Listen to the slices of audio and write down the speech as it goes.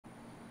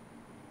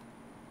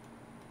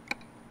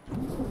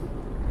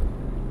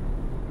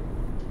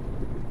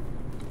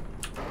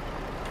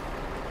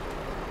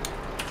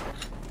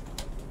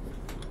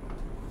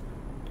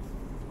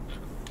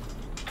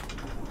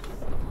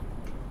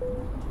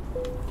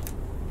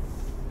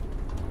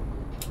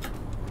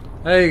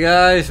Hey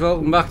guys,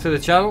 welcome back to the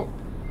channel.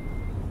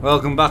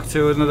 Welcome back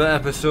to another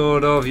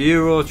episode of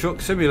Euro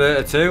Truck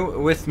Simulator 2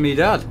 with me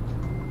dad.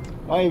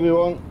 Hi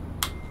everyone.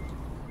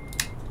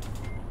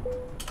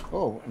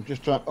 Oh, I'm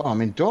just trying. Oh, I'm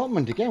in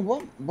Dortmund again.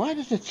 What? Why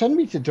does it send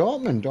me to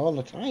Dortmund all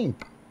the time?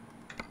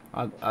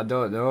 I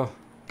don't know.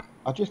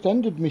 I just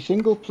ended my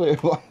single player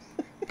one.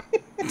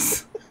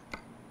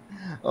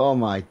 Oh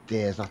my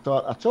days! I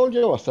told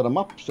you I said I'm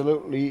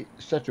absolutely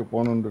set up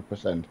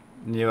 100%.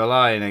 You were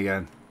lying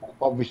again.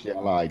 Obviously, I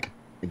lied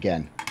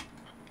again.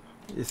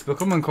 It's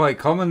becoming quite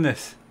common,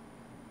 this.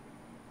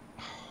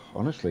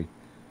 Honestly,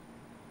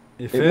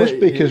 It must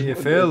be because you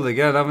failed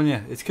again, haven't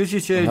you? It's because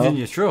you're changing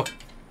your truck.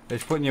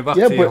 It's putting you back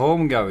to your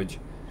home garage.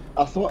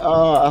 I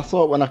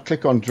thought when I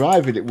click on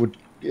drive it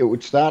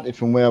would start it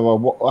from where I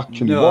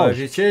actually was. No, if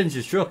you change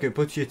your truck, it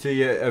puts you to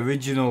your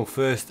original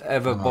first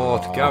ever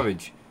bought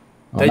garage.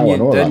 Then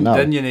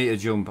you need to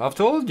jump. I've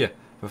told you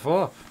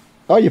before.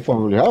 Oh, you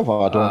probably have.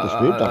 I don't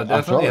dispute that. I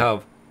definitely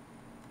have.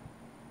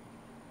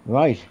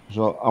 Right.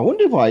 So I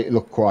wonder why it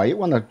looked quiet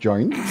when I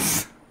joined.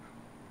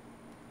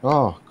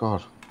 Oh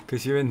God.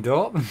 Because you're in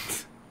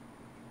Dortmund.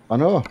 I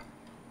know.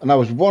 And I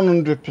was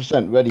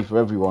 100% ready for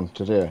everyone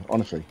today,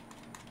 honestly.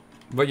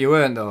 But you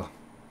weren't though.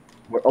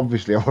 Well,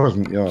 obviously I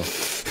wasn't, yeah.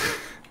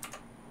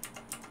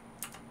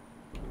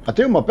 I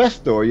do my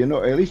best though, you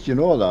know, at least you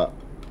know that.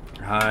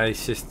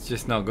 It's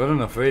just not good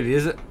enough really,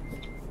 is it?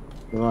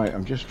 Right,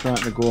 I'm just trying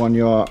to go on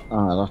your...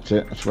 that's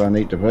it, that's where I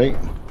need to be.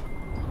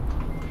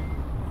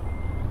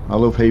 I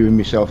love hearing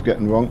myself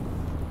getting wrong.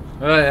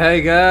 Right,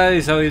 hey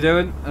guys, how you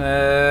doing?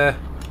 Yeah,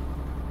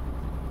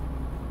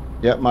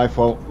 my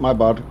fault, my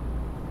bad.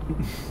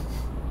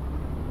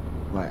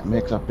 Right,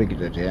 make that bigger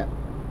today.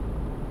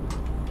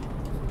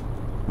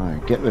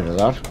 Right, get rid of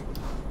that.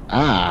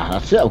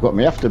 That's it, I've got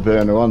my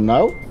afterburner on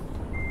now.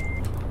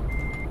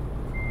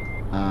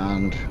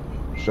 And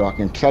so I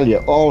can tell you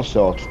all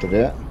sorts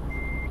today.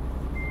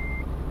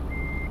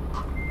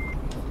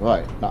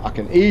 Right, now I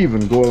can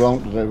even go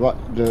around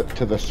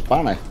to the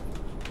spanner.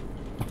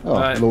 Oh,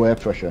 right. Low air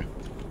pressure.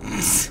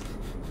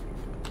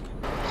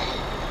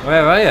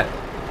 Where are you?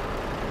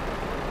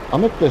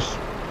 I'm at this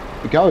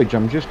garage,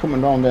 I'm just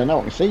coming round there now,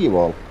 I can see you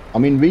all.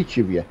 I'm in reach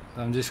of you.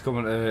 I'm just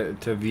coming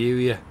to view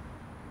you.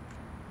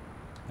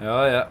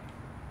 Oh yeah.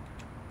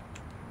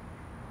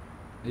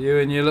 You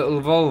and your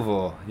little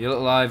Volvo, your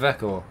little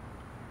Iveco.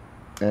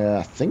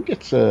 I think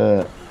it's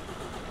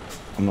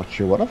I'm not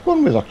sure what I've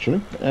gone with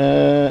actually.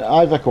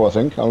 Iveco, I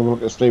think. I'll look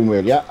at the steering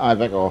wheel. Yeah,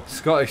 Iveco.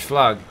 Scottish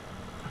flag.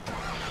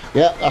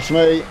 Yeah, that's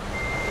me.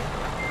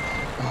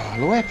 Oh,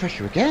 low air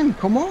pressure again.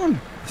 Come on.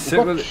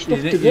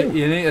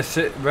 You need to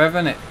sit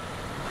revving it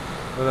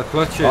with a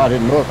clutch in. Oh, I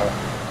didn't know that.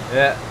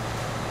 Yeah.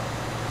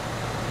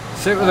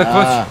 Sit with the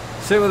clutch.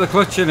 Sit with the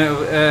clutch in it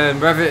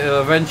and rev it.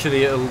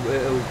 Eventually, it'll.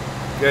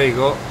 There you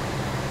go.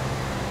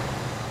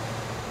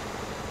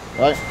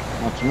 Right,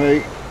 that's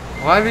me.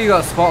 Why have you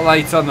got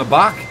spotlights on the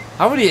back?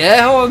 How many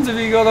air horns have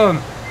you got on?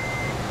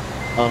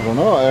 I don't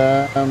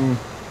know.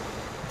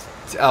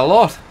 A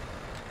lot.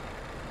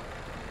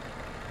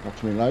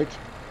 That's me light.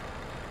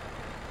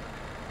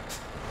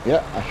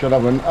 Yeah, I should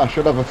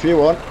have a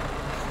few on.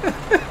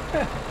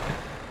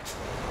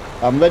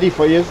 I'm ready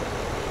for you.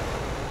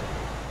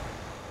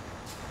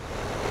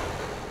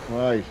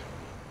 Right.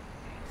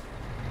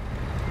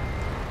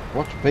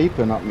 What's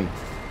beeping at me?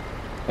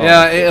 Oh,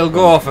 yeah, it'll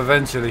go off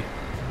eventually.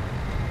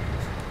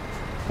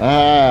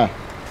 Oh,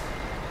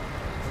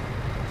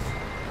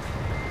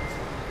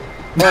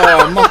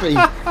 Muffy.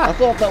 I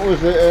thought that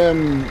was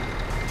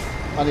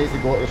I need to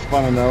go to the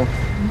spanner now.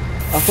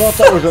 I thought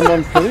that was a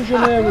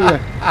non-collision area.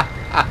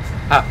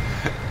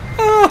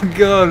 Oh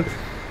God!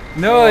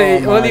 No,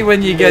 only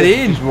when you get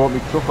in. Just wrote me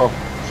truck off.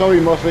 Sorry,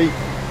 Muffy.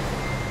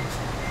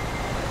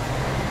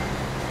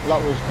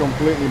 That was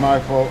completely my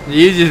fault.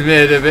 You just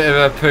made a bit of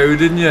a poo,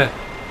 didn't you?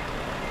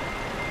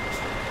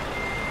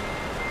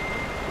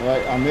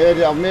 Right, I've made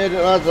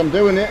it lads, I'm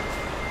doing it.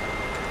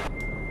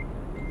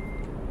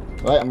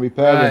 Right, I'm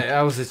repairing. Right,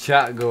 how's the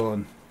chat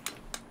going?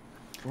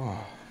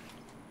 Oh.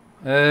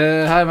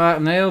 Hi Mark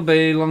Neil,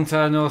 be long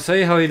time no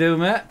see, how you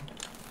doing mate?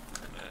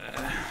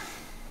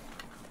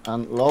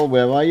 And lol,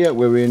 where are you?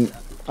 We're in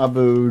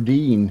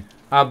Aberdeen.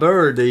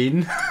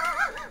 Aberdeen?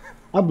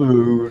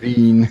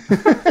 Aberdeen.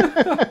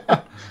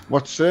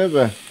 What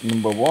server?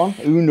 Number 1?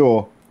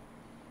 Uno.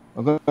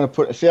 I'm going to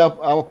put, see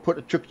I'll put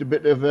a chucked a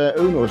bit of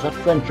Uno, is that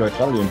French or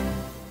Italian?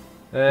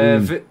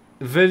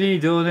 Vinny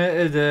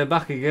donated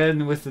back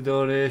again with the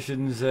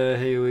donations,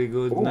 here we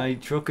go,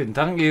 Night Trucking.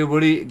 Thank you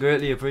buddy,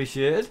 greatly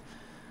appreciated.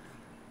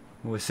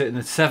 We're sitting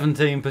at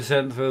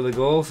 17% through the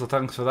goal, so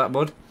thanks for that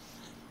bud.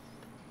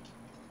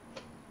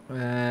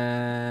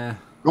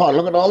 God,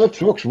 look at all the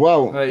trucks,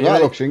 wow, right,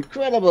 that looks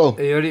incredible.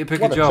 Are you ready to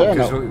pick a job,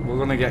 because we're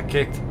going to get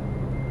kicked?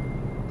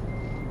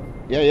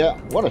 Yeah,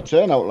 what a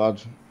turnout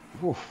lads.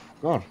 Oof,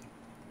 God,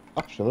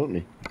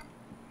 absolutely.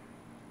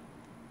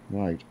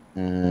 Right,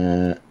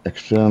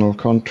 external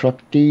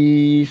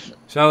contractees.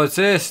 So I would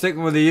say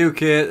sticking with the UK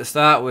to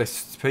start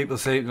with, people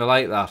seem to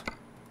like that.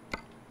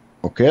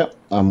 Okay,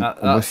 I'm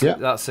with you.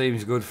 That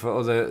seems good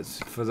for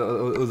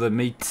the other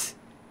meats.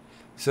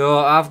 So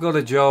I've got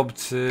a job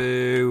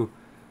to.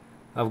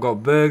 I've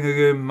got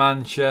Birmingham,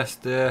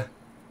 Manchester,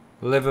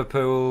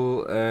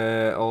 Liverpool,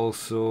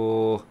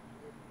 also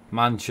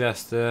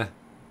Manchester.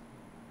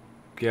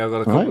 Yeah, I've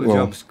got a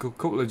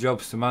couple of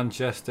jobs to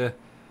Manchester.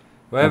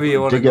 Wherever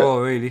you want to go,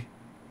 really.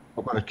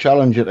 I've got a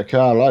challenger to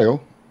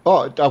Carlisle.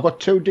 Oh, I've got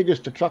two diggers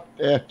to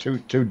tractor.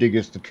 Two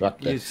diggers to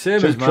tractor.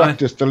 Same two as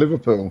tractors to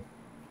Liverpool.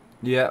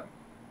 Yeah.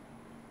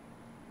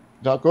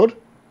 Is that good?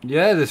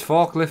 Yeah, there's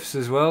forklifts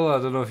as well. I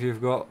don't know if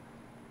you've got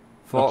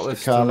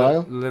forklifts to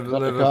Carlisle.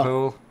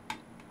 Liverpool.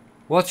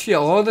 What's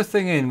your order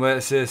thing in where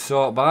it says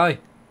sort by?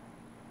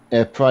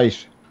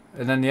 Price.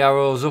 And then the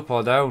arrow's up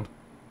or down?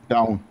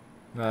 Down.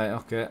 Right,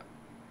 okay.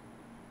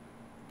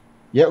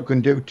 Yeah, we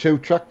can do 2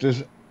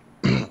 tractors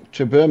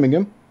to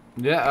Birmingham.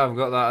 Yeah, I've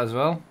got that as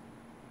well.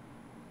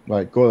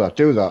 Right, go there,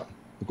 do that.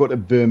 We'll go to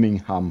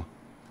Birmingham.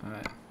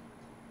 Right.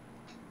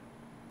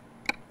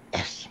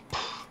 Yes.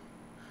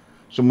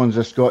 Someone's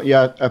just got,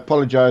 yeah, I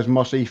apologise,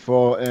 Mossy,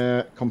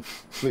 for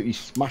completely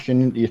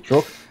smashing into your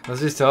truck. I was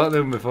just talking to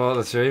him before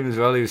the stream as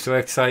well. He was so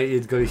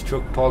excited, got his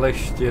truck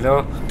polished, you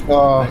know.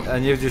 Oh,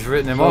 and you've just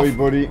written him off. Sorry,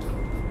 buddy.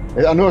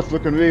 I know it's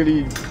looking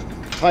really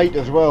tight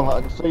as well.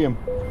 I can see him.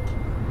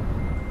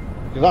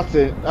 That's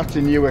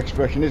a new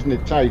expression, isn't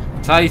it? Tight.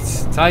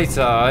 Tight,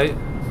 alright.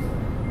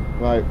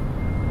 Right.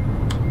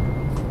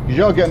 Because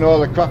you're getting all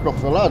the crack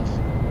off the lads.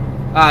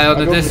 Aye, on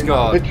the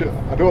Discord.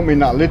 I don't mean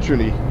that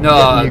literally.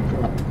 No,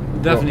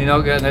 definitely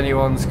not getting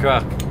anyone's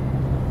crack.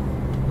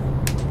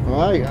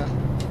 Right.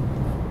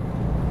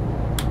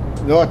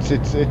 No,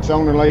 it's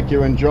sounding like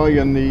you're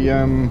enjoying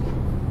the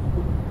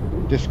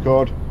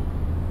Discord.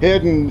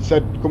 Hayden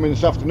said come in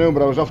this afternoon,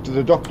 but I was off to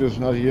the doctor's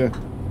now to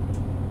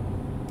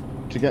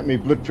get me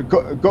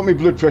got me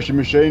blood pressure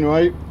machine,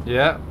 right?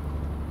 Yeah.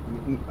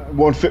 It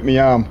won't fit me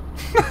arm.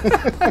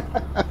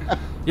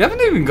 You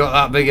haven't even got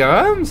that big of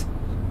arms.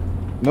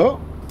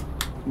 No,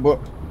 but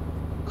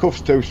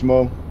cuff's too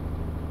small.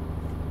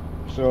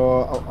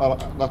 So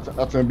that's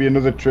going to be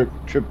another trip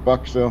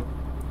back. So.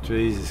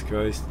 Jesus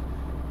Christ.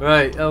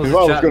 Right. What I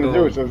was going to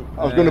do is I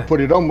was going to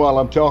put it on while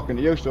I'm talking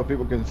to you, so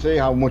people can see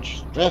how much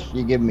stress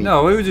you give me.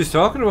 No, we were just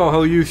talking about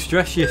how you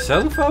stress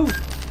yourself out.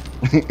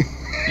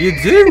 You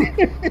do.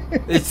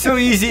 It's so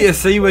easy to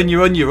see when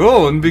you're on your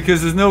own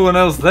because there's no one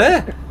else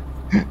there.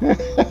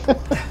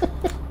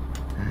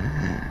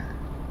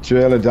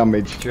 Trailer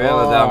damage.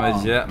 Trailer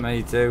damage, yeah,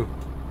 me too.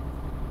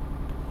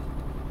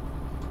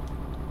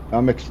 I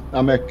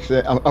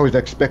was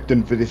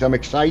expecting for this. I'm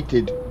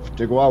excited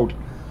to go out.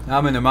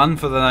 I'm in a man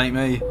for the night,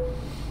 me.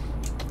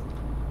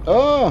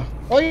 Oh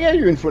yeah,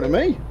 you're in front of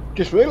me.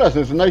 Just realised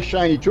there's a nice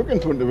shiny truck in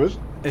front of us.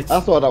 I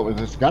thought that was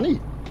a Scania.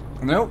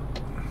 Nope.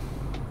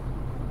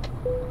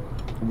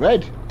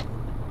 Red.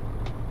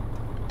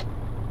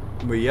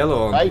 With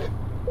yellow on. Tight.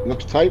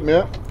 Looks tight,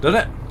 mate. Doesn't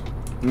it?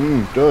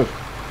 It does.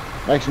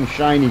 Nice and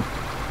shiny.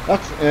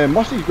 That's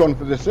Mossy's gone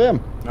for the same.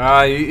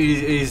 Ah,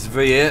 he's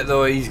V8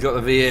 though. He's got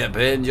the V8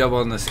 paint job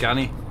on the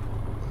Scania.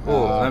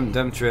 Oh,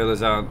 them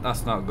trailers aren't.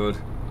 That's not good.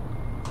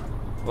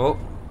 Oh,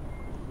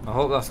 I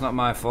hope that's not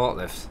my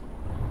forklift.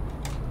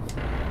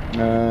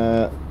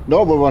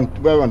 No,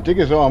 we're on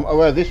Digger's Arm. Oh,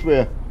 we're this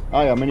way.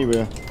 I am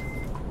anyway.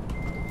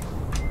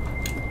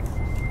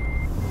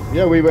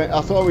 Yeah, we went.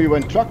 I thought we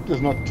went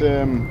tractors, not.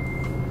 I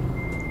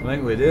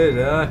think we did,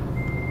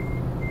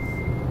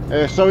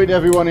 sorry to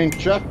everyone in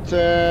chat.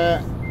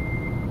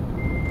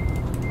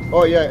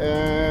 Oh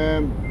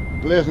yeah,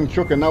 Blazing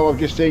Trucker. Now I've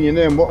just seen your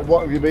name.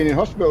 What have you been in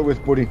hospital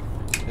with, buddy?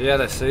 He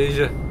had a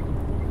seizure.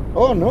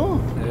 Oh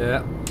no.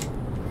 Yeah.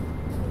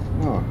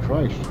 Oh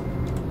Christ.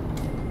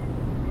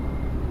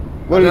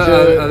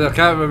 I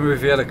can't remember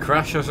if he had a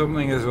crash or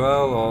something as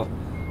well, or.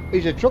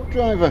 He's a truck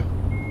driver.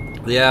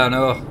 Yeah, I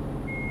know.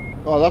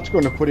 Oh, that's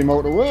going to put him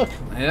out of work.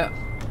 Yeah.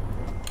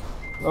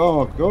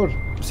 Oh God.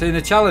 Seen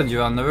the Challenger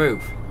on the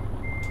roof?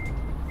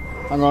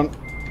 Hang on.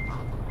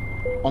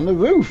 On the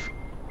roof?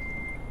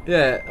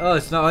 Yeah. Oh,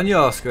 it's not on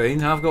your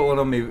screen. I've got one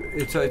on me.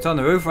 It's on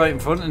the roof right in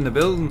front in the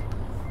building.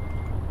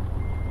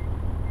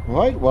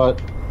 Right.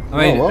 What?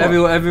 I mean,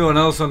 everyone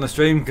else on the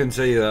stream can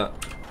see that.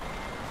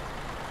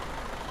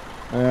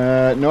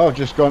 No, I've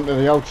just gone to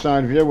the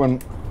outside view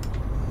and.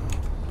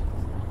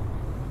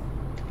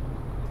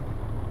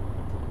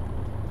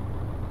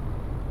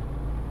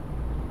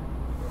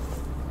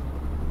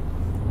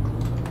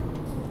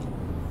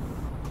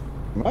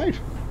 Right.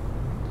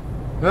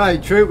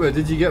 Right, Trooper,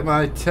 did you get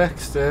my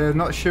text?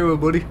 Not sure,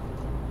 buddy.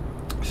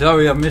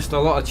 Sorry, I missed a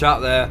lot of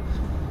chat there.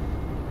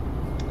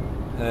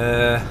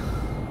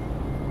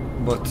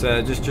 But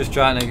just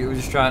trying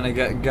to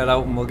get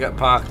out, and we'll get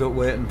parked up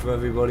waiting for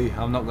everybody.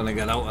 I'm not going to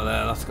get out of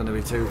there. That's going to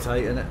be too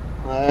tight, isn't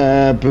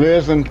it?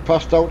 Blazing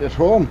passed out at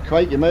home.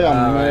 Quite you may.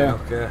 Right,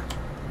 okay.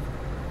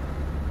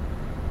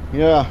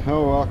 Yeah.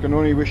 Oh, I can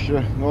only wish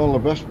you all the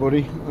best,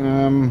 buddy.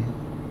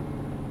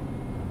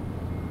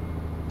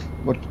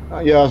 But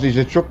yeah, as he's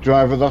a truck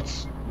driver,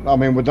 I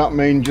mean, would that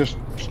mean just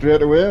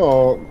straight away,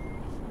 or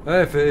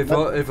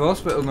If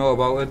hospital know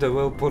about it, they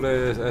will put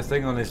a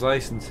thing on his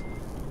licence.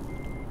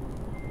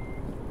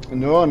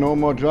 No, no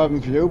more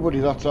driving for you, buddy.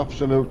 That's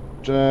absolute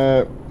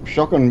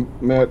shocking,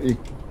 matey.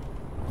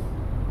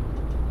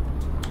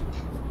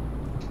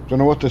 Don't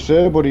know what to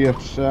say, buddy.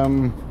 It's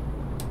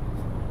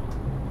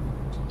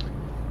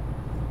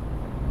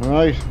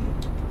right.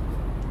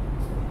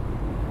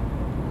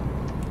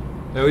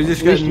 Are we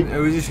just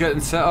getting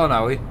set on,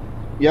 are we?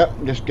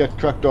 Yep, just get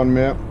cracked on,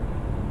 mate.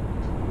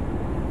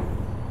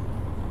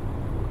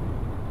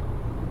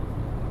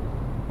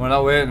 We're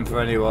not waiting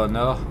for anyone,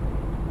 no.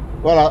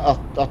 Well,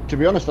 to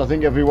be honest, I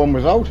think everyone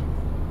was out.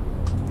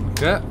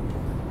 Okay.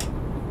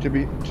 To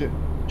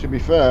be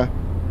fair,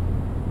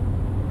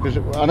 because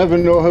I never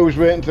know who's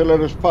waiting till it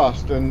has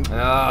passed, and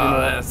Oh,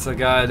 that's the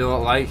guy I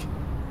don't like.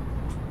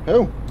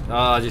 who?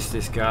 Oh, just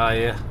this guy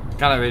here.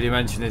 Can't really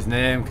mention his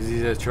name because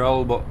he's a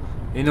troll, but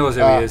he knows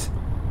who he is.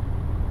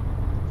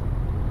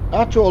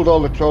 I told all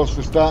the trolls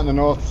to start in the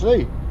North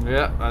Sea.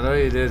 Yeah, I know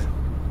you did.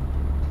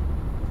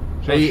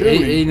 So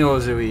He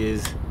knows who he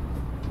is.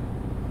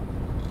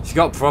 He's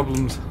got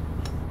problems.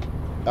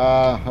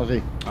 Has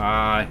he?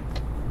 Aye.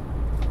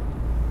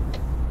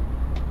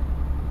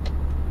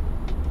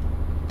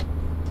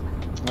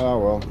 Oh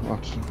well,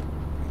 that's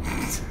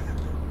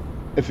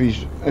if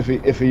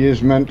he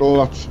is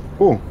mental,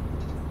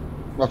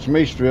 that's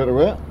me straight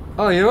away.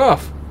 Oh, you're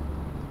off.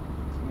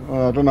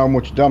 I don't know how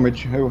much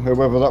damage,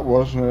 whoever that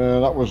was.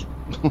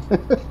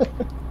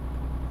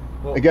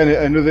 Well, Again,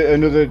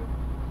 another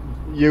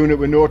unit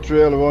with no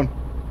trailer on.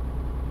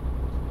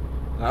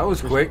 that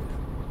was quick.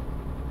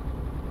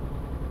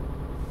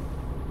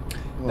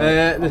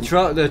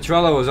 The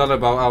troll I was on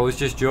about, I was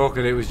just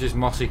joking. It was just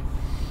Mossy.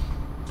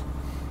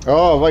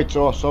 Oh right,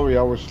 so sorry,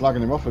 I was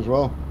slagging him off as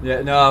well.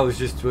 Yeah, no, I was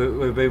just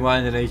we've been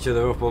winding each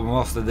other up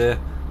almost a day.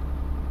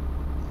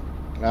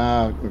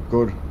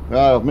 Good.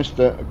 I've missed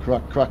a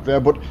crack there,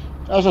 but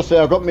as I say,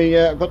 I got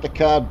got the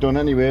card done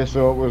anyway,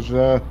 so it was.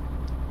 And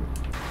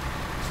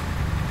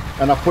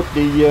I put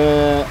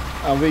I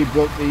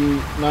rebuilt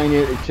the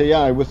 980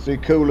 Ti with the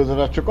cooler that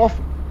I took off.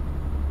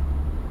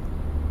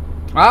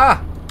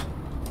 Ah,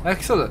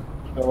 excellent.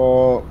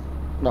 So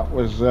that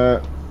was.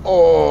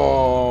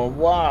 Oh,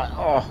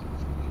 why?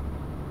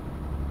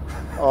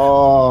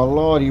 Oh,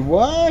 lordy,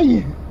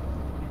 why?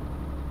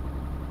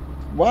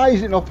 Why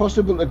is it not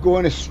possible to go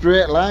in a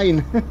straight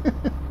line?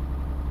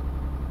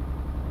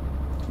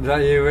 Is that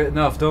you written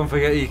off? Don't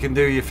forget you can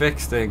do your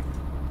fix thing.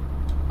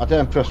 I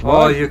didn't press Oh,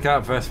 Y. you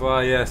can't press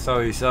Y. Yeah,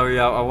 sorry.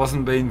 I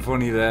wasn't being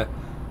funny there.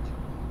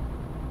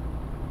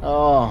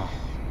 Oh.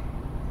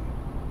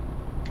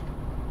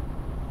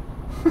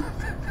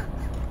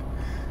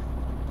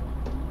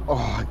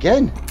 Oh,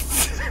 again.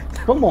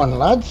 Come on,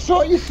 lad,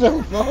 sort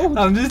yourself out.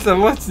 I'm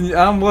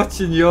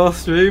watching your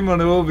stream on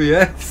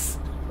OBS.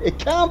 It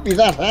can't be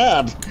that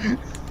hard.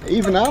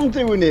 Even I'm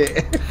doing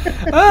it.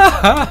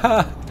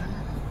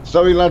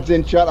 Sorry, lads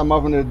in chat, I'm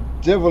having a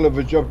devil of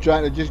a job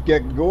trying to just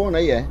get going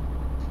here.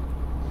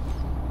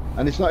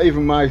 And it's not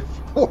even my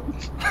fault.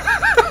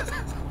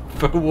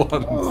 For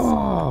once.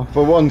 Oh,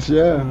 for once,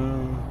 yeah.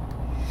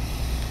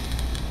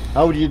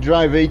 How do you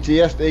drive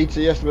ETS to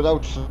ETS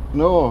without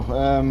snow?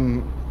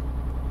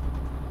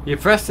 You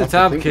press the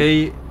tab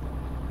key,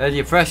 and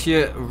you press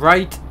your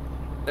right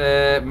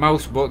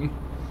mouse button,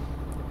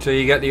 so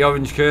you get the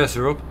orange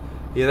cursor up.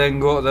 You then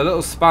go to the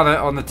little spanner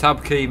on the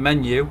tab key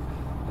menu,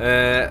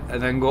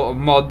 and then go to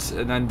mods,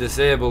 and then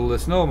disable the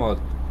snow mod.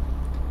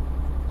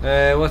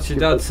 What's your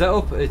dad's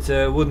setup? It's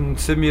a wooden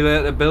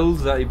simulator build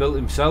that he built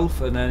himself,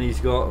 and then he's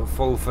got a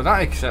full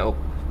Fanatic setup.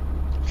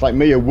 It's like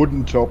me, a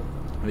wooden top.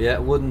 Yeah,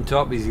 wooden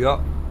top he's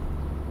got.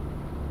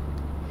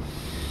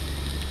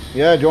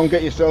 Yeah, don't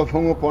get yourself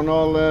hung up on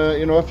all,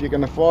 if you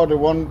can afford a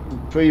one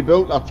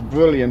pre-built, that's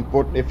brilliant,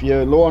 but if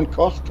you're low on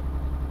cost...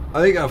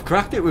 I think I've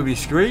cracked it with my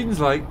screens,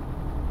 like.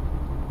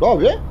 Oh,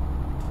 yeah?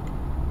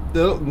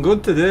 They're looking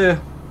good today.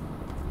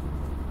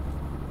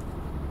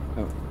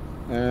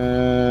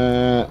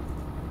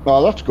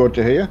 Well, that's good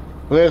to hear.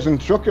 Blazing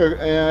Trucker,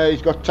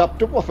 he's got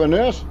tapped up off a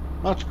nurse.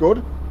 That's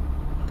good.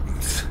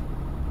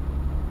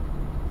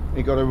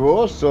 He got a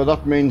rose, so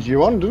that means you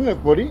won, doesn't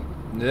it, buddy?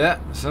 Yeah,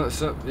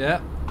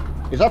 yeah.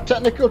 Is that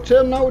technical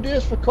term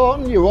nowadays for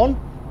Corton? You won?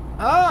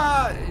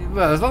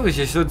 Well, as long as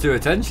you stood to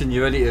attention,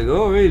 you're ready to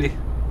go, really.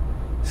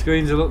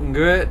 Screens are looking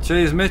great.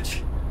 Cheers,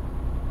 Mitch.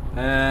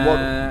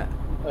 Are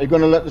you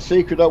going to let the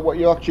secret out what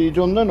you actually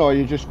done then, or are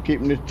you just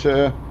keeping it...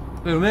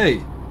 Who,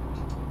 me?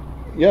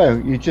 Yeah,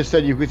 you just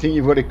said you think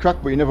you've got it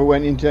cracked, but you never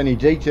went into any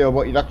detail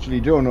what you'd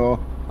actually done, or...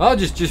 I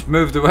just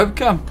moved the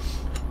webcam.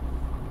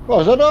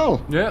 Oh, is that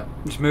all? Yeah,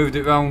 just moved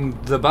it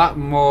round the back,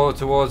 more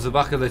towards the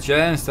back of the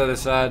chair instead of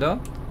side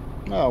on.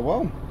 Oh,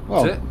 well.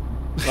 Well, That's it.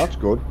 That's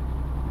good.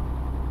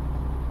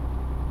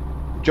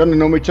 Do you want to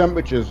know my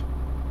temperatures?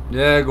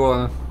 Yeah, go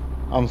on.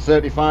 I'm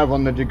 35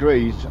 on the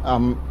degrees.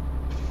 I'm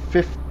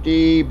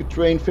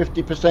between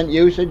 50%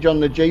 usage on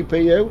the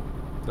GPU.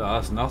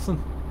 That's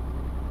nothing.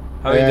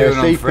 How are you doing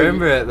on frame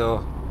rate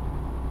though?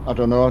 I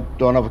don't know,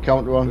 don't have a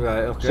counter on.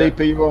 Right, okay.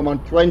 CPU, I'm on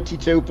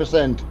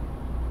 22%.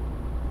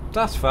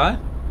 That's fine.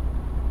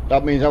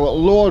 That means I've got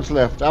loads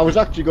left. I was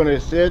actually going to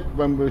say it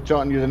when we were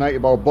talking the other night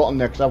about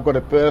bottlenecks. I've got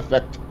a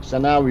perfect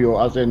scenario,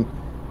 as in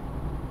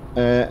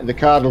the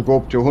card will go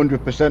up to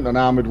 100% on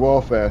Armoured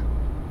Warfare,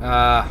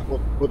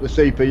 but the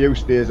CPU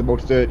stays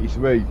about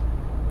 33.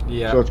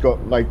 Yeah. So it's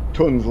got like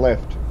tons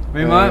left.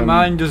 I mean,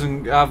 mine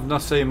doesn't. I've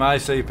not seen my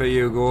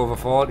CPU go over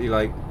 40.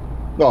 Like.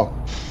 No,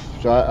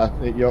 so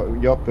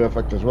you're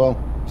perfect as well.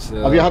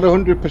 So, have you had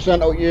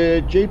 100% out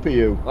your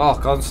GPU? Oh,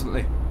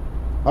 constantly.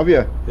 Have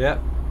you? Yeah.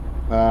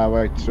 Ah,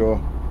 right.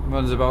 So.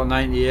 Runs about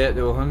 98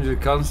 to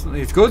 100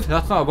 constantly. It's good.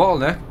 That's not a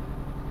bottleneck.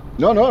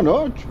 No.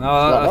 No,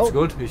 that's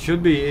good. It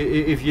should be.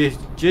 If your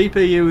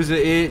GPU is at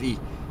 80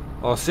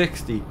 or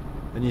 60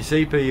 and your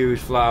CPU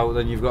is flat out,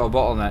 then you've got a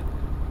bottleneck.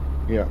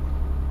 Yeah.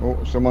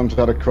 Oh, someone's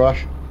had a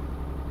crash.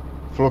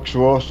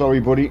 Fluxo, sorry,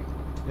 buddy.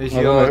 Is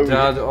your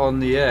dad on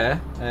the air?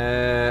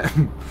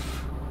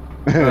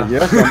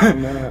 Yes,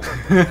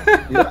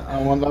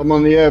 I'm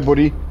on the air,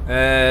 buddy.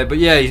 But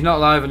yeah, he's not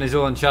live on his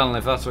own channel,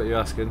 if that's what you're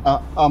asking.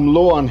 I'm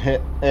low on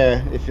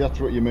air, if that's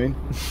what you mean.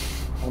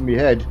 On my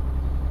head.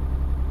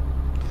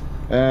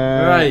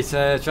 Right,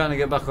 trying to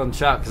get back on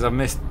chat because I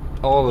missed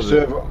all of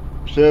it.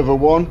 Server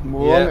 1,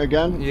 we're on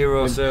again.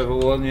 Euro server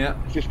 1, yeah.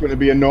 It's just going to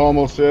be a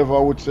normal server, I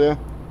would say.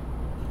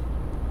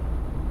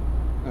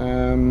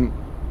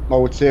 I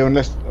would say,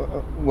 unless,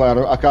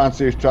 well, I can't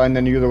see us trying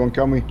any other one,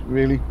 can we,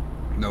 really?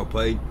 No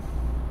play.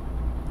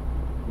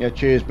 Yeah,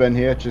 cheers, Ben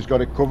here, just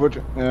got it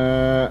covered.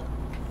 Right,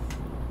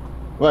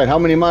 how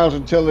many miles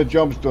until the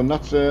job's done?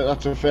 That's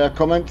a fair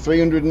comment.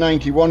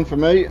 391 for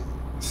me.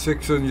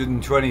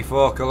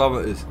 624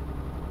 kilometres.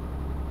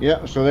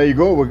 Yeah, so there you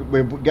go,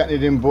 we're getting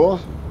it in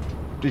both.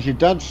 Does your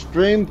dad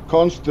stream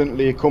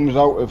constantly? It comes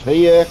out of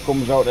here,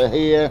 comes out of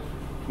here.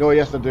 No,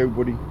 yes I do,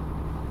 buddy.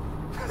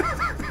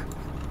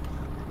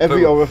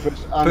 Every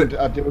orifice, and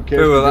I do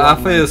occasionally. Well, I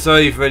feel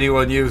sorry for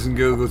anyone using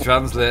Google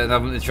Translate and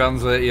having to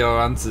translate your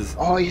answers.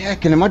 Oh yeah,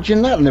 can you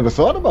imagine that? I never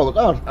thought about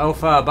that. How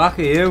far back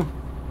are you?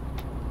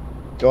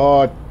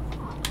 God,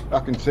 I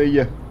can see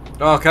you.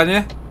 Oh, can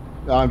you?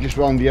 I'm just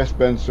round the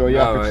S-bend, so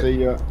yeah, I can see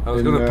you. I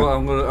was gonna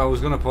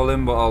pull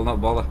in, but I'll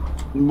not bother.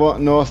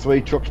 No,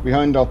 3 trucks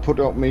behind. I'll put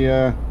up me.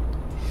 There's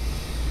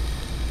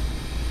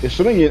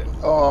something you.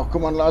 Oh,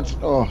 come on, lads.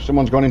 Oh,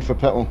 someone's gone in for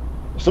petrol.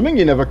 Something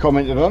you never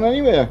commented on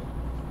anyway.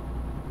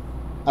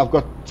 I've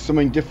got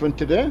something different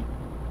today,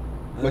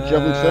 which you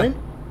haven't seen.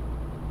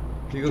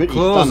 You got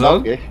clothes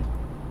on?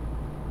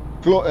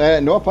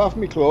 No, apart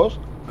from my clothes.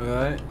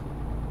 Right.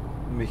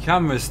 My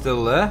camera's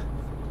still there.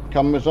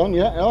 Camera's on,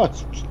 yeah. Oh,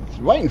 it's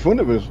right in front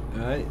of us.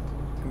 Right.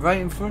 Right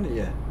in front of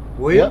you.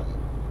 Wheel?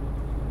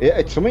 Yeah,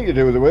 it's something to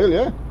do with the wheel,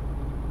 yeah.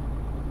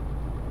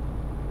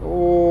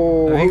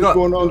 Oh, what's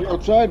going on the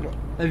outside?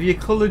 Have you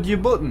coloured your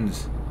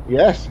buttons?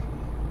 Yes.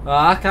 Oh,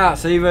 I can't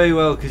see very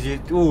well because you.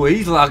 Oh,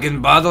 he's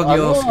lagging bad on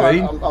your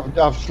screen.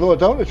 I've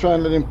slowed down to try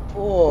and let him.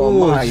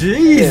 Oh my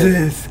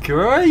Jesus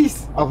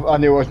Christ! I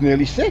knew I was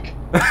nearly sick.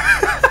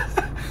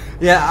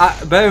 Yeah,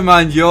 bear in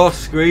mind your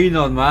screen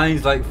on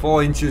mine's like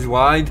 4 inches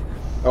wide.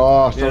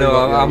 Oh, sorry. You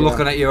know, I'm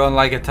looking at you on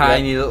like a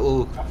tiny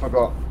little. I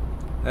forgot.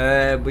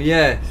 But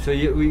yeah, so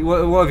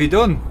what have you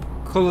done?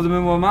 Colour them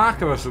in with a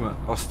marker or something,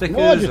 or stickers?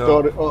 No, I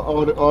just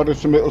ordered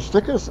some little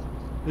stickers.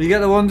 You get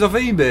the ones off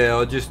eBay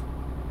or just?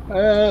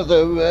 Are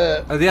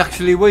they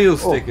actually wheel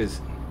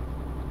stickers?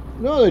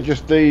 No, they're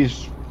just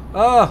these.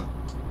 Oh.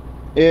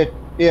 8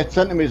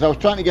 centimetres. I was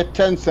trying to get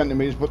 10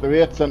 centimetres, but they're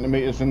 8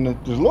 centimetres, and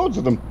there's loads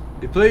of them.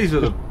 You pleased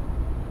with them?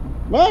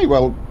 Right,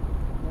 well,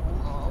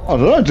 I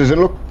don't know. Does it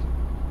look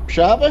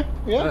sharper?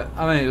 Yeah.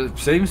 I mean, it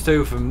seems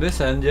to from this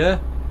end, yeah.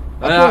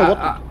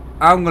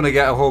 I'm gonna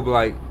get a hub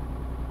like.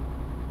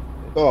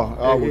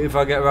 Oh, if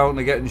I get around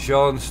to getting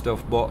Sean's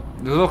stuff, but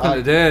they're looking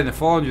today and they're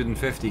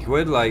 450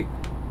 quid, like.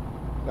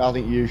 I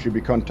think you should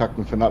be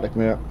contacting Fanatic,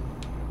 mate.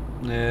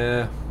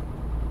 Yeah.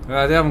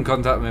 They haven't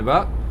contacted me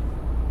back.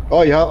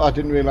 Oh, yeah, I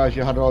didn't realise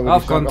you had already.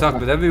 I've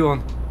contacted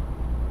everyone.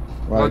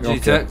 Right,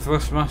 Logitech,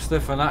 Thrustmaster,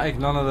 Fanatic,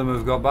 none of them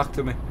have got back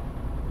to me.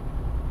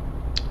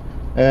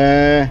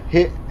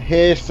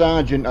 Hey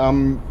Sergeant,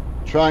 I'm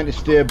trying to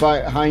stay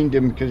behind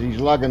him because he's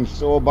lagging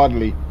so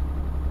badly.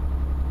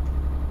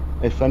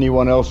 If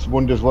anyone else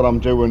wonders what I'm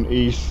doing,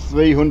 he's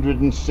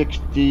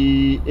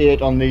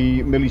 368 on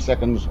the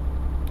milliseconds.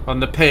 On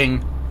the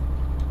ping.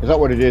 Is that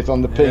what it is,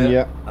 on the ping,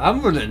 yeah?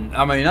 I'm running,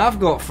 I mean, I've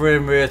got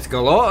frame rates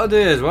galore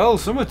today as well.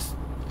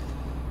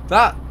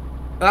 That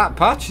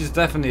patch has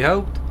definitely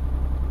helped.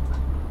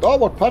 Oh,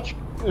 what patch?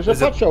 There's a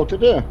patch out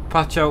today.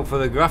 Patch out for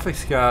the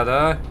graphics card,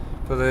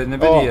 for the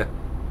Nvidia.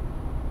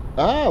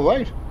 Ah,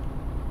 right.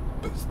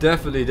 It's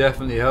definitely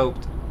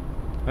helped.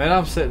 I mean,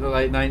 I'm sitting at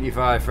like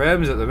 95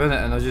 frames at the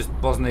minute and I just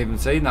wasn't even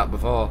seeing that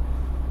before.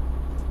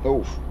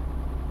 Oh,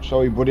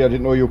 sorry buddy, I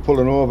didn't know you were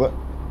pulling over.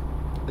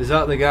 Is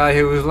that the guy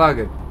who was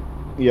lagging?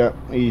 Yeah,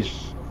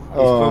 he's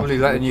probably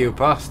letting you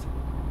past.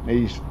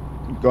 He's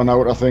gone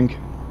out, I think.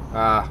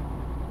 Ah.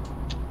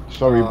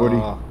 Sorry buddy.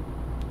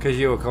 Because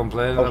you were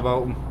complaining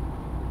about him.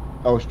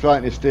 I was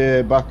trying to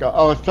stay back.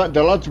 I was trying.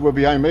 The lads were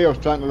behind me. I was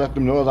trying to let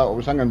them know that I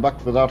was hanging back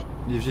for that.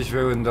 You've just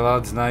ruined the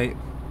lad's night.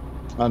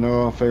 I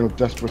know. I feel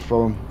desperate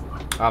for him.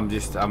 I'm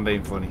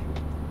being funny.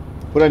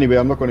 But anyway,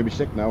 I'm not going to be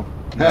sick now.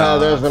 No,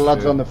 There's the that's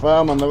lads true. on the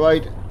farm on the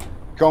right,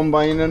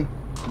 combining,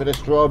 bit of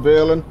straw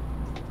baling.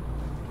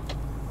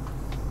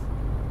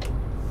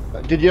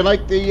 Did you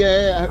like the?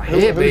 I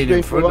hate being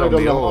in front of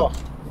the old.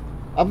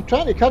 I'm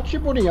trying to catch you,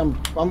 buddy.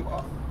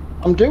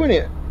 I'm doing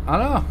it. I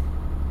know.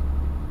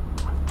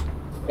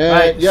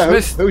 Right, Yeah.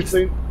 Smith- Who's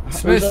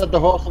Smith- had the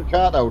horse and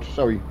cart out?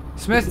 Sorry.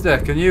 Smithter,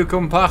 can you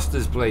come past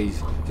us,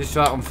 please? Just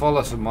so I can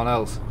follow someone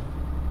else.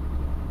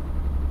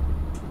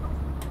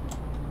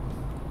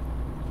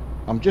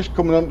 I'm just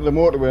coming onto the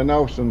motorway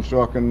now, son, so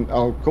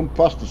I'll come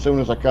past as soon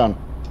as I can.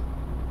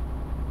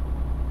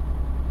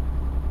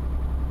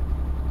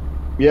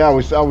 Yeah, I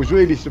was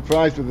really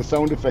surprised with the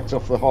sound effects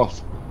off the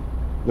horse,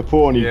 the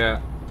pony.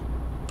 Yeah.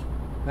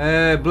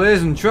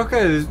 Blazing Trucker,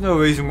 there's no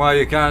reason why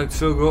you can't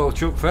still go to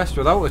Truck Fest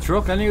without a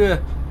truck anyway,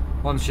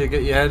 once you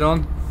get your head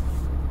on.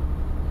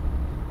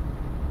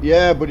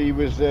 Yeah, but he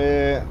was,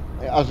 as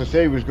I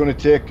say, he was going to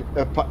take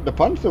the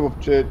Panther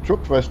up to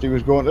Truckfest. He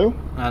was going to.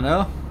 I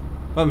know.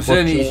 But I'm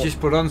saying he's uh, just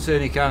put on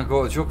saying he can't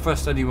go to Truck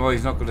Fest anymore,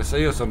 he's not going to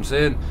see us. I'm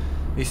saying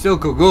he still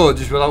could go,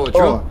 just without a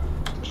truck.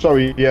 Oh,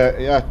 sorry.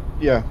 Yeah.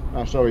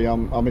 I'm sorry. I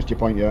missed your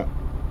point. Yeah.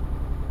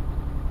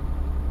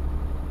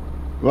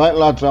 Right,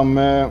 lads. I've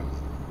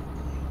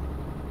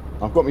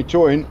got my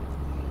toe in.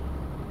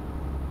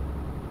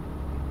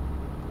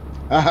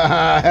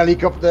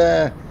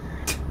 Helicopter.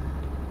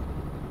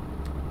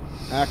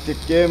 Arctic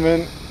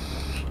Gaming.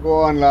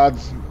 Go on,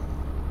 lads.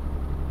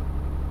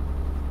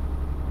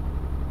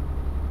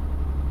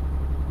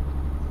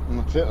 And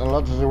that's it. The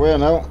lads is away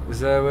now. Is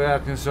there a way I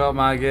can sort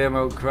my game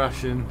out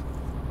crashing?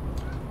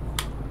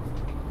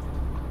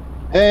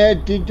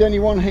 Did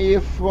anyone hear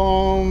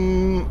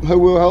from who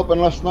we were helping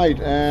last night?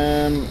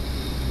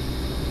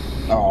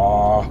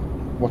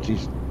 What's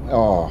his?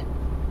 Oh,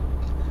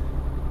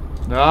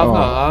 No,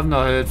 I've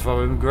not heard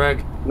from him.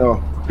 Greg.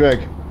 no,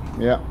 Greg.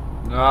 Yeah.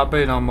 No, I've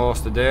been on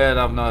most of the day and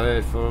I've not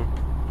heard from him.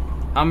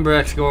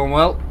 Handbrake's going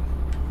well.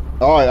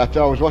 Oh, I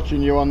was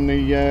watching you on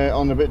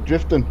the bit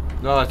drifting.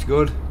 No, that's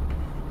good.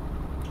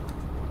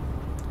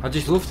 I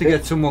just love to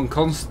get someone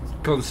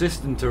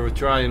consistent to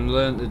try and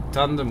learn to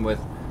tandem with.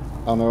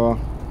 I know.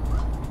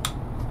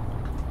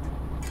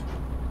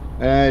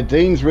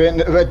 Dean's waiting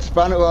at the Red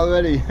Spanner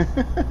already.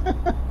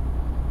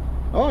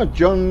 Oh,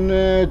 John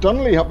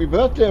Donnelly, happy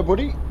birthday,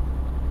 buddy.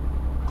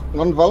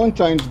 On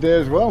Valentine's Day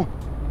as well.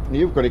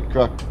 You've got it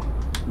cracked.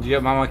 Did you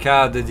get Mama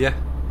card, did you?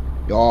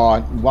 Oh,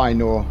 why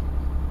no?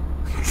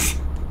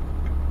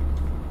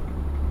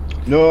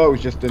 No, it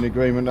was just an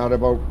agreement I had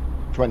about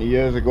 20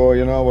 years ago,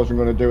 you know, I wasn't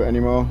going to do it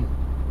anymore.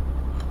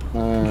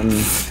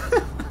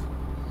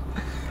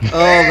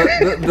 Oh,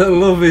 the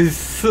love is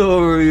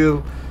so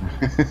real.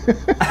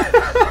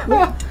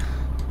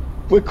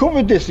 We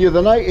covered this the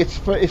other night, it's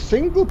for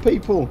single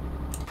people.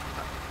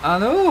 I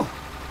know.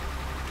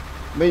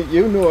 I mean,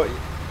 you know,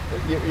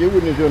 you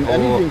wouldn't have done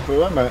anything for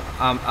them.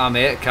 I'm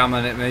 8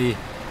 camming at me.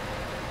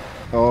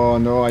 Oh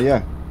no,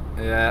 yeah.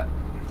 Yeah.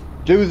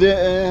 Do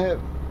the,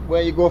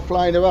 where you go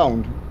flying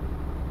around?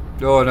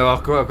 Oh no, I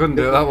couldn't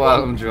do that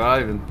while I'm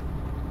driving.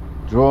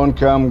 Drone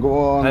cam, go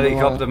on.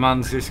 Helicopter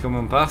man's just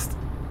coming past.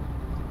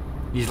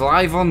 He's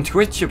live on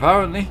Twitch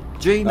apparently.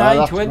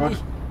 G920.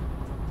 Right.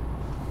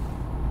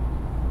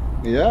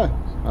 Yeah,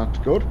 that's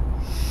good.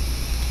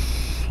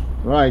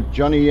 Right,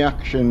 Johnny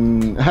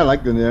Action. I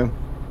like the name.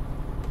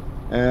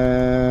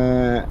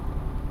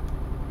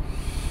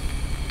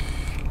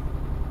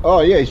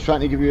 Oh yeah, he's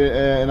trying to give you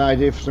an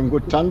idea for some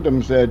good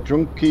tandems there.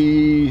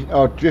 Drunky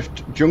or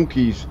Drift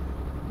Junkies.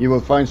 You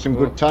will find some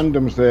good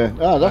tandems there.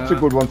 Ah, that's a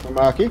good one for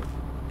Marky.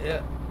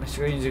 Yeah, my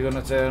screens are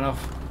gonna turn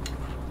off.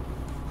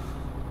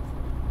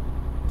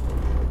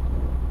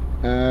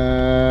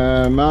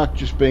 Mark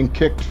just been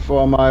kicked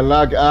for my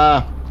lag.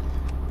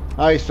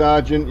 Hi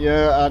Sergeant.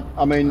 Yeah,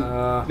 I mean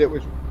it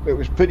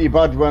was pretty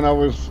bad when I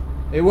was.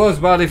 It was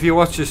bad if you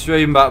watch the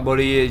stream back,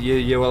 buddy.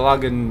 You were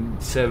lagging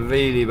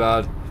severely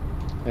bad.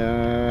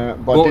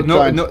 But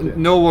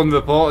no one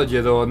reported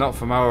you though, not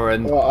from our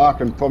end. Oh, I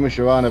can promise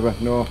you, I never.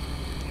 No,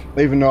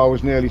 even though I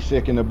was nearly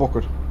sick in a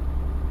bucket.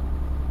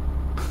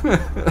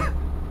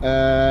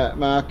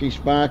 Marky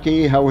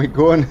Sparky, how we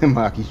going,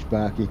 Marky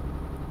Sparky?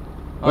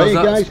 Where are you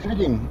guys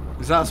heading?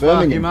 Is that Sparky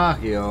Birmingham?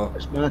 Marky or?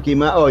 Sparky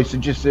Oh, it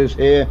just says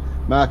here,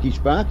 Marky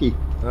Sparky.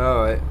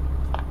 Alright.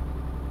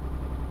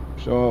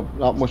 So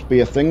that must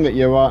be a thing that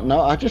you're at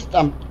now.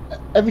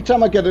 Every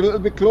time I get a little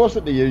bit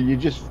closer to you,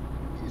 you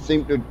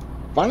seem to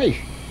vanish.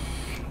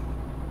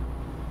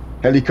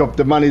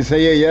 Helicopter man is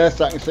here,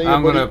 yes, I can see you.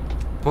 I'm gonna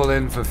pull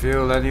in for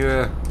fuel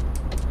anyway.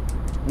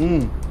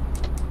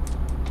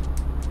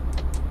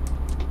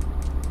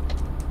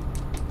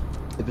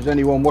 If there's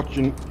anyone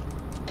watching,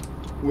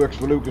 works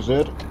for Lucas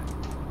Aid.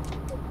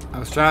 I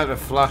was trying to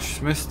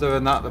flash Mister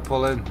and that to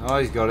pull in. Oh,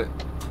 he's got it.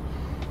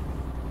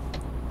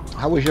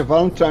 how was your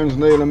Valentine's,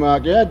 Neil and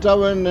Mark? Yeah,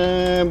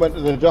 Darren went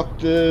to the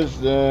doctors,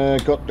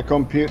 got the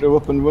computer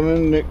up and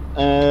running.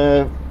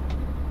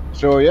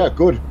 So yeah,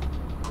 good.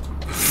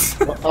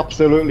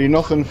 Absolutely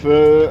nothing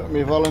for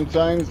me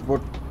Valentine's, but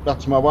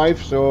that's my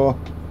wife, so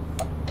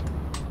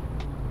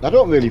I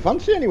don't really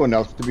fancy anyone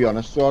else, to be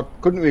honest, so I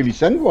couldn't really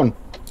send one.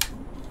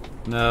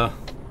 No.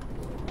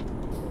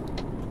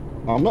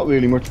 I'm not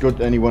really much good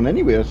to anyone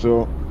anyway,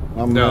 so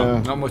I'm... No,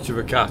 not much of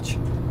a catch.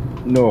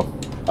 No.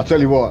 I'll tell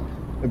you what,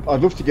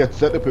 I'd love to get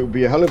set up. It would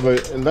be a hell of a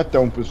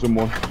letdown for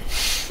someone.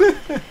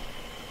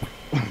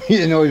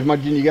 You know,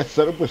 imagine you get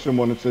set up with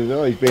someone and says,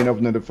 oh, he's been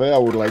having an affair. I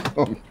would like,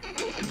 oh,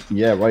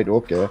 yeah, right,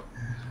 okay.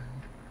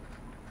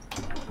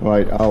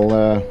 Right, I'll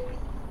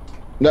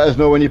let us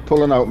know when you're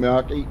pulling out,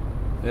 Marky.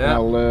 Yeah.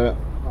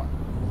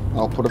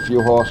 I'll put a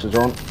few horses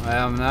on. I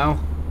am now.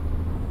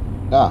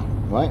 Ah,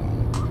 right.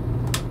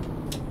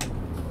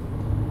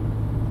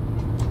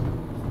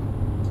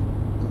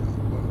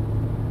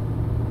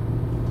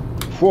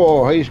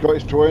 Whoa, he's got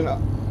his towing.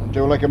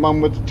 Do like a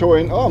man with the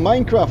towing. Oh,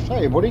 Minecraft.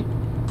 Hey, buddy.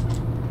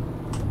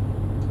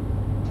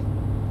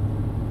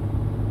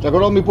 So I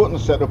got all my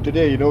buttons set up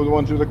today, you know, the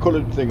ones with the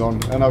coloured thing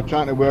on, and I was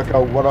trying to work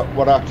out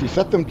what I actually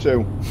set them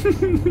to.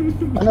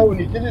 I know when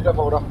you did it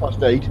about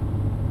 8:30.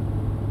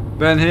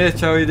 Ben here,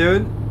 how are you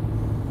doing?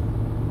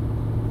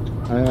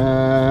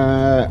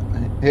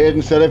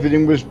 Hayden said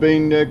everything was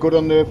being good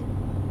on the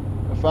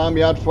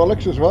farmyard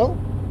frolics as well.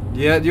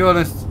 Yeah, do you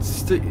want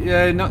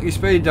to knock your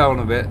speed down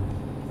a bit?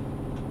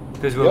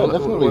 Because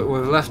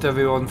we've left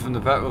everyone from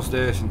the petrol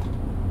station.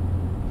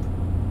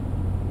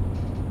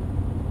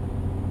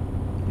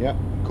 Yeah,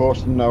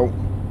 coursing now.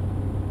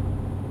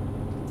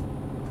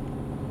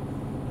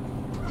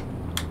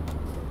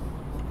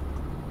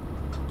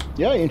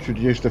 Yeah, I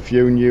introduced a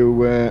few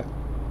new...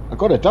 I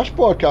got a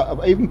dashboard.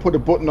 I even put a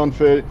button on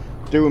for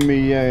doing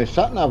me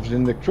sat-navs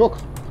in the truck.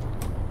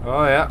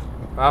 Oh yeah,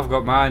 I've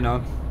got mine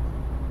on.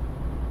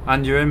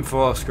 And your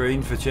info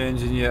screen for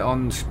changing your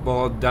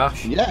on-board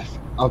dash. Yes,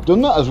 I've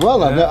done that as well.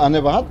 Yeah. I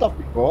never had that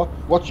before.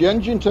 What's your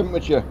engine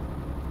temperature?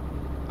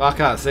 I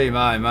can't see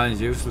mine, mine's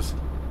useless.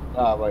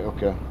 Ah, right,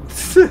 okay.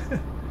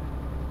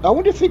 I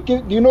wonder if it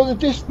do you know the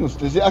distance?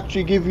 Does it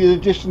actually give you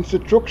the distance the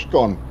truck's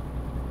gone?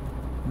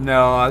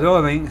 No, I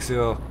don't think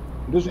so.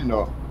 Does it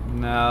not?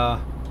 No.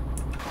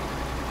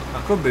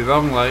 I could be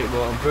wrong, like,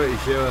 but I'm pretty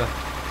sure.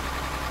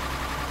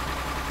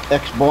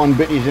 X-Born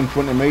Bitty's in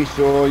front of me,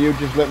 so you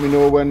just let me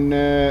know when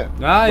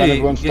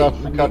everyone starts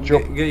to catch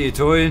up. Get your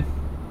towing.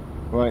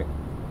 Right.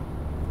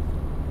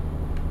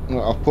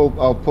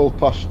 I'll pull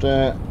past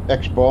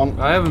X-Born.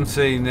 I haven't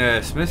seen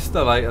Smith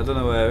still, like, I don't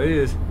know where he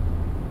is.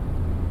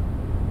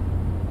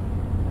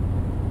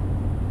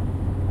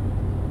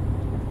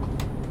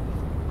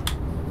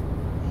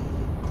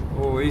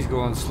 Oh, he's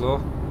going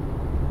slow.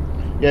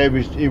 Yeah,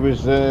 he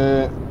was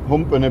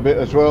humping a bit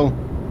as well.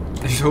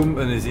 He's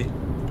humping, is he?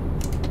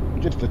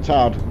 Just a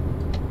tad.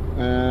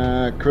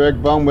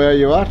 Craig Baum, where are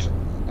you at?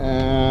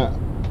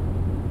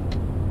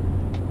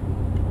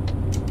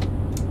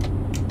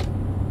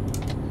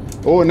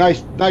 Oh,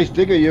 nice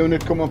digger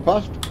unit coming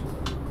past.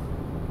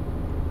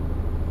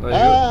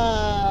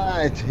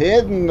 It's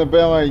Hayden the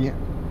belly.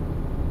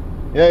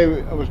 Yeah,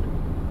 it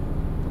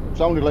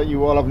sounded like you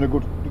were all having a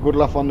good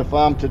laugh on the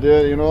farm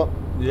today, you know.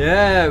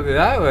 Yeah,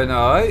 that went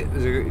alright.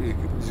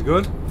 It's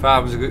good.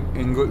 Farm's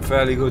in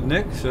fairly good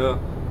nick, so.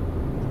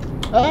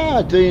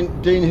 Dean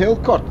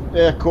Hillcott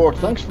Aircourt,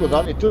 thanks for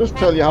that. It does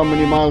tell you how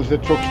many miles the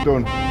truck's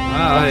done.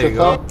 There you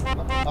go.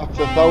 That's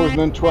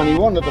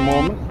 1,021 at the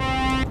moment.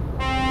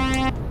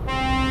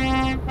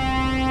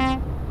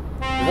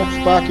 That's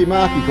Sparky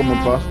Marky coming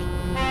past.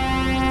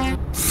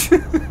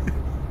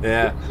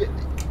 Yeah.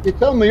 You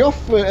tell me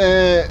off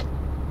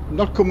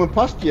not coming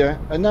past you,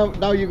 and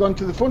now you're going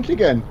to the front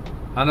again.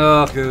 I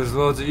know, because there's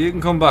loads of... You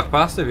can come back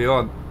past if you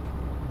want.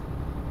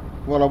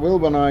 Well, I will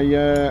when I...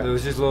 There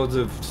was just loads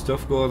of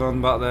stuff going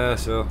on back there,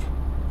 so...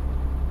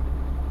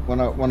 When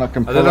I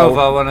can pull I don't know out. if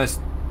I want to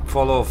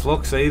follow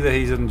Flux either,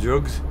 he's on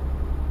drugs.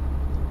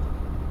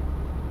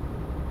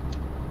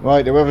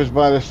 Right, whoever's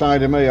by the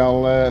side of me,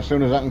 I'll as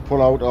soon as I can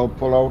pull out, I'll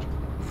pull out.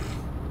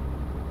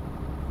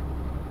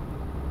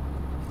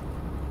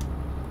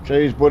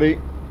 Cheers, buddy.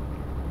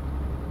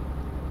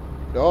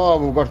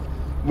 Oh,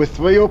 we're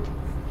 3 up.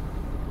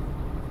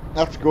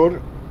 That's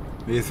good.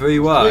 Are you 3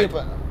 wide?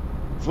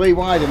 3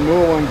 wide, and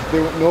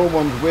no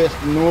one's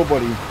wasting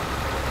nobody.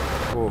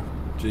 Oh,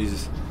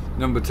 Jesus.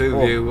 Number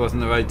 2 view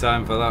wasn't the right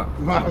time for that.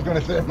 I was going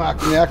to say Mark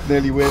Niak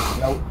nearly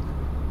wasted out.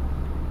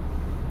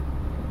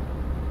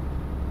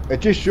 It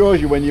just shows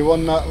you when you're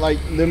on that like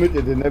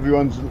limited and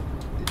everyone's...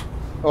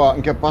 Oh, I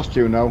can get past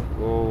you now.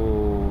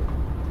 Oh.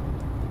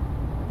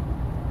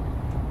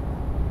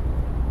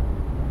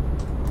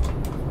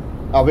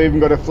 I've even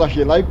got a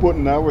flashy light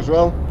button now as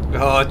well.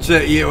 Oh,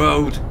 check you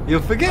out.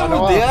 You'll forget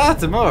what they are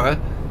tomorrow.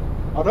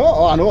 I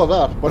know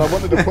that, but I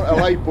wanted to put a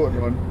light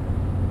button on.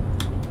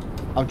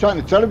 I'm trying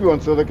to tell everyone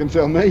so they can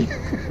tell me.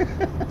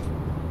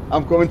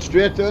 I'm coming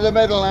straight to the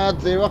middle,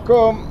 lads. Here I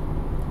come.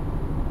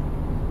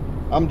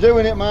 I'm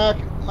doing it, Mark.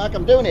 Mark,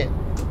 I'm doing it.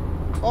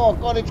 Oh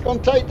God, it's gone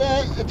tight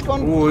there. It's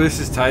gone. Oh, this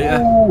is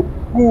tighter.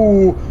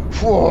 Ooh.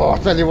 I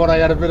tell you what, I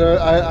had a bit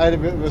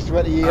of a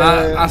sweaty.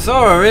 I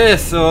saw a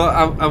race, so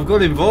I've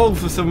got involved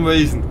for some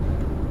reason.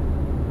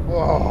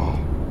 Oh.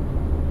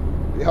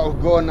 The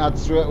old gun had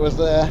sweat was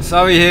there.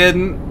 Sorry,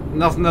 Hayden.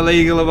 Nothing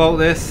illegal about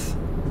this.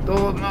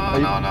 Oh,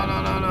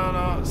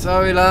 no.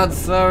 Sorry, lads.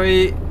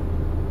 Sorry.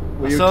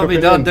 I saw my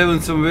dad doing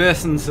some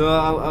racing, so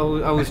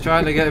I was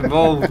trying to get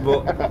involved,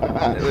 but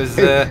it was.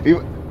 He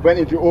went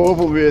into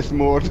oval race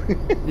mode.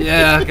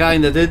 Yeah, I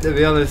kind of did, to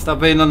be honest. I've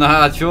been on the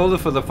hard shoulder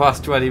for the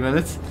past 20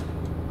 minutes.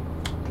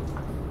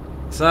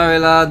 Sorry,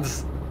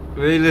 lads.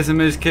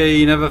 Realism is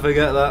key. Never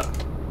forget that.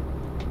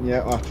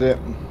 Yeah, that's it.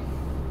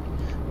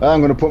 I'm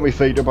going to put my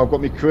feet up. I've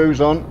got my cruise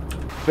on.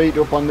 Feet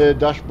up on the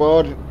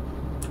dashboard.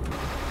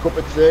 Cup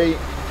of tea.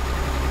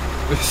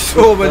 There's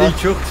so many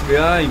trucks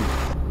behind.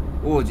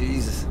 Oh,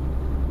 Jesus.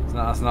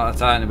 That's not a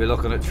time to be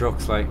looking at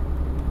trucks, like.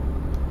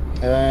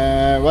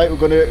 Right, we've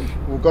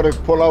got to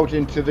pull out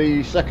into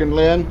the second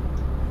lane.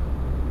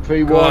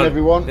 Pre-warn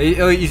everyone.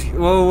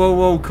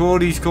 Whoa,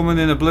 Cody's coming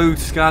in a blue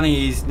Scania.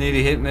 He's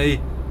nearly hit me.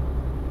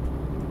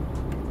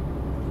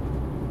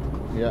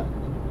 Yeah.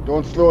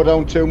 Don't slow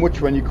down too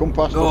much when you come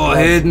past. Oh,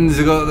 Hayden's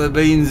got the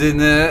beans in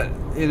there.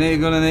 You're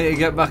gonna need to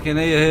get back in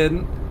here,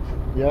 Hayden.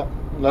 Yeah.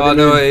 Oh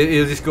no,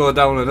 he'll just go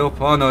down and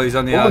up. Oh no, he's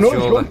on the hard shoulder.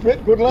 He's gone for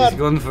it. Good lad. He's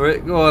gone for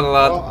it. Go on,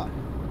 lad. Oh,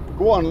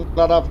 go on,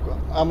 lad.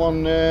 I'm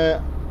on.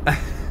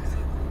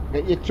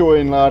 Get your toe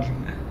in, lad.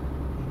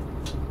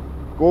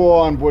 Go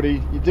on,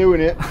 buddy. You're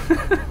doing it.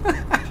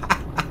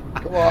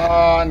 Come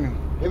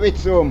on. Give it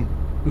some.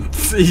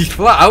 He's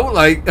flat out,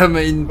 like, I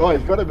mean. Oh,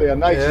 it's got to be a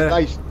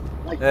nice.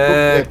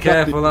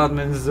 Careful,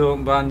 admins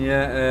don't ban you.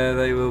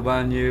 They will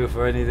ban you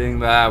for anything.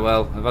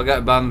 Well, if I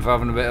get banned for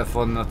having a bit of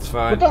fun, that's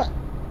fine. But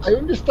I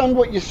understand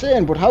what you're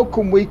saying, but how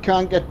come we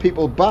can't get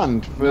people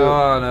banned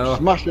for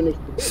smashing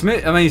us?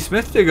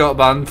 Smith got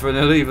banned for an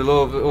illegal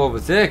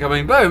overtake. I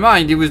mean, bear in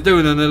mind he was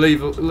doing an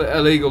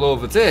illegal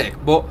overtake,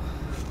 but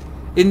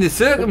in the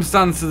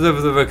circumstances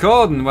of the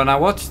recording when I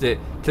watched it,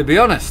 to be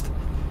honest,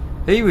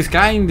 he was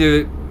kind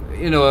of,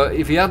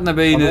 if he hadn't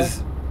been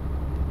as,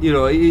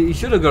 he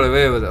should have got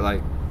away with it,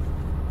 like.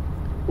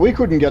 We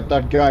couldn't get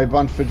that guy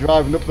banned for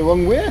driving up the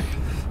wrong way.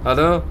 I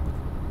know.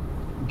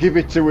 Give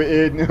it to her,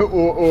 Aiden.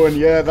 Oh, and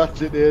yeah,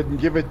 that's it, Aiden.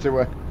 Give it to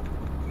her.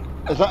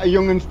 Is that a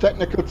youngun's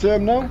technical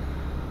term now?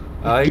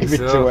 I think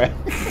Give it to her.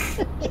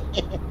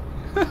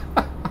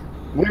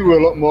 We were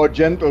a lot more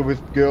gentle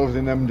with girls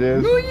in them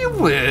days. No, you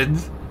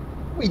weren't.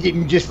 We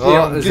didn't just say,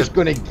 I'm just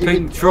going to give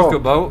pink it truck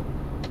about.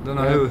 Don't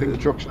know who.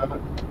 Pink truck's on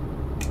it.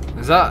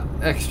 Is that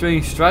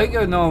Extreme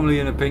Striker normally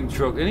in a pink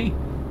truck, isn't he?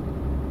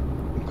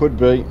 Could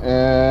be.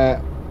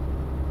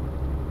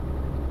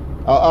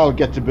 I'll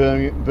get to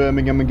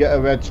Birmingham and get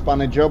a red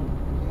spanner job.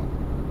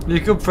 You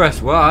could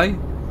press Y.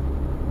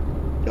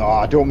 Oh,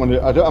 I don't want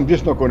to. I'm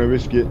just not going to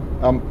risk it.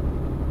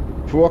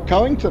 For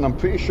Carrington, I'm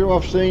pretty sure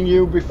I've seen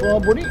you before,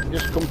 buddy.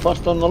 Just come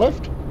past on the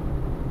left.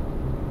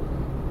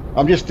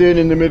 I'm just staying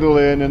in the middle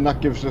lane, and that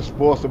gives us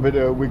both a bit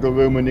of wiggle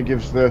room, and it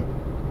gives the.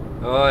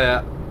 Oh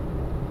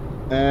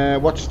yeah.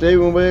 What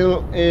steering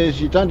wheel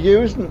is your dad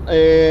using?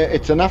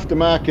 It's an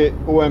aftermarket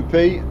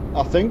OMP,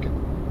 I think,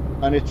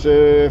 and it's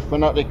a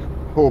Fanatic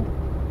hub.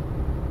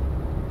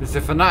 It's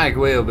a Fanatic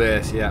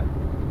wheelbase, yeah.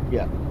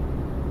 Yeah.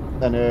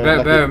 And,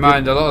 bear in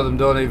mind, a lot of them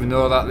don't even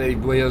know that the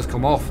wheels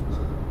come off.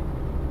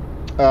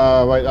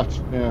 Right,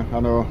 I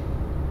know.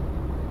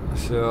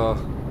 So.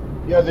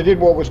 Yeah, they did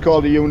what was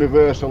called a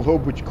universal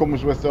hub, which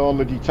comes with all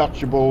the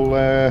detachable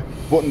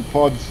button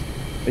pods.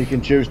 You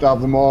can choose to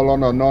have them all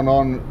on or none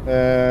on,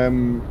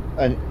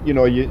 and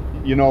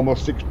your normal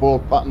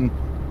 6-bolt pattern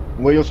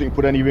wheels, so you can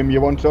put any rim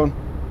you want on.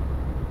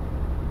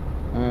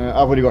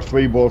 I've only got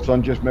 3 bolts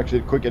on, just makes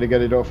it quicker to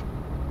get it off,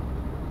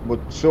 but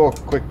so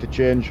quick to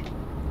change.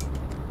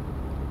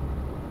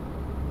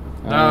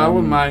 No, I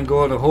wouldn't mind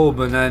going to hub,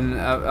 and then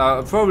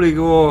I'll probably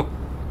go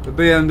the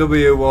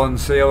BMW one,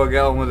 see how I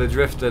get on with the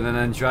drifting, and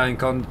then try and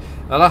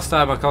the last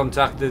time I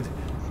contacted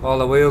all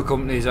the wheel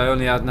companies, I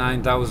only had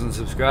 9,000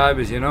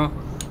 subscribers,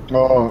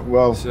 Oh,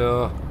 well.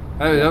 So,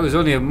 that was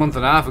only a month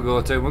and a half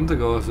ago, 2 months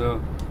ago, so.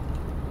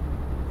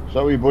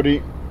 Sorry,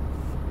 buddy.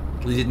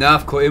 You didn't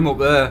have cut him up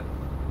there.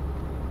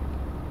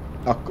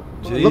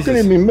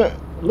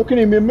 Looking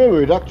in my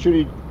mirror, it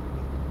actually,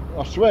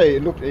 I swear,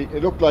 it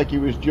looked like he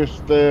was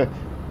just, I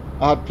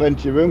had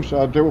plenty of room,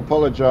 so I do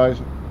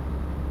apologise.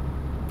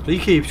 He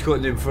keeps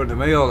cutting in front of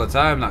me all the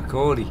time, that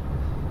Cody.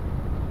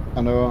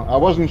 I know. I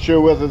wasn't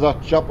sure whether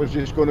that chap was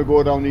just going to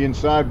go down the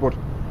inside, but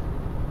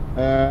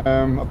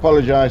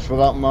apologise for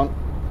that, man.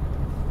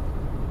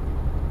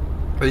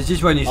 But it's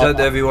just when you said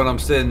to everyone I'm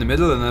staying in the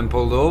middle and then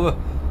pulled over.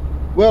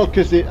 Well,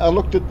 because I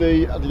looked at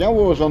the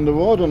arrows on the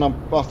road and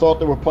I thought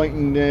they were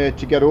pointing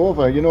to get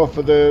over,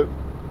 for the,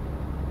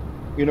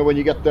 when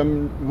you get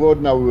them road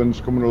now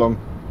runs coming along.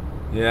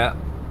 Yeah.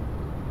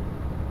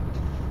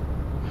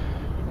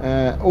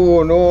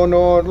 Oh,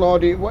 no,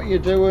 Lordy, what you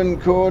doing,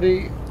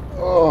 Cody?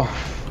 Oh.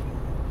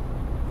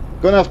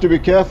 Gonna have to be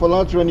careful,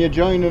 lads, when you're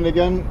joining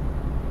again.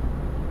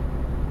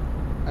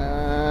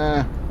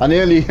 I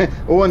nearly,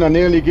 Owen, I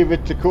nearly give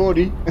it to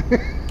Cody.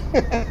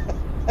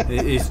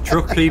 His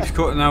truck keeps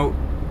cutting out.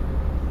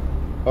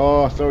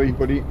 Oh, sorry,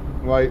 buddy.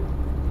 Right.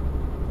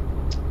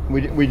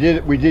 We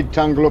did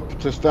tangle up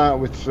to start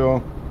with,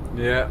 so.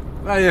 Yeah.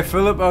 Hiya,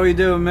 Philip. How you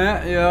doing,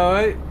 mate? You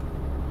alright?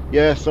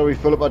 Yeah, sorry,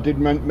 Philip. I did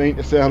mean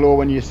to say hello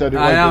when you said it.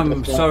 I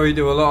am sorry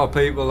to a lot of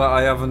people that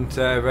I haven't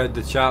read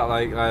the chat.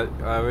 Like,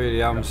 I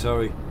really am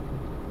sorry.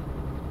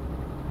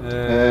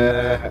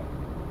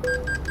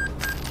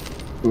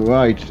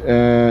 Right.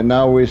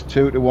 Now is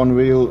 2-1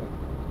 Real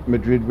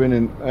Madrid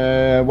winning.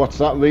 What's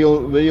that?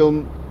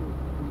 Real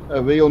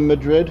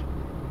Madrid.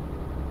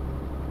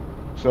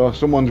 So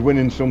someone's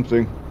winning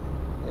something.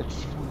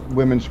 It's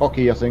women's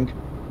hockey, I think.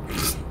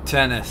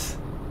 Tennis.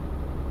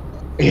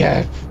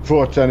 Yeah,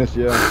 for tennis,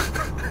 yeah.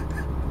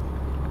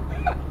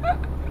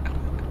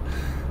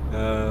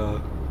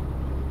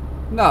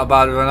 Not a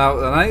bad run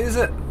out tonight, is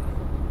it?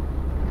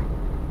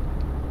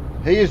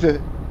 Here's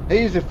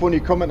a funny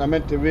comment I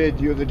meant to read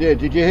the other day.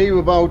 Did you hear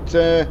about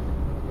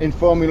in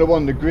Formula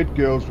One the grid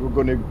girls were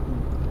going to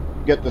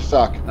get the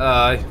sack?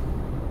 Aye.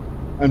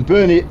 And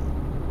Bernie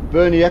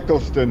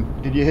Eccleston,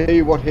 did you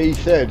hear what he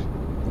said?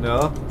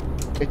 No.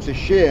 It's a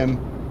shame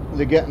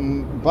they're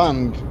getting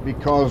banned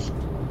because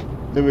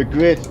they're a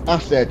great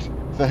asset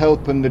for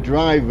helping the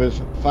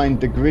drivers find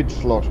the grid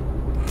slot.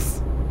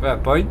 Fair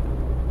point.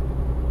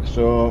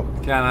 So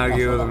Can't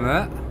argue with them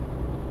there.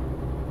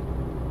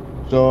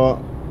 So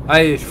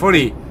Hey, it's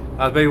funny.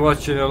 I've been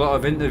watching a lot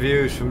of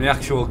interviews from the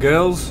actual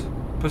girls'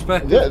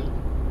 perspective. yeah,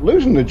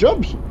 losing the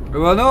jobs.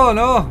 Well,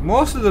 no,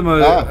 most of them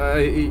are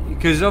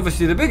because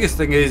obviously the biggest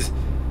thing is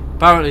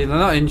apparently they're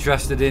not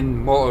interested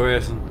in motor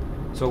racing,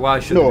 so why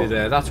should they be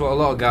there? That's what a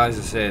lot of guys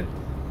are saying.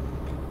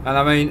 And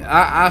I mean,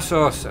 I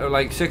saw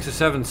like 6 or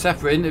 7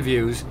 separate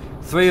interviews.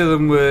 3 of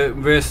them were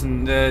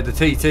racing the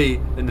TT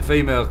in the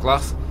female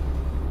class,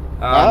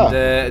 and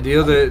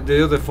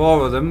the other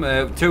 4 of them,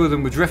 2 of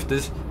them were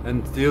drifters,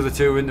 and the other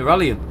 2 were into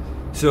rallying.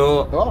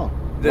 So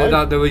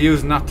they were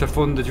using that to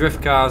fund the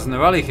drift cars and the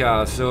rally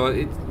cars. So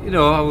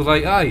I was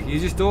like, aye, you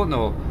just don't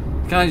know.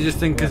 You can't just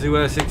think because they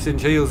wear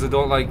 6-inch heels they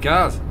don't like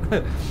cars.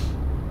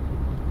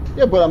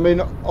 Yeah, but I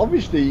mean,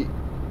 obviously,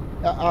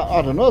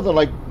 I don't know.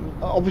 They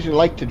obviously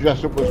like to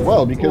dress up as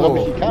well because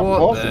obviously you can't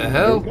what the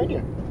hell? Can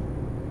you?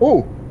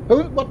 Oh,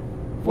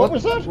 what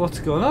was that? What's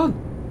going on?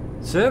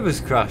 Server's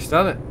crashed,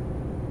 hasn't it?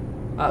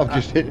 I've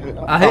just hit.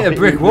 I hit a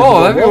brick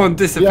wall. Everyone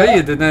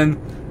disappeared, and then.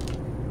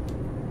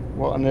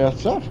 What on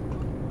earth's that?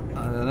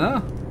 I don't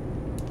know.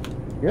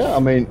 Yeah, I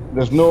mean,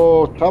 there's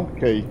no tab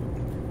key.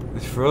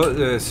 It's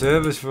the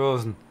server's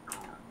frozen.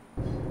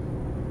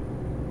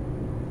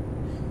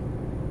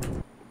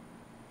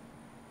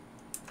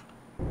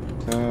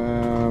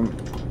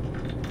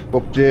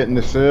 Updating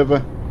the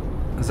server.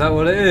 Is that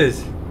what it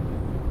is?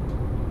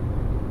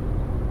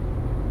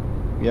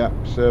 Yeah,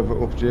 server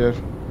update.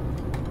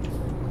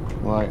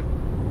 Right,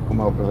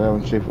 come over there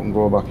and see if we can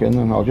go back in,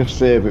 and I'll just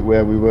save it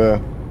where we were.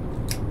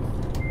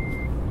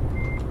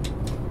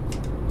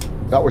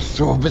 That was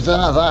so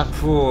bizarre, that.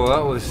 Oh,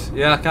 that was...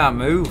 Yeah, I can't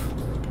move.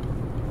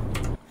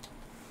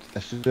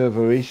 A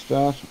server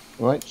restart.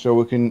 Right, so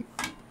we can...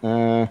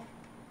 I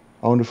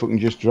wonder if we can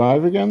just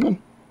drive again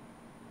then?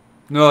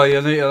 No,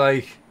 you need to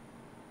like...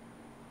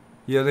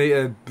 You need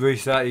to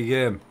restart your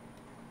game.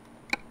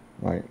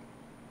 Right.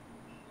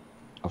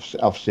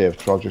 I've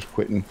saved, so I'll just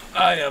quit and...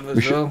 I have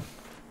as well.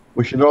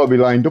 We should all be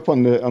lined up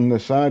on the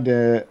side.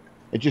 It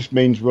just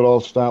means we'll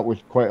all start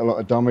with quite a lot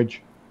of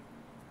damage.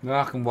 No,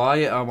 I can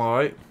wire it, I'm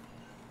alright.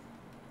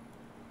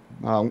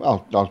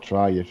 I'll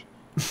try it.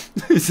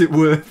 Is it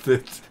worth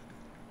it?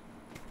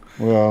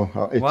 Well,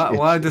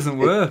 why doesn't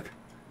it work?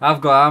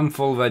 I'm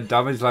full red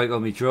damage like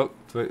on my truck.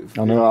 I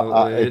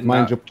know.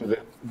 Mine's up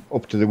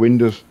to the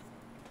windows.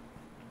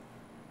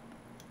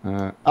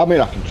 I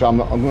mean, I can try. I'm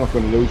not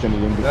going to lose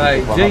anything.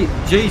 Right,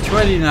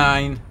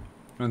 G29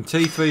 and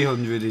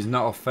T300 is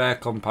not a fair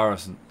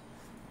comparison.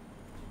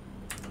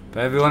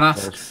 But everyone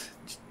asks,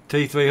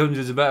 T300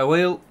 is a better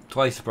wheel,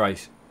 twice the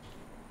price.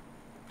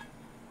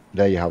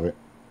 There you have it.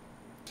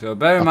 So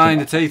bear in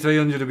mind the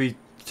T300 will be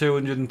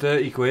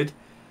 230 quid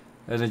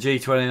and the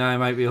G29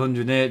 might be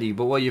 180,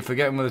 but what you're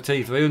forgetting with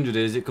the T300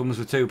 is it comes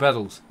with 2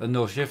 pedals and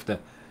no shifter.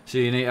 So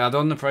you need to add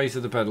on the price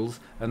of the pedals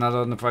and add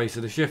on the price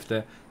of the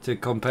shifter to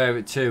compare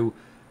it to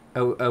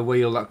a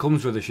wheel that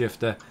comes with a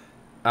shifter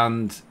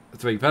and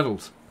 3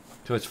 pedals.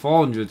 So it's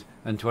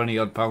 420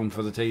 odd pound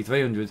for the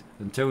T300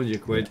 and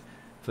 200 quid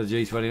for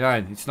the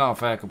G29. It's not a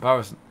fair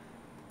comparison.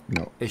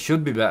 No. It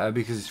should be better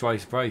because it's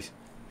twice the price.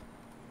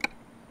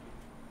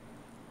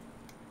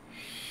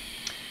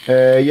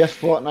 Yes,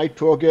 Fortnite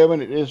Pro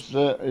Gaming. It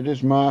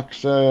is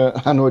Mark's.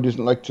 I know he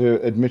doesn't like to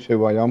admit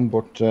who I am,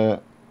 but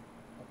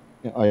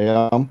I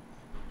am.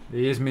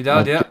 He is my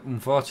dad, yeah.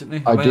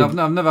 Unfortunately, I mean,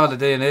 I've never had a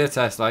DNA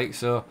test, like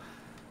so,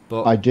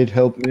 but I did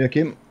help make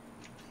him.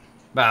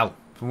 Well,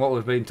 from what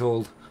we've been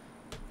told.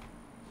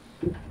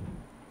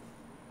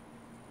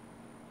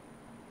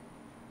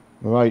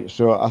 Right,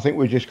 so I think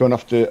we're just going to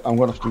have to. I'm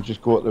going to have to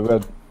just go at the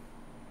red.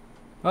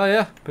 Oh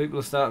yeah, people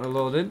are starting to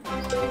load in.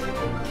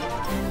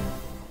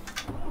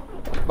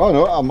 Oh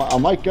no, I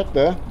might get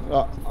there.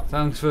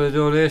 Thanks for the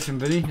donation,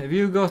 Vinny. Have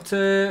you got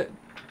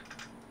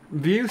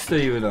View,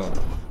 Stephen, on?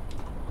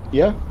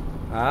 Yeah.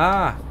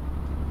 Ah.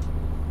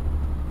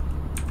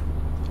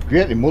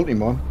 Greatly multi,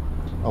 man.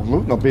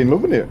 I've been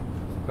loving it.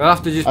 We'll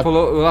have to just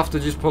we'll have to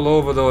just pull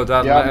over though,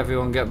 Dad, yeah, and let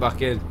everyone get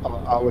back in.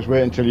 I was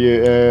waiting till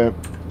you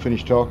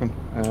finished talking.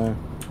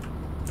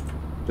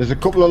 There's a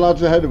couple of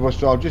lads ahead of us,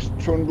 so I'll just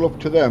trundle up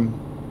to them,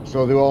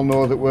 so they all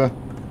know that we're.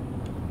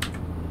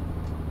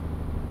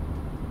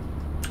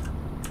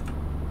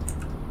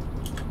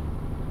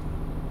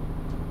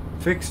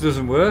 Fix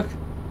doesn't work.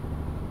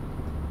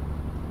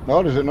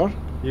 No, does it not?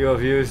 You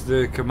have used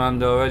the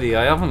command already.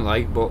 I haven't,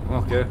 like, but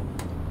okay.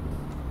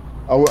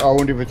 I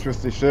wonder if it's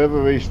with the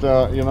server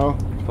restart, you know.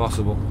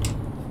 Possible.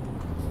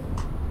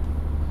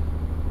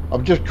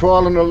 I'm just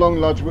crawling along,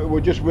 lads.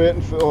 We're just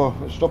waiting for. Oh,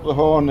 stop the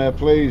horn there,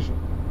 please.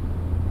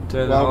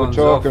 Turn the While we're horns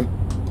talking. off.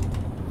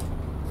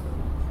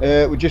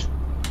 We're just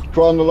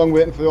crawling along,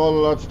 waiting for all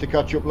the lads to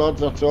catch up, lads.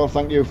 That's all.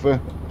 Thank you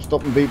for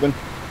stopping beeping.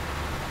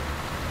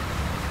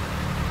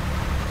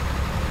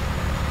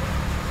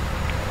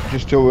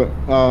 Just till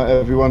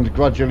everyone's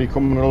gradually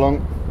coming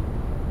along.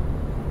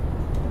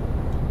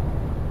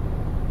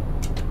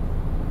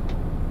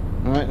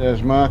 Right,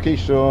 there's Marky.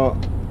 So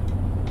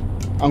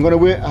I'm going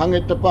to hang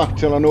at the back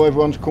till I know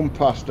everyone's come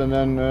past, and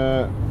then.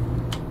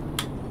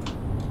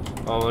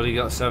 Already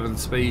got 7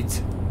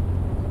 speeds.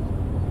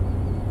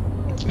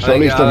 So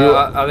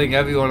I think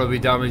everyone will be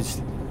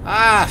damaged.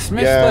 Ah,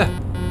 Smith. Yeah.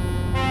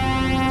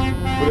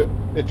 But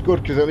it's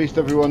good because at least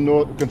everyone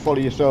can follow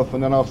yourself,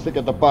 and then I'll stick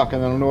at the back,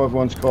 and then I'll know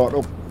everyone's caught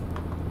up.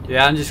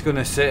 Yeah, I'm just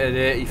gonna sit at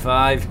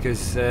 85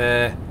 because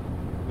yep.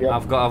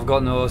 I've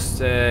got no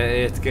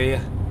 8th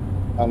gear.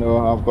 I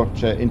know I've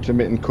got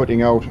intermittent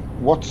cutting out.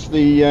 What's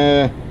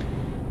the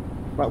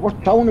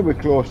what town are we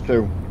close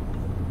to?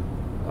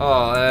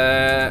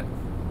 Oh,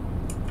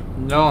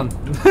 none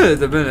at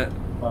the minute.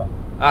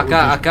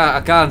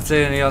 I can't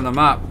see any on the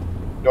map.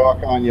 No, I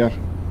can't yet.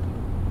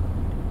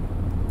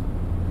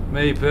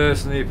 Me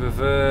personally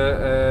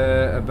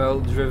prefer a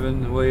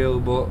belt-driven wheel,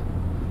 but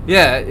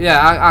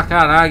yeah, I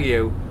can't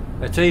argue.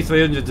 A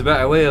T300's a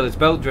better wheel. It's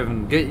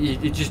belt-driven.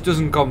 It just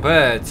doesn't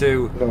compare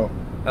to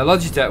a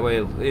Logitech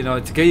wheel. You know,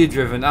 it's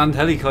gear-driven and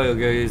helicoil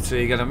gears, so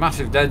you get a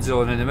massive dead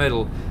zone in the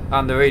middle,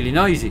 and they're really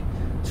noisy.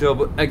 So,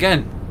 but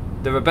again,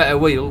 they're a better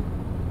wheel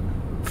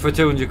for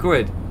 200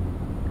 quid.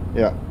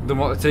 Yeah. Than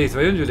what the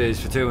T300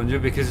 is for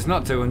 200, because it's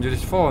not 200,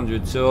 it's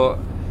 400. So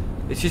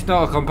it's just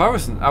not a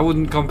comparison. I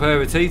wouldn't compare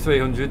a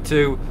T300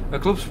 to a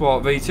Club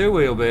Sport V2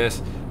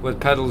 wheelbase with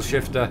pedal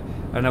shifter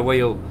and a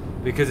wheel,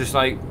 because it's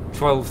like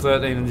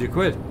 1300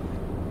 quid.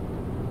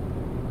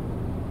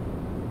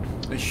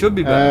 It should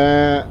be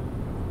better.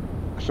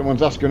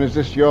 Someone's asking, is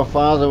this your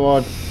father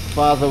or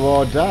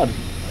dad?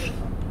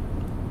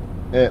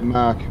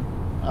 Mark.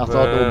 I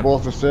thought they were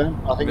both the same.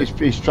 I think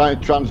he's trying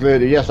to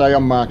translate it. Yes, I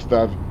am Mark's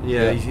dad.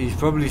 Yeah, he's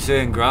probably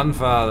saying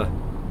grandfather.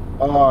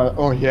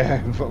 Oh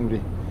yeah,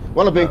 probably.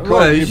 Well, I've been called.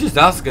 Well, he's just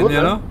asking,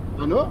 you know.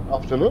 I know,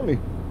 absolutely.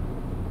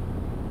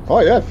 Oh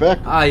yeah, fair.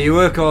 Ah, you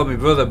were calling me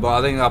brother, but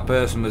I think that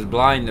person was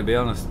blind, to be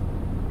honest.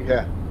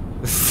 Yeah.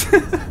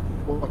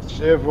 What's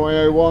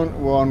Savoy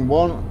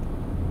 111?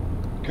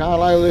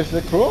 Carlisle is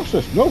the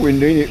closest. No, we're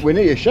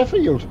near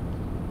Sheffield.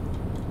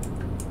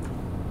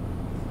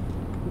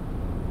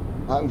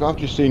 I've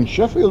just seen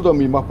Sheffield on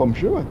my map, I'm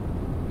sure.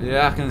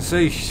 Yeah, I can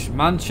see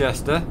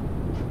Manchester.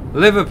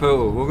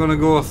 Liverpool. We're going to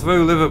go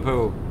through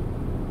Liverpool.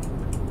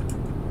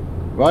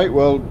 Right,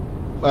 well,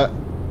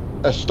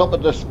 a stop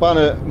at the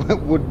Spanner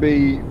would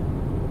be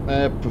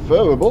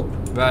preferable.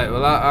 Right,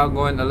 well, I'm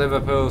going to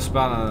Liverpool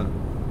Spanner then.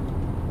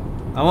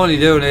 I'm only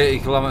doing 80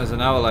 kilometres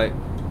an hour, like.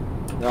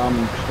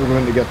 I'm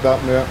struggling to get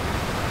that, mate.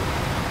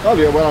 Oh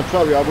yeah, well, I'm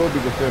sorry, I will be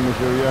the same as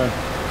you,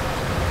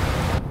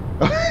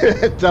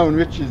 yeah. Down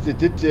Richards, they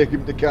did take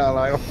him to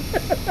Carlisle.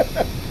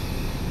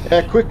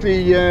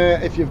 Quickly,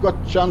 if you've got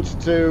a chance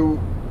to,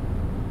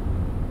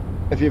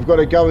 if you've got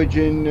a garage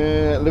in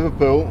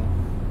Liverpool,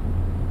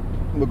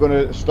 we're going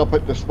to stop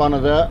at the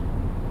Spanner there.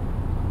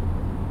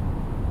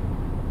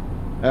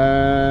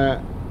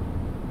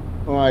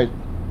 Right.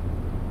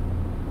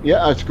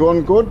 Yeah, it's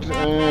going good.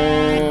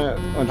 I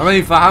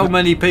mean, for how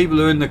many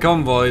people are in the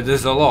convoy,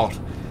 there's a lot.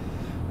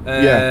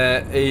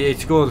 Yeah.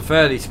 It's going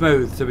fairly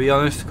smooth, to be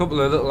honest. A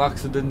couple of little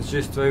accidents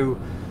just through,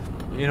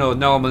 you know,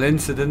 normal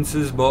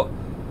incidences, but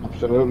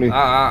absolutely.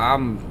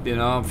 I'm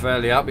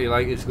fairly happy.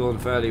 Like, it's going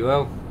fairly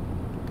well.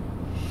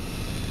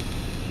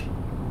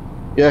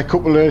 Yeah, a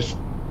couple of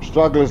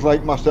stragglers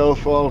like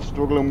myself all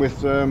struggling with.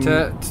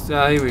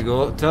 Here we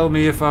go. Tell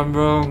me if I'm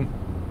wrong.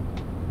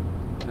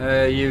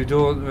 You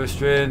don't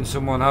restrain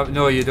someone.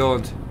 No, you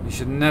don't. You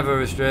should never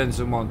restrain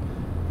someone.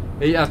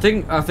 I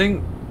think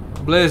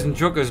Blazing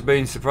Trucker's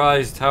been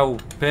surprised how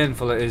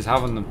painful it is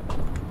having them.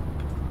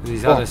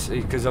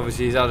 Because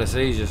obviously he's had a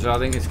seizure, so I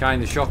think it's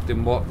kind of shocked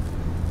him. What?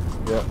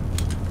 Yeah.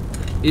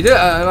 He did,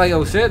 like I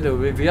was saying to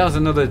him, if he has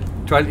another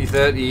 20,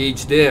 30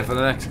 each day for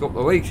the next couple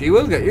of weeks, he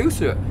will get used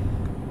to it.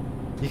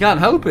 You can't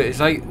help it. It's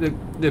like the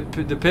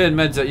pain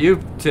meds that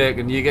you've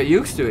taken. You get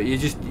used to it. You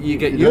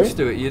get used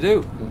to it. You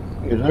do.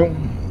 You do.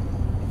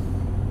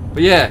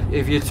 But yeah,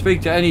 if you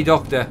speak to any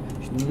doctor,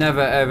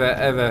 never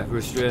ever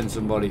restrain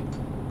somebody.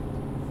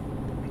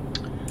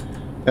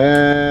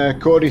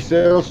 Cody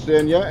Sales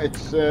saying, yeah,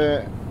 it's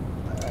we're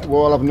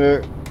all having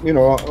a, you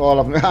know, all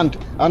having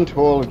Ant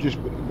Hall have just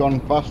gone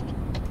past.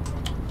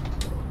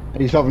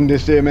 He's having the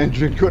same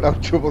engine cut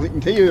out trouble. You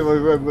can hear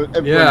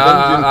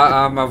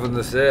yeah, I'm having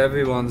the same.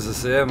 Everyone's the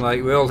same.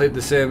 Like we all hit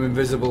the same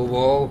invisible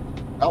wall.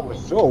 That was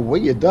so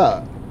weird.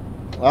 That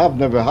I've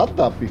never had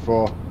that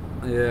before.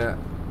 Yeah.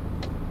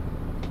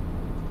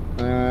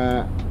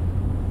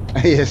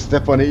 Yeah,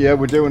 step on it. Yeah,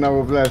 we're doing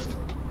our blessed.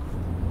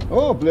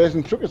 Oh,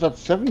 Blazing Truckers at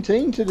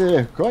 17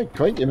 today.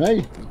 Quite you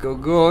me.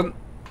 Go on.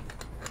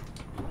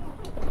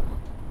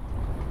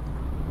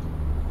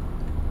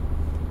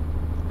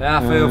 Yeah,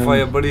 I feel for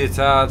you, buddy. It's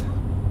hard.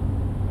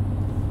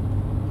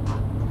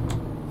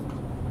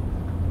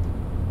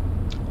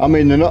 I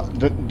mean, they're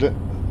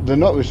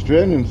not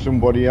restraining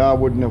somebody. I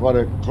wouldn't have had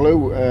a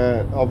clue.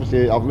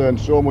 Obviously, I've learned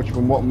so much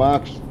from what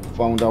Mark's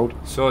found out.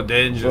 So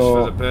dangerous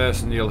for the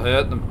person. You'll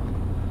hurt them.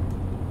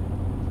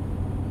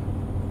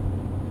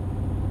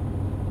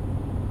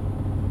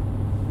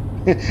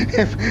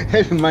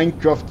 If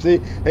Minecraft, see,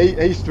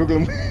 he's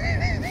struggling.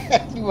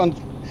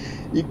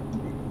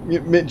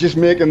 Just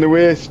making the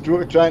way,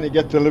 trying to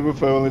get to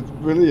Liverpool. It's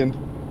brilliant.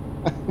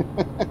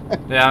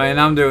 Yeah, I mean,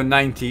 I'm doing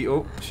 90.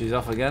 Oh, she's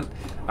off again.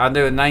 I'm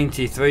doing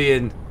 93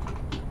 in.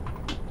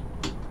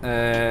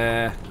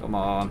 Come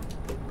on.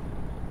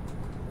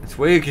 It's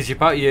weird because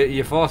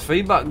your force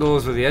feedback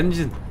goes with the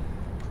engine.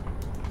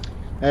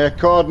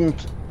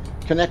 Cordant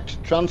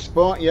Connect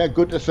Transport, yeah,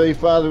 good to see,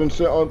 Father and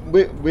Son.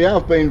 We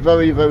have been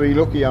very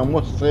lucky, I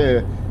must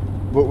say,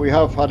 but we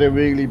have had a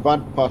really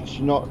bad patch,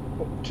 not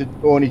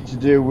only to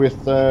do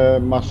with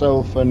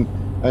myself and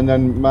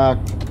then Mark,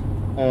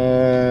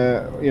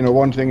 you know,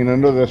 one thing and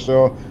another.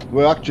 So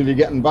we're actually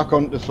getting back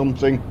onto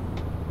something.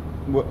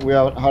 We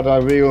had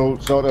a real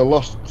sort of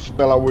lost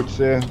spell, I would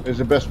say, is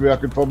the best way I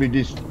could probably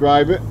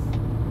describe it.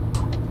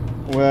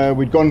 Where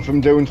we'd gone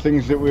from doing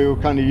things that we were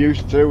kind of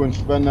used to and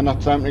spending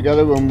that time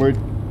together, and we'd,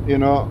 you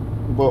know,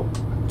 but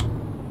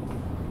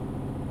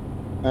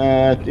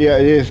yeah,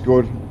 it is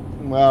good.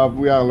 Well,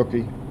 we are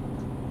lucky.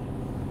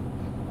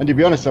 And to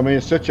be honest, I mean,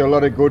 it's such a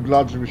lot of good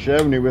lads we're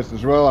sharing it with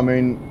as well. I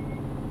mean,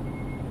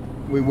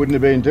 we wouldn't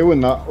have been doing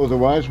that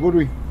otherwise, would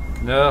we?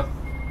 No.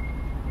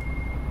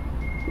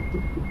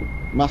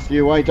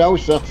 Matthew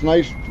Whitehouse, that's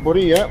nice,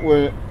 buddy. Yeah,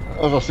 we're,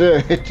 as I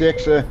say, it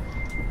takes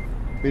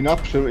been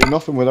absolutely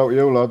nothing without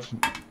you lads.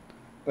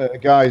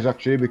 Guys,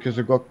 actually, because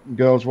I've got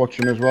girls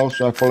watching as well,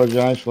 so I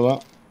apologise for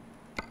that.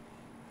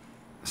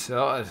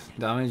 Sorted.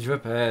 Damage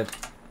repaired.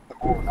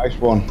 Oh, nice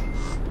one.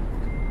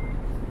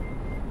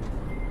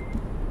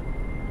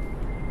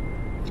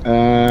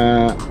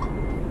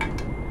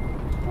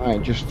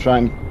 Right, just try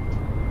and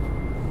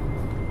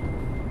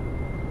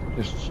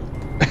just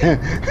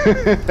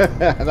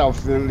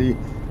absolutely.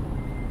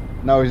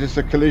 Now, is this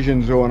a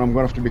collision zone? I'm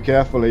going to have to be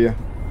careful here.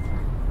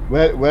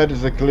 Where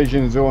does the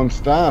collision zone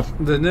start?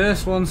 The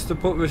nurse wants to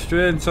put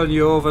restraints on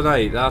you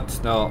overnight.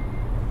 That's not.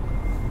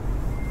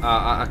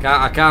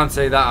 I can't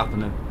see that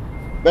happening.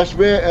 Best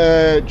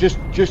way, just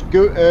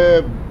go.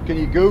 Can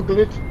you Google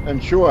it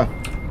and show her?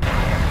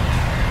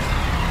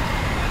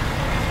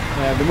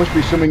 There must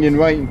be something in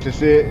writing to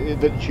say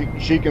that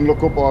she can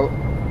look up, or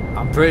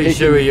I'm pretty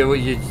sure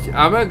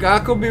I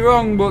could be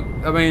wrong, but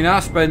I mean, I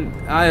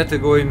had to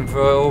go in for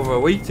over a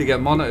week to get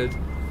monitored,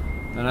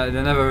 and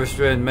they never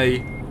restrained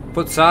me.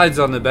 Put sides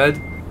on the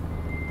bed,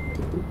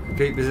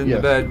 keep us in the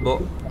bed,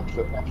 but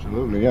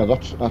absolutely, yeah,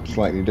 that's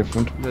slightly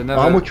different.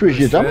 How much was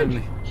your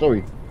damage?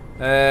 Sorry.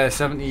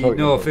 70, sorry,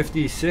 no,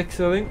 56,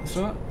 I think.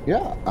 So.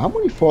 Yeah, I'm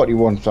only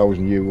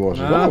 41,000 euros.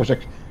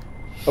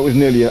 That was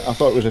nearly. I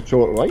thought it was a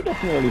total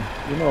write-off nearly.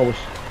 You know, I was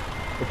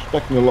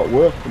expecting a lot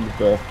worse, to be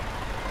fair.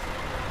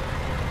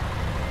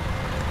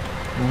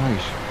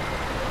 Nice.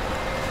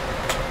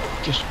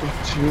 Just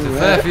got to. There's a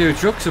fair few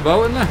trucks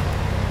about, isn't there?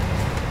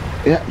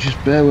 Yeah,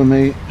 just bear with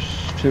me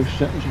 2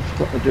 seconds. I've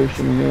got to do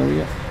something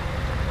earlier.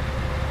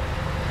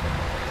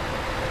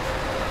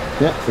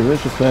 Yeah, there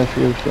is a fair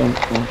few, so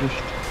I'll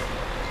just.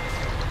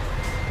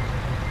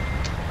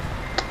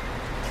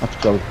 That's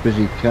got a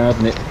busy card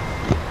in it.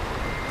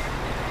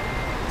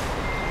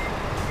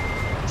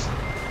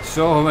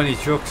 So many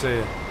trucks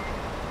here.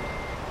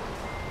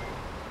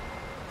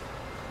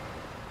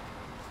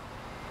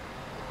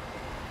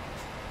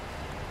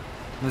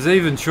 There's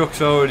even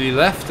trucks already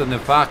left and they're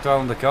parked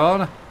around the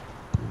corner.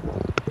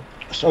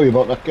 Sorry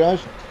about that,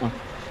 guys.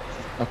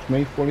 That's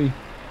me fully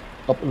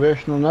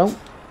operational now.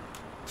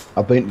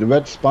 I've been to the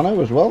Red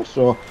Spanner as well,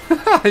 so.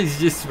 It's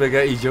just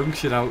Spaghetti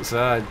Junction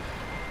outside.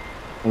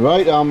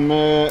 Right, I'm.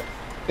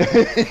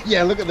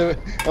 Yeah, look at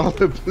all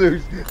the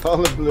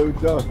blue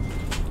dots.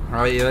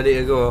 Right, you ready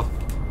to go?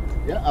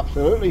 Yeah,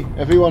 absolutely.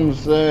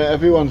 Everyone's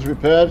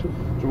repaired, so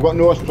we've got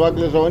no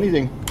stragglers or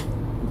anything.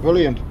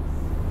 Brilliant.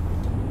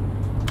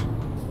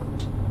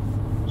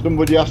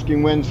 Somebody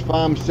asking when's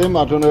Farm Sim.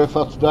 I don't know if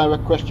that's a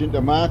direct question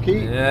to Marky.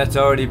 Yeah, it's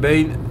already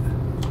been.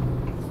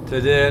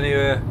 Today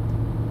anyway.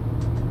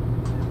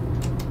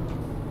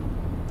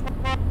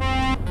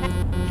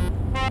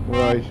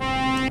 Right.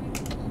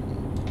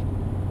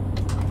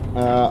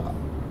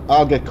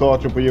 I'll get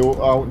caught up with you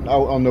out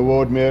on the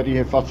road, matey,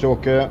 if that's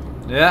okay.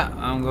 Yeah,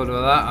 I'm good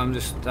with that. I'm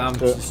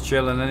just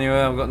chilling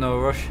anyway. I've got no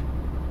rush.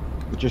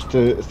 Just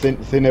to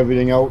thin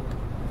everything out.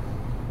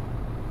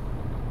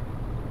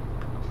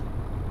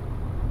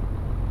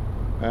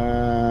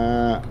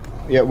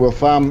 Yeah, we'll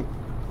farm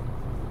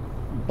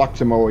back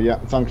tomorrow. Yeah,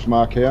 thanks,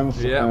 Mark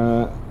Haynes.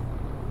 Yeah.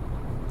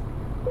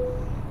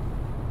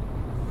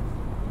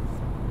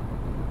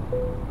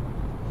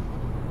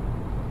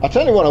 I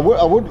tell you what,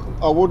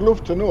 I would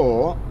love to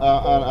know.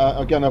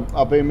 Again,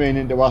 I've been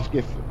meaning to ask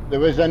if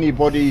there is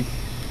anybody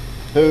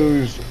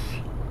who's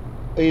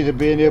either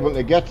being able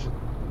to get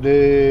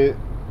the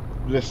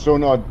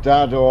son or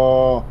dad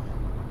or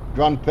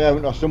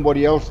grandparent or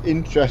somebody else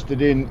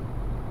interested in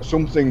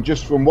something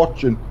just from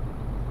watching.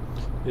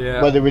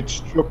 Yeah. Whether it's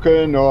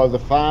trucking or the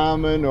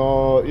farming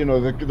or, you know,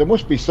 there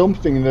must be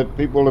something that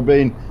people have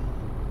been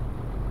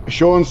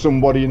showing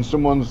somebody and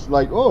someone's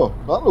like, oh,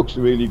 that looks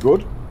really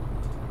good.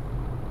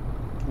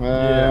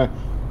 Yeah.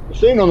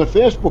 Seeing on the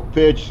Facebook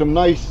page some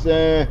nice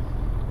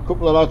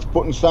couple of lads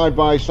putting side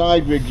by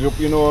side rigs up,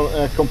 you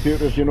know,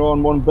 computers, you know,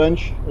 on one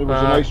bench. It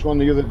was a nice one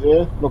the other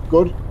day. Looked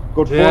good.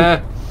 Good fun.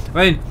 Yeah.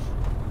 I mean,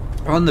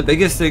 one of the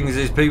biggest things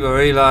is people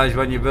realise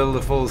when you build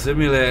a full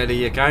simulator,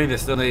 you kind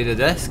of still need a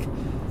desk.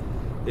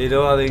 You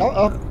know, I think.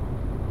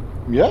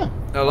 Yeah.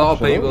 A lot of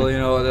people, you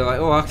know, they're like,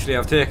 oh, actually,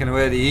 I've taken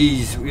away the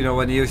ease. You know,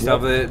 when you used to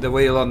have the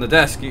wheel on the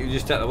desk, you can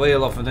just take the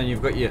wheel off and then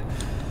you've got your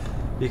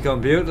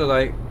computer.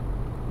 Like,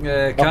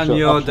 can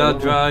your dad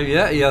drive?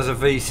 Yeah, he has a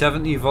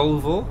V70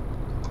 Volvo.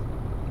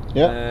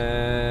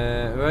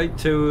 Yeah. Right,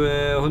 to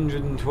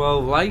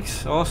 112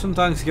 likes. Awesome,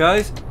 thanks,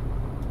 guys.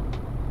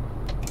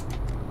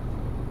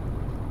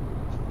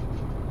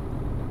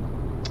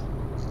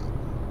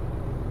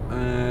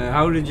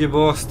 How did you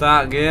both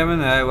start gaming?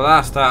 Well,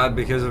 I started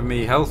because of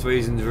me health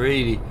reasons,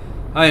 really.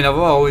 I mean, I've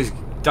always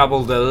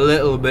dabbled a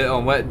little bit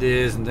on wet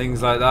days and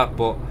things like that,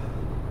 but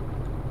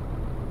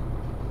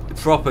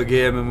proper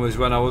gaming was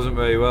when I wasn't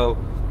very well.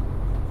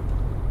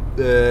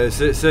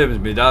 Same as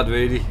my dad,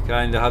 really.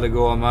 Kind of had a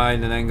go on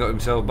mine and then got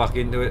himself back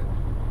into it.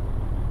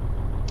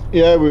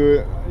 Yeah, we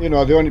were, you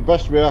know, the only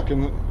best way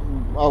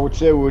I would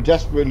say we were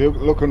desperately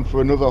looking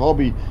for another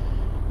hobby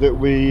that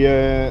we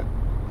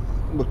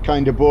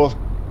kind of both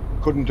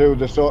couldn't do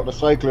the sort of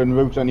cycling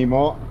route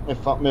anymore,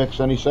 if that makes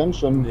any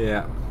sense. And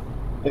yeah,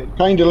 it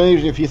kind of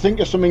leaves, if you think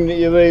of something that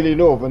you really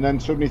love and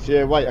then suddenly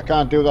say, right, I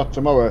can't do that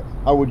tomorrow,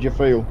 how would you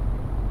feel?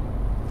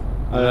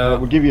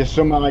 We'll give you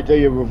some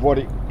idea of what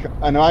it,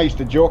 and I used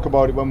to joke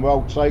about it when we're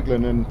out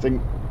cycling and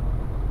think,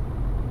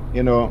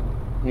 you know,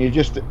 you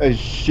just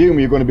assume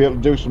you're going to be able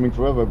to do something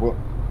forever, but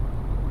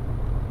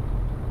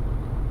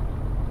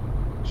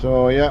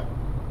so yeah,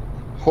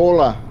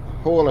 Hola,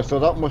 so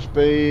that must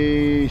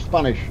be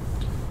Spanish.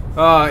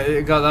 Oh,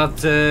 you got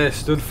that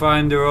stud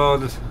finder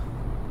ordered.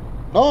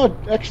 Oh,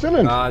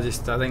 excellent. I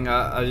think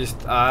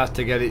I had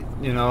to get it,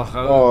 you know.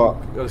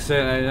 I was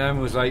saying to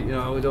them, was like, you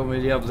know, we don't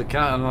really have the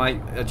cat, and like,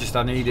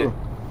 I need it.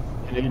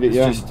 You need it,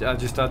 yeah.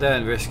 I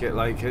don't risk it,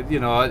 like,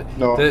 you know.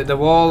 No. The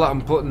wall that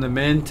I'm putting the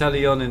main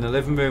telly on in the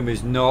living room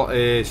is not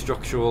a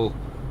structural.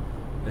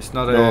 It's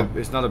not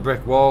a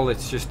brick wall.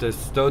 It's just a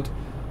stud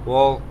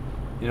wall.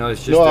 You know,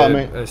 it's just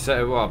a set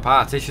of a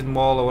partition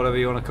wall or whatever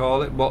you want to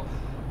call it. But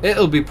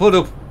it'll be put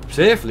up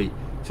safely.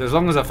 So as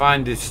long as I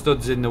find the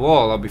studs in the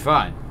wall, I'll be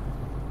fine.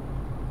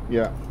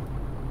 Yeah.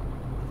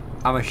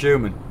 I'm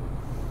assuming.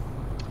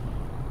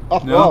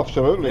 No,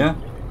 absolutely. Yeah.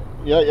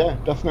 Yeah,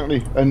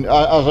 definitely. And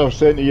as I was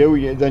saying to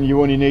you, then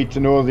you only need to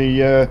know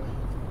the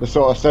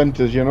sort of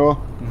centres, you know.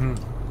 Mm-hmm.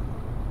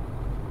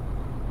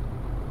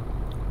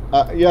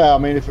 Yeah, I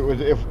mean,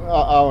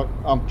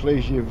 I'm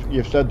pleased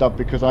you've said that,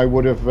 because I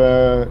would have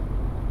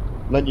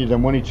lent you the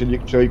money so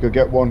you could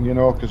get one, you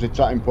know, because it's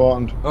that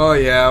important. Oh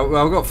yeah,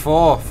 well, I've got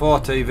four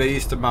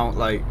TVs to mount,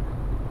 like,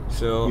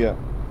 so yeah,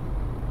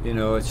 you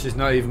know, it's just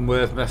not even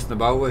worth messing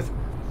about with.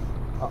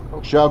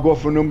 Shall I go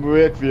for number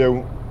 8 for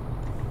you?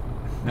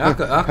 Yeah,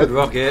 I could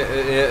rock 8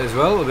 as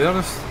well, to be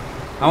honest.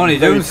 I'm only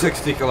doing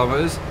 60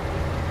 kilometres.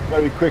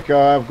 Very quick,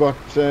 I've got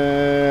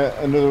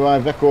another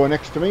Iveco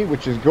next to me,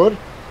 which is good.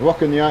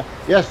 Rocking the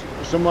yes.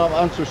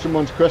 Answer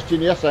someone's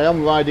question. Yes, I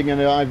am riding in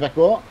an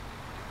Iveco.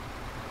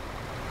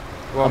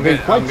 Well, I'm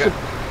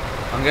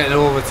getting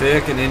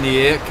overtaken in the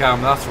 8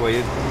 cam. That's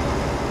weird.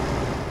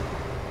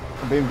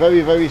 I've been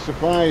very, very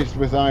surprised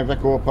with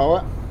Iveco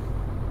power.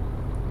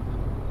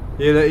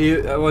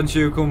 Once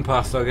you come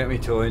past, I'll get me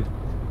towing.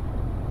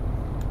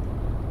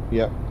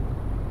 Yeah.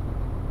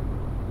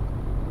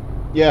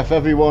 Yeah, if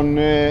everyone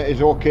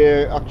is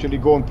okay actually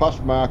going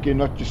past Marky,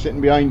 not just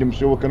sitting behind him,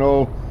 so we can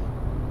all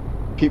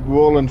keep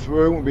rolling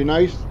through, would be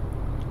nice.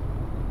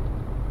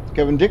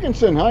 Kevin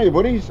Dickinson, hi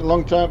buddy. It's a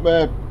long time,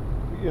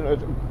 you know,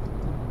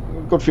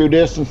 a good few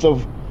days since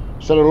I've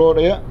said hello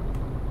to you.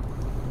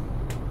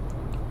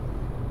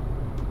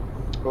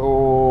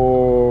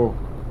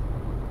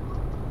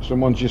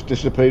 someone's just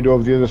disappeared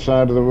over the other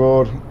side of the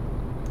road.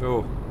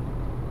 Oh.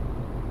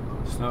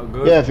 It's not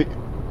good. Yeah,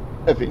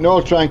 if it no,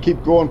 try and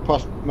keep going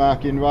past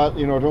marking, right?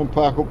 You know, don't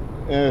park up.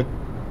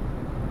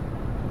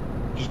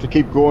 Just to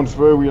keep going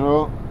through, you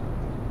know.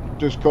 It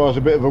does cause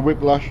a bit of a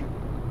whiplash.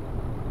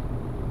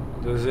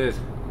 Does it?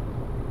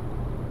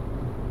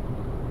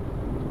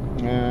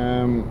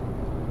 A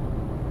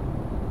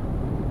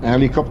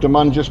helicopter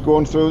man just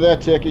going through there,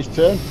 take his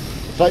turn.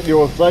 It's like the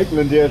old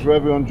cycling days where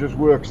everyone just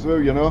works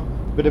through, you know.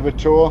 Bit of a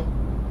tour.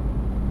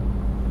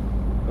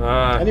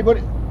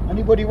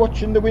 Anybody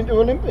watching the Winter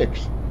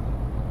Olympics?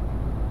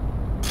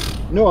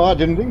 No, I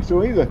didn't think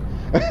so either.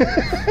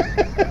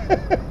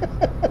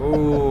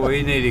 Oh,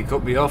 he nearly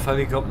cut me off,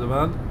 helicopter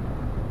man.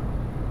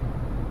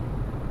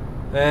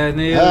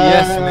 Neil,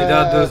 yes, my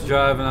dad does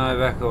drive an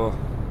Iveco.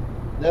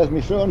 There's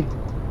my son.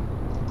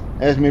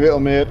 There's my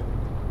little mate.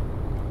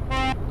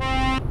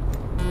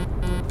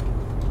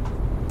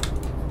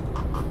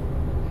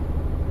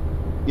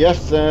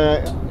 Yes,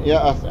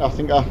 yeah, I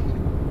think I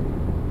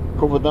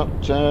covered that.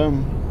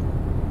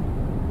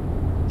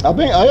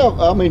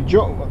 I mean,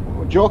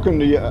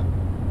 jokingly,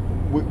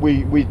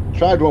 we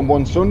tried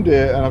one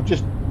Sunday, and I've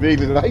just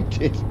really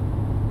liked it.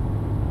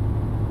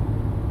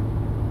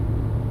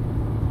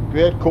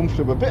 Great,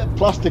 comfortable, a bit of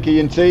plasticky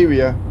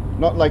interior,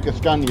 not like a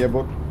Scania,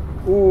 but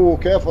oh,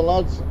 careful,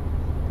 lads.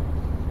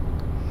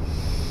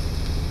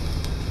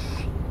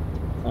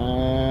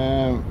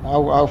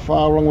 How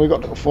far along we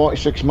got?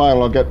 46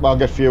 mile. I'll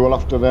get fuel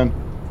after then.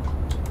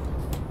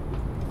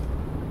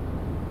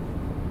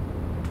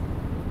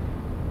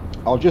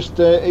 I'll just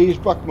ease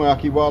back,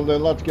 Marky, while the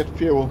lads get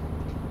fuel.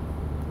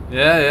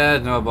 Yeah,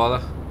 no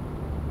bother.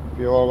 If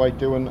you're all right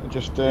doing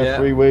just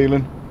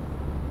freewheeling.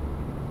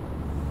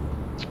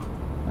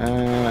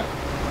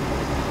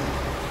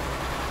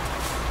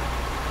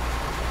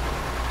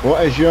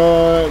 What is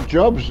your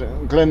jobs,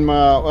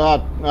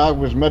 Glenmar? I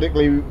was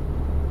medically.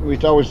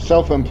 I was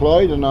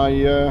self-employed, and I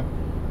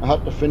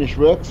had to finish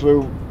work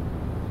through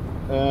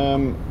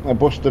a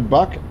busted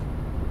back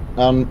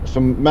and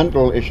some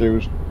mental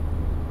issues.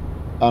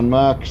 And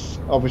Mark's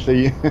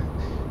obviously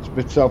it's a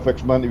bit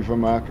self-explanatory for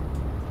Mark.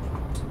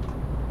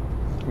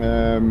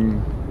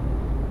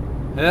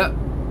 Yeah,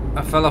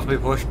 I fell off my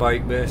push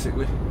bike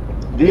basically.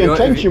 The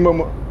intention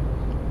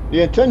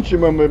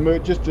when we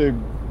moved, just to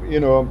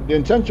the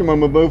intention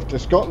when we moved to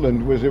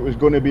Scotland was it was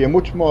going to be a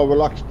much more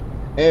relaxed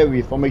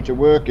area for me to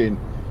work in.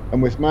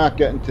 And with Mark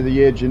getting to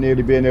the age of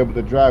nearly being able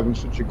to drive and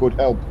such a good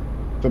help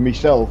for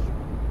myself,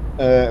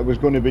 it was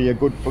going to be a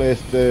good place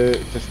to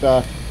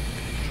start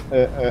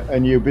a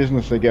new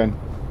business again.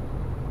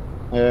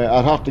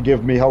 I'd have to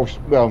give me house,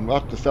 well,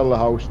 I'd have to sell the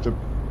house to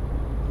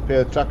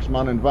pay the tax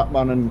man and VAT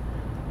man and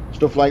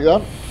stuff like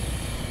that.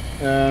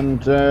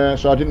 And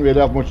so I didn't really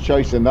have much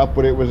choice in that,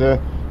 but it was a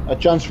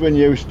chance for a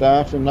new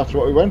start, and that's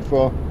what we went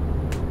for.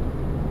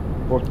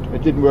 But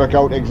it didn't work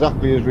out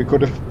exactly as we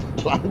could have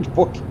planned,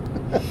 but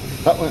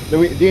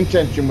the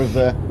intention was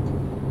there.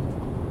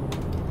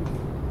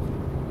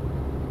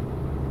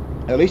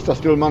 At least I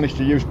still managed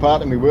to use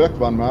part of my work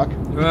van, Mark.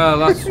 Well,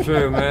 that's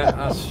true, mate.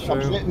 That's true.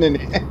 I'm sitting in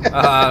it.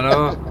 I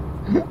know.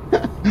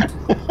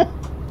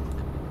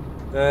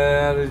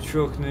 The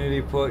truck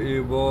nearly put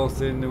you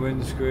both in the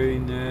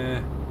windscreen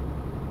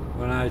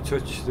when I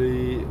touched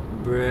the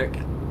brake.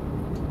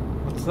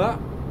 What's that?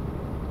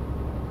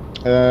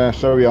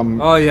 Sorry,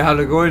 I'm... Oh, you had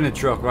to go in the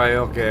truck, right?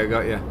 Okay, I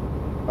got you.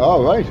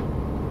 Oh, right.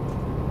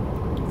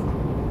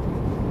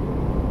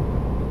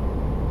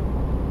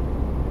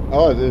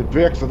 Oh, the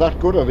brakes are that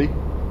good, are they?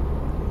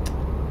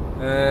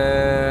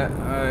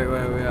 Alright,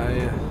 where we are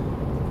here.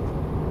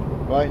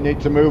 Right,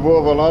 need to move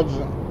over, lads.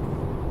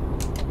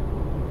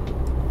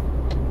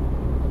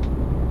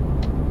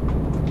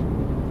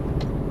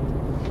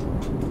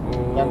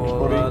 Oh, Thanks,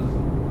 buddy.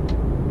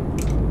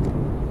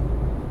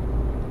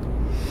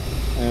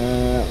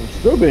 It's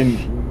still been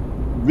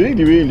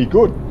really, really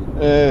good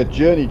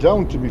journey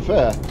down, to be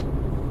fair.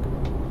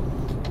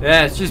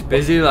 Yeah, it's just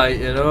busy, like,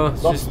 you know.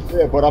 It's just...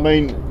 Yeah, but I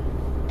mean,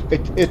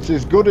 it's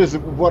as good as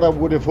what I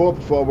would have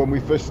hoped for when we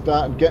first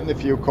started getting a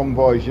few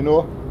convoys, you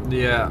know.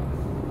 Yeah.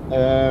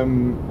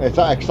 It's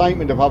that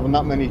excitement of having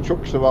that many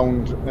trucks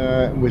around.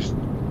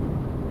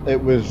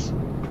 It was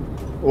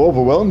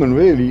overwhelming,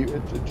 really,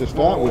 to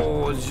start with.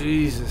 Oh,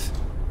 Jesus.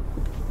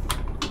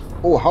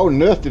 Oh, how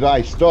on earth did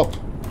I stop?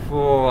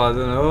 Oh, I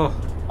don't know.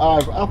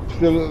 I've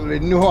absolutely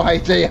no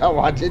idea how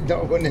I did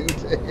that one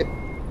into it.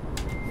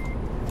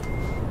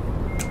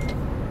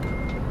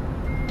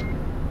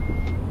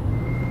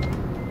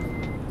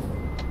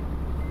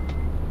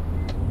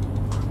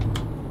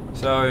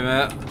 Sorry,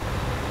 mate.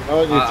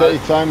 No, you take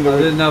your time. I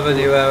didn't have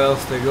anywhere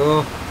else to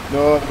go.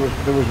 No,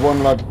 there was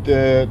one lad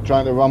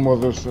trying to run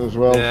with us as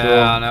well. Yeah,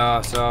 so. I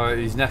know. So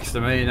he's next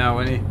to me now,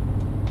 isn't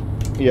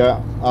he?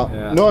 Yeah.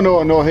 Yeah.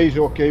 No, he's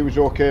okay. He was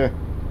okay.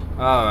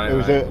 All right. It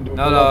was right.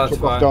 No, that's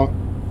fine.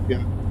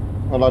 Yeah,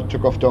 a lad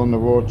took off down the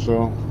road.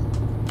 So,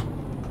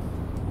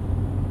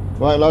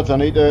 right, lads, I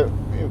need to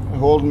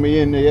hold me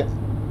in here.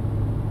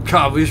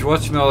 God, we're just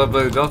watching all the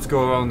blue dots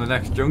go around the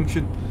next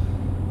junction.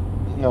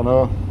 I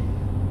know.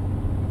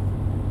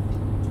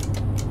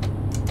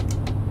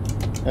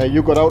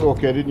 You got out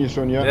okay, didn't you,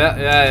 son? Yeah.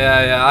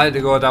 Yeah. I had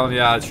to go down the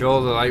hard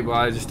shoulder, like,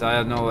 but I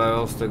had nowhere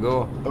else to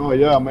go. Oh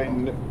yeah, I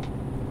mean,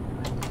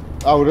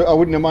 I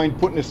wouldn't have mind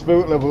putting a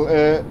spirit level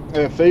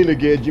feeler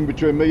gauge in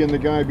between me and the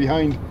guy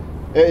behind,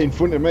 in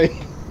front of me.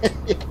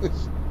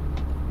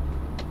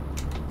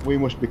 We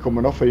must be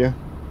coming off here.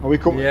 Are we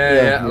coming?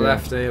 Yeah,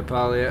 left here,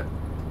 pal. Yeah.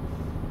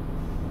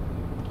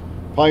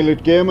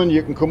 Pilot Gaming,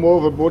 you can come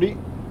over, buddy.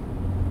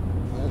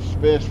 There's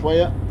space for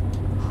you.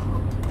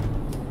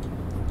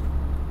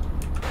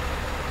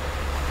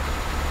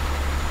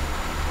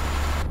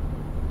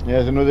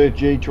 There's another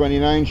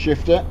G29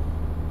 shifter.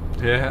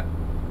 Yeah.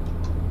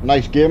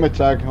 Nice gamer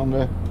tag on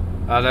there.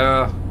 I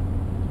know.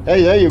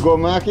 Hey, there you go,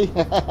 Marky.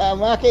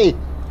 Marky.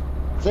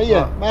 See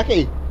ya,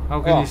 Marky.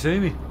 How can you see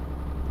me?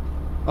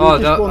 Oh,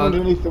 just going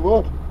underneath the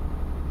wood.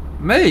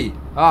 Me?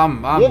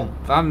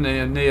 I'm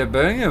near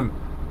Birmingham.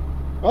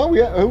 Oh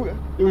yeah,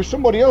 there was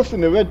somebody else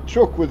in the red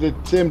truck with the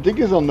same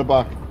diggers on the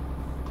back.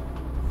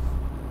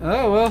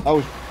 Oh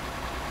well.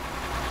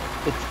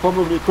 It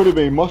could have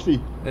been Mossy.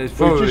 It's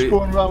probably. He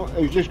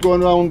was just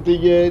going around the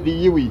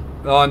Uwe.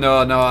 Oh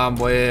no,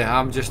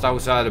 I'm just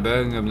outside of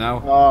Birmingham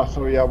now. Ah,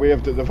 sorry, I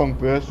waved at the wrong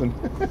person.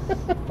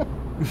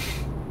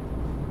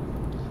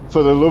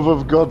 For the love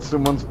of God,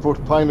 someone's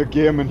put Pilot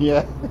Gaming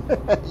here.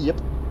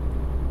 Yep.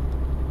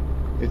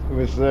 It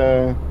was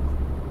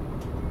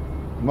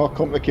more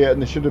complicated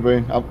than it should have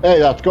been. Hey,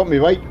 that's got me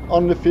right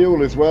on the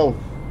fuel as well.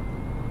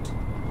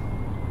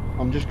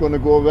 I'm just going to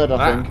go red,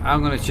 I think.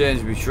 I'm going to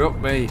change my truck,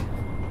 me.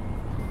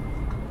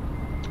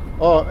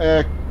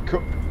 Oh,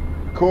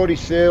 Cody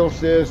Sale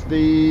says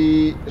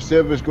the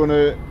server's going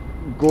to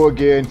go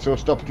again, so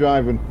stop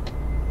driving.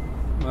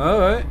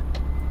 Alright.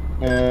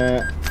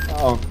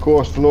 I'll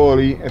go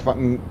slowly if I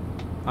can.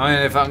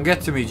 If I can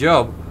get to my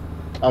job.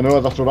 I know,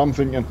 that's what I'm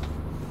thinking.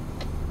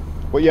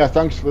 But yeah,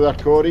 thanks for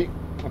that, Cody.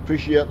 I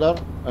appreciate that.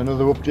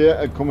 Another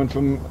update coming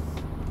from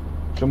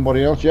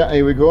somebody else. Yeah,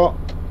 here we go.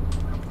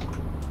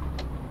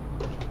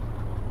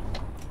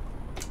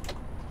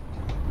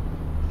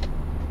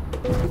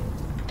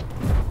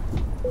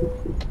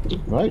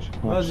 Right.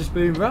 Has this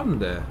been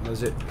rammed there?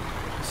 Has it?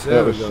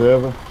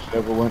 Server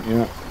went,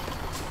 yeah.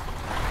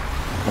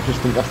 I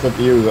just think I said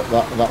to you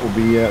that would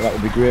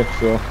be great.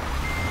 So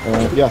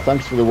yeah,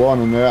 thanks for the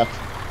warning there.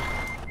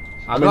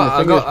 I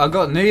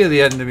got near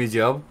the end of my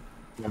job.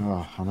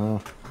 Oh, I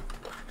know.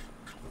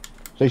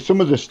 See,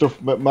 some of the stuff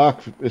that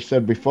Mark has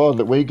said before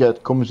that we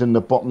get comes in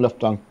the bottom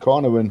left-hand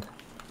corner when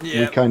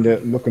you're kind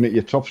of looking at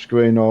your top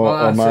screen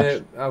or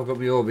Mark. I've got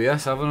my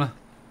OBS, haven't I?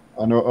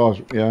 I know. Oh,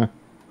 yeah.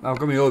 I've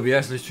got my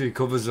OBS. Literally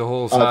covers the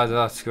whole side of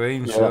that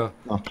screen. Yeah, so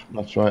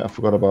that's right. I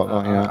forgot about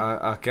that. Yeah.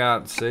 I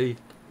can't see.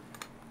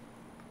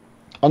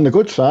 On the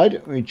good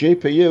side, my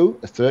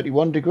GPU is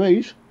 31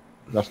 degrees.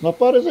 That's not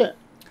bad, is it?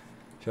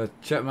 Should I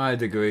check my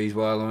degrees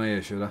while I'm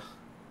here, should I?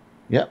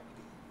 Yep.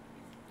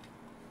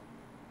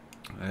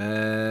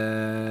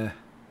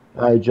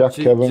 Hi, Jack,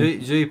 Kevin.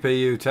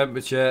 GPU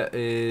temperature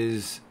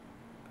is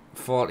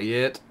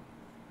 48.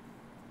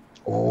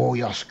 Oh,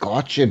 you're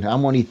scorching.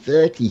 I'm only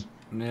 30.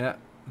 Yeah.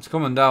 It's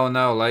coming down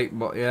now, like,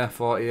 but yeah,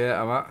 48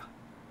 I'm at.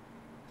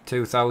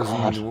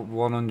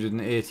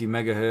 2,180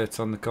 megahertz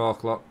on the core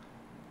clock.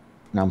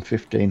 I'm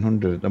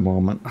 1,500 at the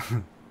moment.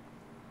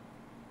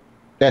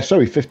 Yeah,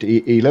 sorry,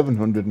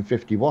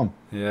 1,151.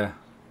 Yeah.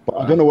 But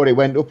I don't know what it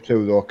went up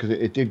to, though, because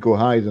it did go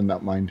higher than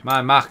that, mind.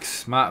 My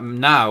mine's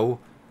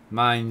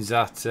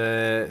at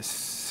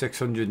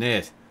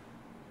 608.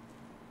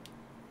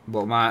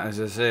 But as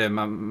I say,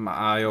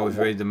 I always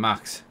read the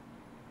max.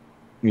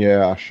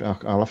 Yeah,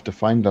 I'll have to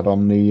find that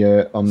on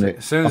the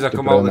As soon as I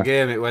come out of the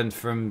game, it went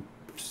from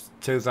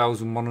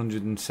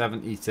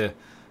 2,170 to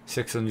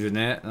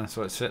 608. That's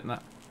what it's sitting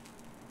at.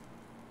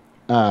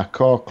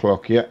 Core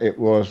clock. Yeah, it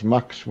was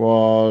max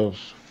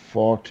was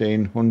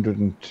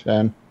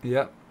 1,410.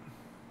 Yep.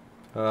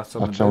 That's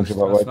on that sounds boost.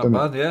 about That's right.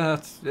 not bad. Yeah,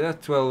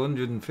 that's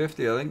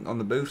 1,250 I think on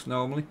the boost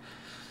normally.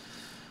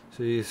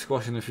 So you're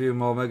squashing a few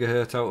more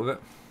megahertz out of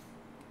it.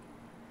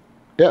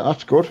 Yeah,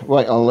 that's good.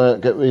 Right, I'll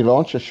get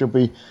relaunched. It should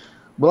be.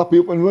 Will that be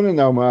up and running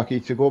now, Marky,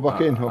 to go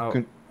back in?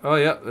 Oh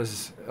yeah,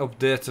 there's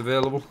updates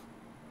available.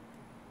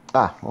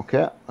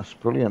 Okay, that's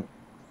brilliant.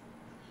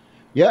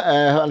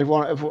 Yeah,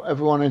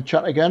 everyone in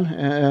chat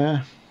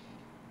again.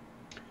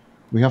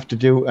 We have to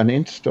do an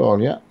install.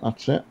 Yeah,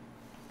 that's it.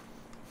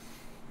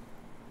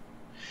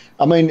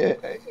 I mean,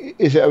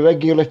 is it a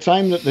regular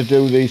time that they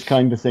do these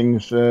kind of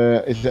things?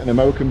 Is it an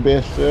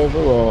American-based server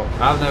or?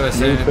 I've never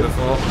seen it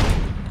before.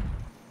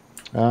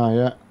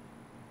 Yeah.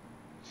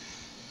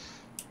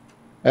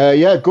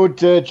 Yeah, good,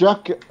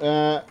 Jack.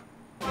 Yeah,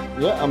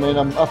 I mean,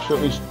 I'm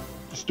absolutely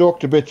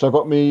stoked to bits. I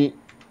got me.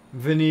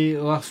 Vinny,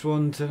 last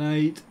one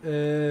tonight.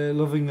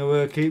 Loving the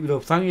work. Keep it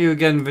up. Thank you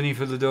again, Vinny,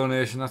 for the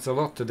donation. That's a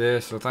lot today.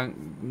 So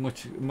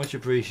much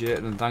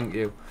appreciated and thank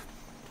you.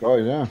 Oh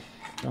yeah,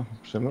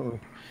 absolutely.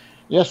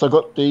 Yes, I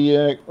got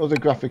the other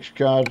graphics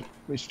card.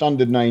 It's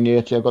standard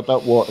 980. I got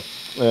that water.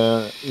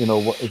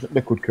 What is it?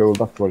 Liquid cooled.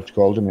 That's what it's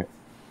called, isn't it?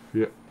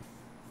 Yeah.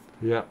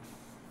 Yeah.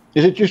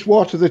 Is it just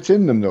water that's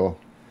in them though?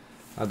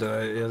 I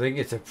think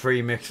it's a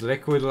pre-mixed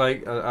liquid.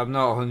 Like I'm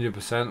not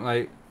 100%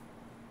 like.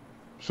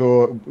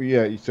 So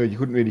yeah, so you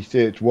couldn't really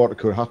say it's water.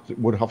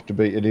 Would have to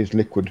be. It is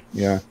liquid.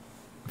 Yeah.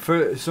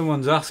 For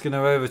someone's asking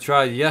have I ever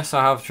tried? Yes,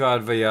 I have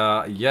tried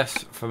VR.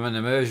 Yes, from an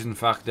immersion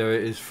factor,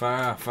 it is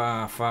far,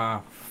 far,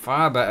 far,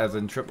 far better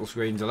than triple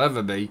screens will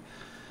ever be,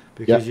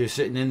 because you're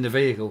sitting in the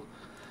vehicle.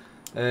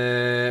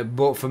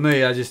 But for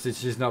me, it's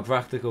just not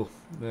practical.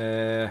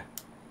 It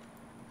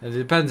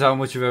depends how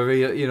much of a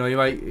real,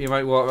 you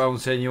might walk around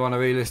saying you want a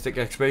realistic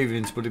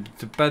experience, but it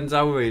depends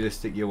how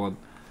realistic you want.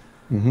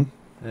 Mhm.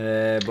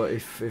 But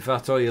if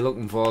that's all you're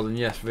looking for, then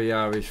yes,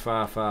 VR is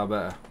far, far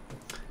better.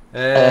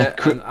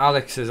 And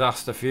Alex has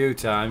asked a few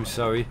times,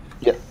 sorry.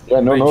 Yeah, no,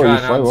 Been no, trying you're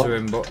to fine. answer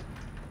him, but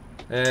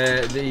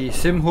the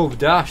SimHub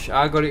Dash,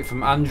 I got it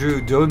from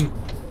Andrew Dunn,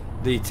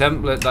 the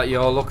template that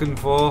you're looking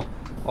for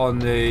on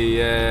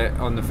the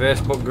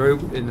Facebook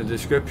group in the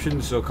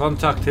description. So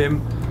contact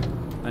him,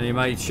 and he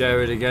might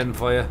share it again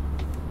for you.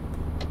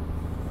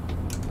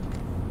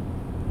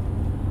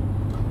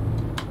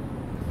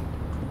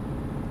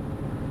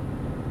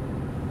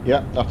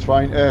 Yeah, that's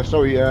fine.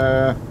 Sorry,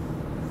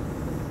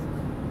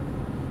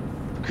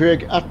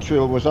 Craig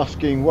Attrill was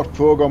asking what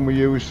program we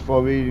use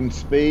for reading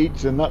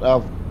speeds, and that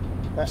I've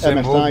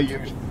MSI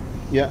used.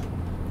 Yeah.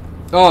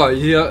 Oh,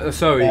 yeah.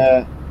 Sorry.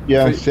 Yeah.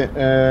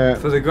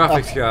 For the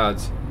graphics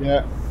cards.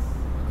 Yeah.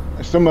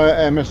 Some are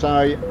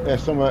MSI,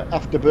 some are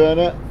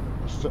Afterburner,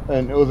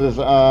 and others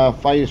are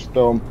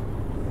Firestorm.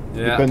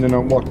 Yeah. Depending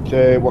on what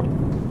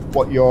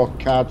your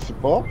card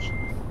supports.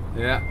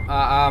 Yeah.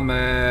 I'm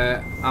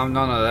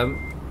none of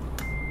them.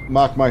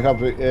 Mark might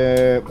have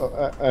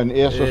an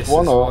Asus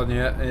one, or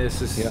yeah,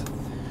 Asus. Yeah.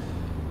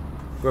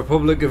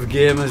 Republic of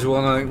Gamers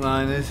one, I think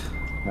mine is.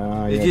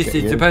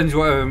 It depends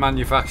whatever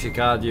manufacturer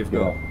card you've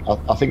got. Yeah,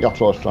 I think that's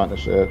what I was trying to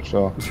say.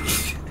 So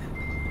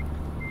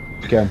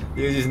again,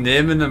 you're just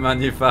naming the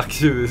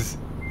manufacturers.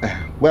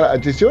 Well,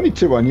 there's only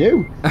two on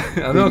you.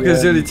 I know,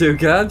 because there's only two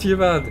cards you've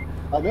had.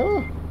 I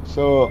know.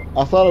 So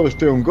I thought I was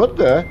doing good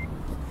there.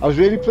 I was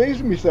really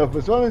pleased with myself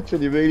as well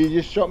until you really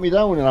just shot me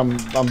down,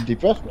 and I'm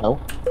depressed now.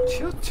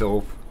 Shut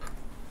up.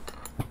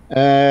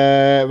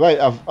 Right,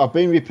 I've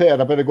been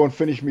repaired. I better go and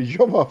finish my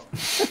job off.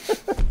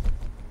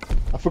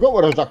 I forgot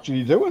what I was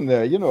actually doing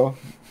there, you know.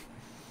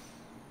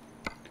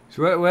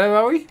 So where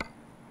are we?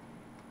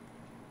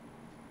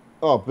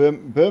 Oh,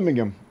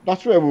 Birmingham.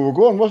 That's where we were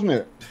going, wasn't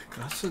it?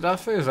 That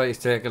feels like it's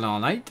taken all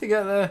night to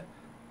get there.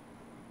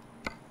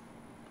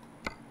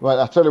 Right,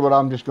 I'll tell you what,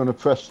 I'm just going to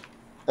press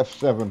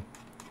F7.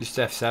 Just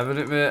F7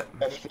 it, mate.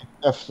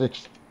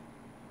 F6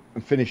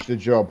 and finish the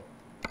job.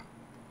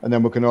 And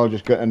then we can all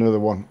just get another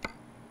one.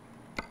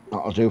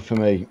 That'll do for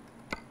me.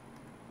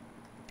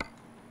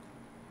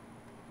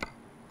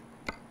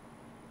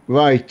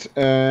 Right,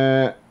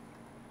 on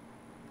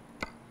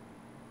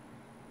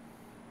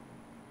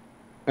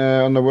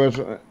the words,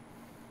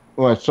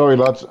 right, sorry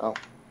lads,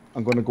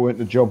 I'm going to go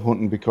into job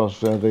hunting because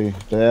the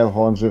air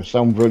horns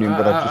sound brilliant,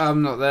 but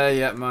I'm not there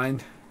yet,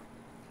 mind.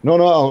 No,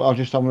 I'll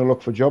just have a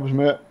look for jobs,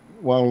 mate.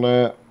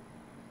 Well,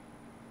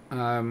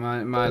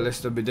 my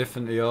list will be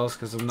different to yours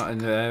because I'm not in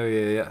the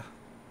area yet.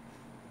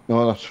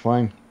 No, that's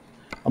fine.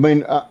 I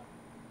mean,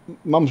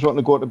 Mum's wanting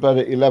to go to bed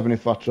at 11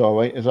 if that's all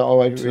right. Is that all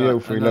right with you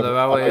for 11?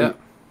 Hour, yeah.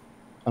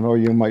 I know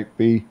you might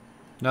be.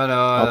 No,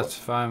 that's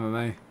fine with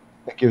me.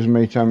 It gives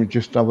me time to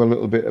just have a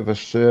little bit of a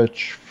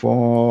search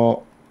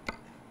for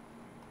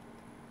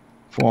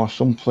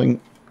something.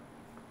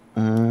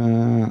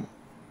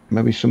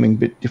 Maybe something a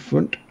bit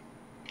different,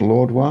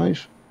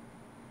 load-wise.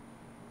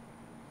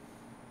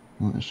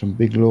 Some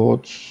big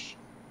loads.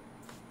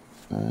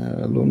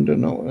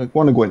 London. No, I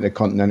want to go into the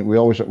continent. We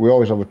always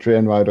have a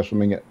train ride or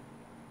something.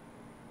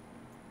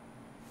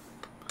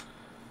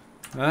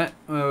 Right,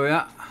 where are we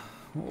at?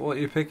 What are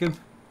you picking?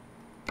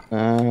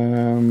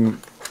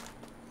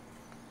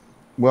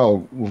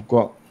 Well, we've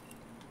got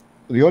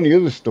the only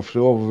other stuff's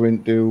over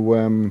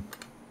into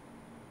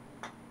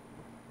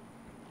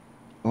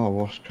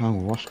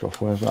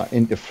Roscoff, where's that?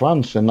 Into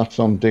France, and that's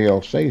on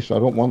DLC, so I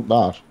don't want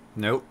that.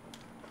 Nope.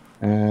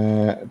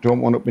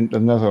 Don't want up into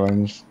the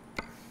Netherlands.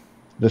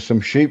 There's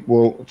some sheep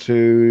wool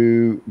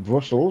to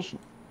Brussels.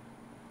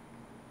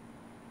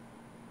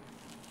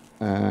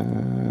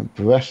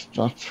 Brest,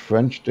 that's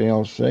French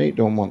DLC.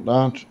 Don't want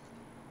that.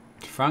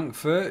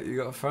 Frankfurt, you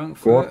got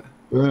Frankfurt?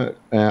 I'll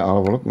have a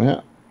look,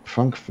 mate.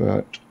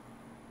 Frankfurt.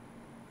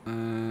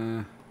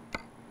 Right.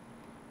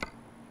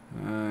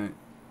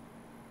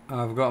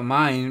 I've got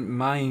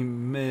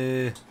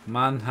Mannheim.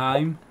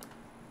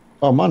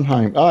 Oh,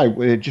 Mannheim.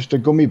 Aye, just the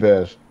gummy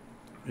bears.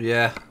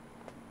 Yeah.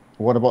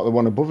 What about the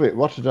one above it?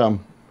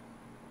 Rotterdam.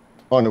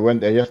 Oh, no,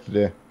 went there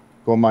yesterday.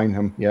 Go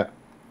Mannheim, yeah.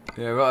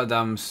 Yeah,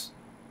 Rotterdam's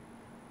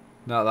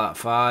not that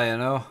far, you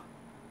know.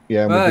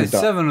 Yeah, well, it's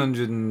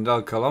 700 and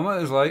odd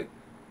kilometres, like.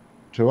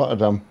 To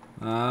Rotterdam.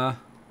 Mannheim's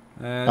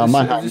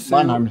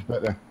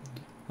better.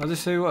 I'll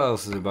just see what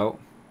else is about.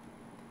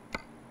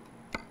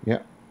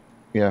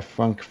 Yeah,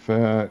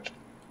 Frankfurt.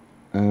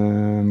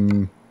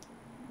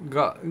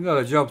 Got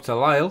a job to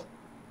Lyle.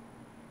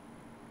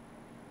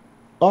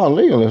 Oh,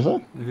 legal, is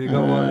it? Have you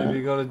got one? Have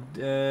you got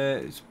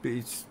a?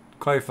 It's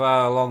quite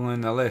far along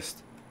in the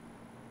list.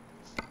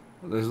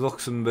 There's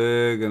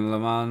Luxembourg and Le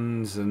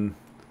Mans and.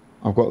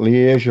 I've got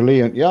Liège,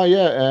 Lyon.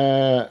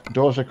 Yeah.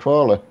 Dorsey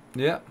Crawley.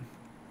 Yeah.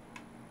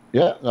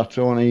 Yeah, that's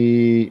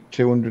only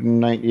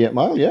 298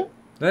 miles. Yeah.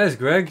 There's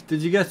Greg.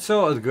 Did you get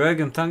sorted, Greg?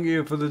 And thank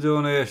you for the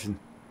donation.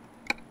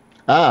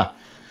 Ah.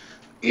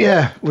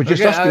 Yeah, we're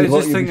just asking. I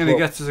was just thinking he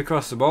gets us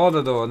across the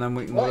border though, and then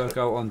we can work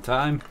out on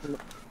time.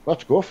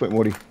 Let's go for it,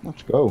 Woody.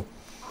 Let's go.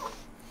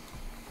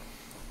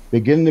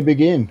 Begin the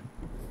begin.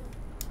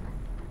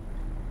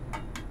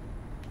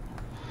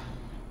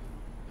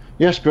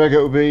 Yes, Greg,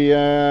 it would be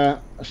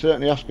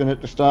certainly asking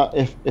at the start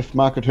if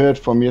Mark had heard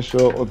from you,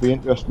 so it would be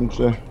interesting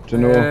to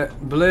know.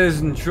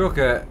 Blazing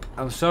Trucker,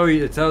 I'm sorry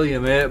to tell you,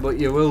 mate, but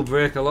you will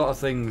break a lot of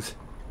things.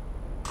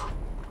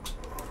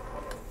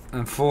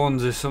 And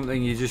phones is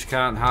something you just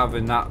can't have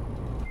in that.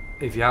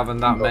 If you're having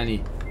that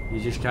many, you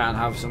just can't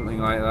have something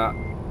like that.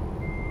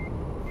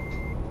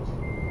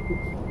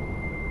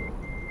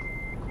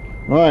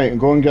 Right,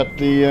 go and get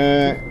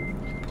the.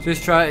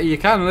 Just try. You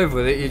can live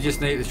with it. You just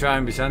need to try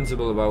and be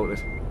sensible about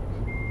it.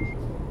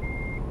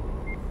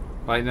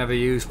 Like never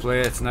use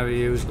plates, never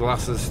use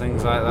glasses,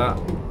 things like that.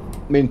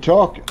 I mean,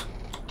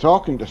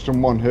 talking to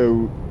someone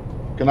who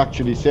can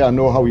actually say, "I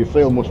know how you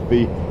feel," must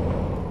be.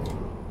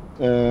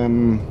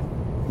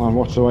 Man,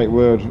 what's the right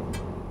word?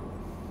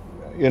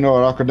 You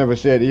know, I could never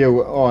say to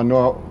you, "Oh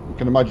no, I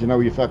can imagine how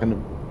you fucking."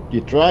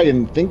 You try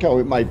and think how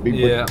it might be,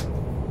 yeah.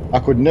 But I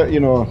could never. You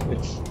know,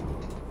 it's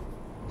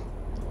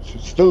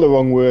still the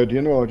wrong word.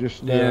 You know,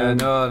 just. Yeah,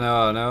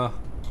 no.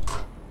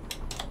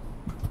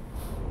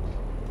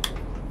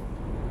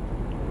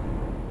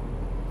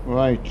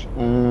 Right.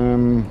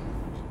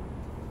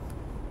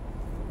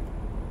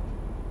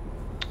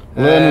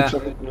 Learning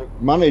to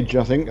manage.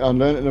 I think and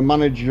learning to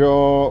manage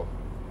your.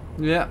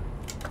 Yeah.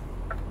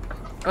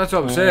 That's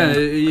what I'm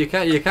saying. You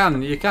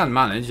can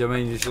manage. I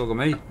mean, just look at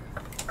me.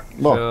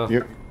 Well,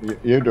 so,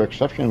 you do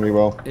exceptionally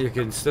well. You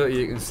can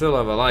still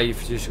have a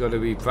life. You just got to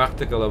be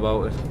practical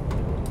about it.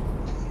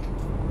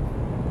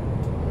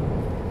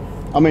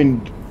 I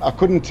mean, I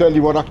couldn't tell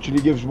you what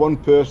actually gives one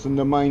person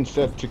the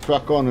mindset to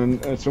crack on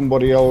and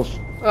somebody else.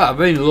 Well, I've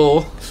been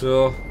low,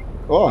 so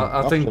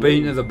I think absolutely.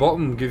 being at the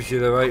bottom gives you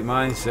the right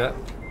mindset,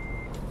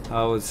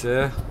 I would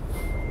say.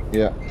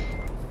 Yeah.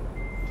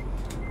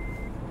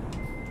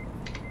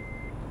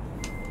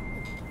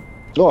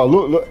 Oh,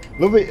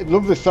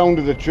 love the sound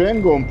of the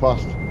train going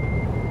past.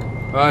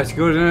 Oh, it's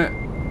good, isn't it?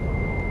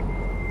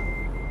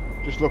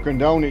 Just looking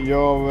down at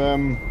your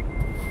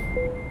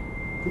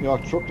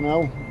truck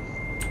now.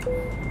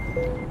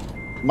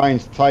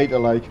 Mine's tighter,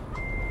 like.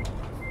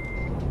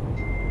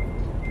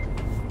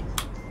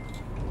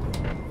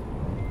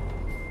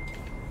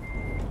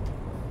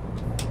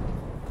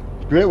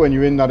 It's great when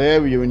you're in that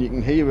area and you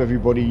can hear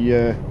everybody.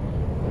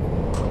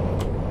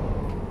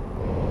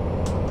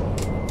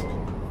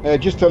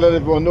 Just to let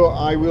everyone know,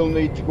 I will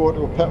need to go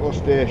to a petrol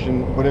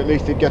station, but at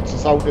least it gets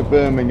us out of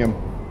Birmingham.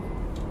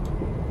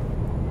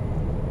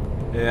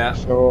 Yeah.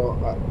 So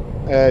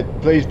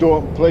please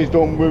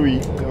don't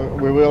worry.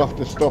 We will have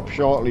to stop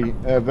shortly,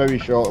 very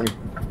shortly,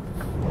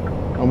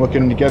 and we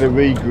can get a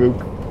regroup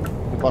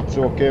if that's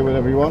okay with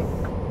everyone.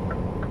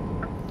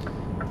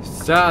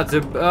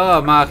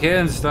 Mark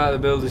Haynes started to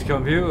build his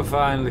computer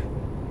finally.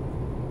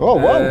 Oh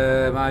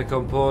wow! My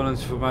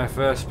components for my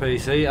first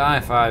PC,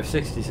 i5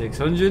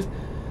 6600,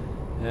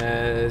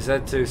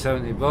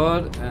 Z270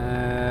 board.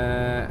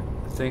 I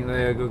think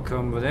they're a good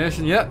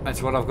combination. Yep,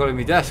 that's what I've got in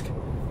my desk.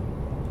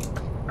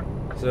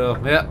 So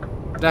yeah,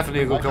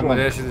 definitely a good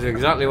combination. It's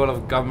exactly what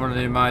I've got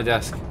running in my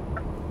desk.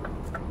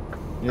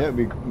 Yeah, it'd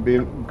be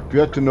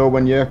great to know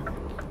when you're.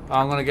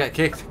 I'm gonna get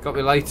kicked. Got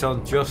my lights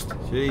on. Just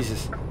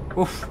Jesus.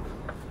 Oof.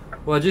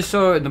 Well, I just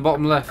saw it in the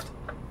bottom left.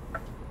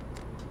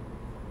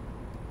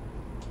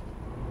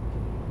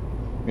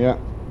 Yeah,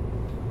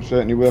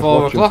 certainly worth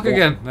 4 watching. o'clock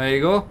again. There you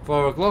go.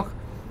 4 o'clock.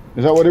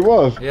 Is that what it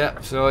was? Yeah.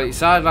 So your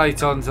side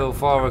lights on till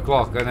 4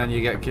 o'clock, and then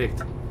you get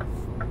kicked.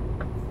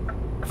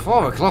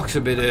 4 o'clock's a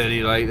bit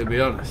early, like, to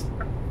be honest.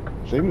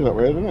 Seems that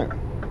way, doesn't it?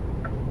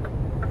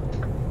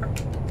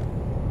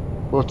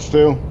 But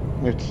still,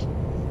 it's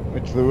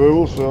the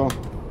rule, so.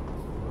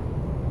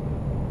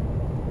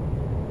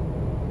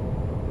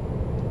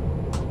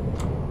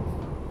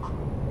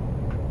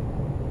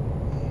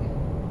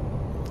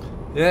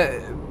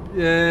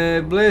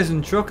 Yeah,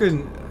 Blazing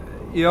Trucking.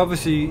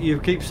 You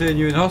keep saying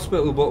you're in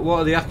hospital, but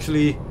what are they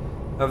actually?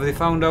 Have they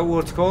found out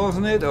what's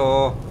causing it,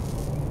 or?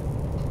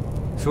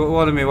 So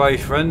one of my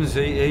wife's friends,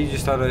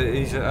 he's had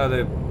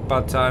a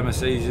bad time of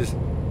seizures.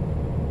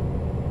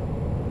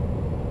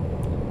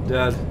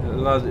 Dad,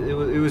 lad, it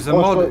was the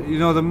mod. Sorry. You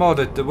know the mod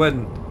at the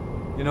wedding.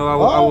 You know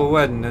our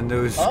wedding, and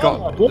there was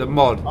Scott, the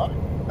mod.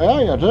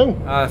 Yeah, I do.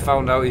 I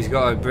found out he's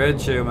got a brain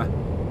tumour.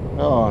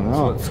 Oh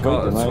no! That's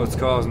what's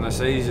causing the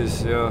seizures.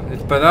 So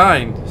it's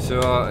benign.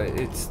 So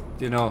it's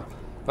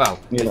well,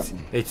 yeah.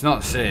 it's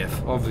not safe,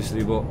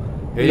 obviously, but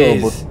it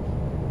is. But,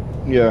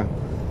 yeah.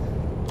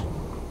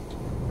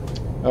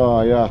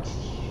 Oh yeah.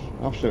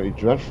 absolutely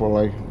dreadful.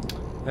 Like,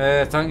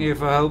 Thank you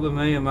for helping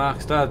me and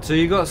Mark's dad. So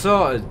you got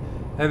sorted.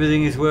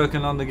 Everything is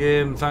working on the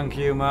game. Thank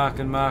you, Mark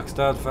and Mark's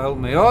dad, for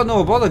helping me. Oh,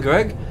 no bother,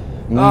 Greg.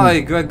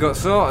 Aye, Greg got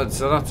sorted,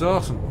 so that's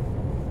awesome.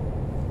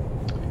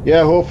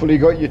 yeah, hopefully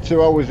got you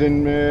 2 hours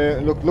in.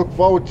 Look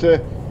forward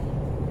to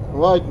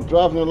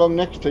driving along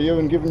next to you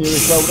and giving you a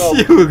shout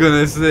out. You were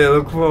gonna say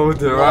look forward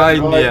to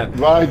riding you.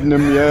 Riding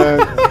them,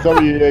 yeah.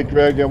 Sorry,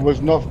 Greg, I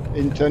was not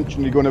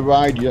intentionally going to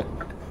ride you.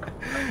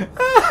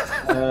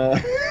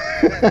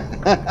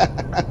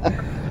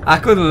 I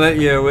couldn't let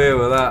you away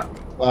with that.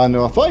 I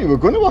know. I thought you were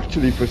going to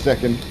actually for a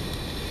second.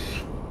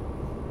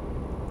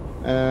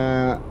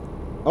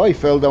 Oh, he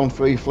fell down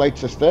 3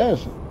 flights of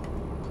stairs.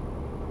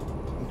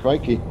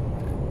 Crikey.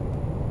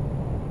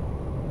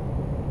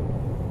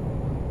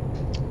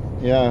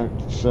 Yeah,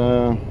 it's,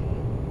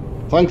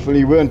 thankfully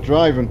you weren't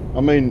driving.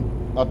 I mean,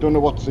 I don't know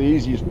what's the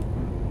easiest.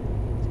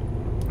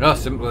 Oh,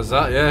 simple as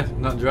that, yeah.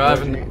 Not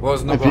driving,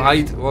 wasn't up a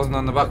height, wasn't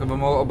on the back of a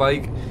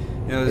motorbike.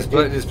 You know,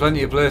 there's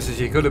plenty of places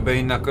you could have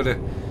been that could have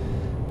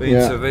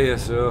been severe,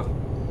 so...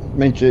 I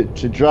mean, to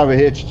drive a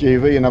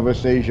HGV and have a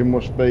seizure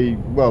must be,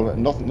 well,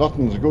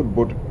 nothing's good,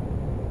 but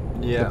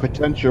yeah, the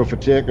potential for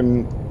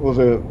taking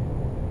other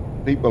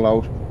people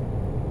out.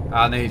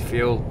 I need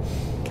fuel.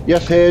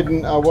 Yes,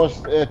 Hayden, I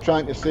was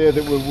trying to say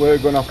that we were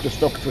going to have to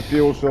stop for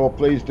fuel, so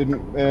please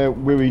didn't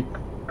worry.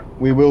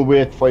 We will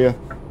wait for you.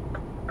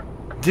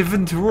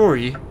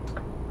 Devontory?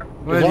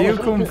 Where do you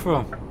come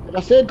from? Did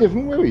I say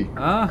Devontory?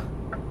 Ah?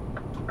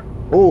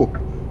 Oh,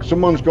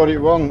 someone's got it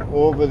wrong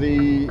over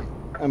the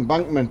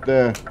embankment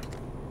there.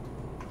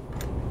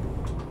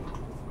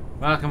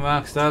 Mark and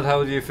Mark's dad,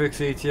 how do you fix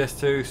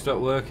ETS2? Stop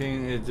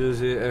working, it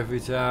does it every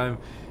time.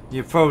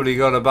 You've probably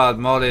got a bad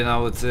mod in, I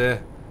would say.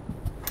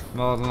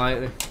 More than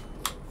likely.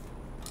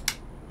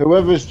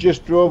 Whoever's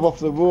just drove off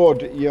the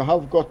road, you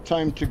have got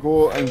time to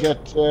go and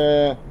get...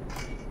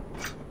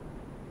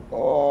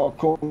 oh,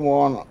 come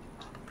on.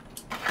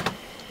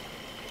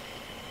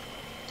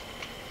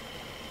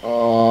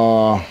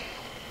 Oh...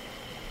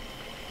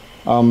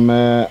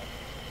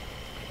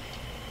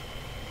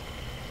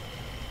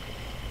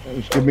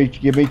 Just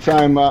give me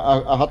time.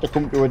 I had to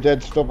come to a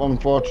dead stop,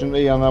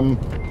 unfortunately, and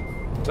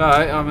It's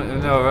alright, I'm in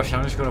no rush,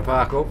 I'm just going to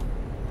park up.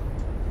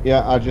 Yeah,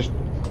 I was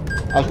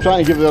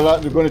trying to give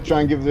they're going to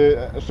try and give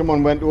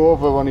someone went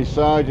over on his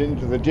side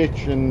into the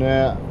ditch, and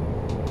I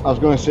was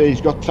going to say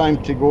he's got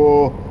time to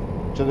go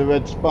to the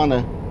Red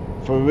Spanner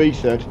for a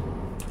reset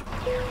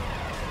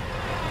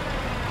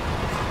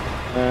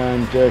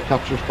and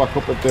catch us back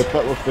up at the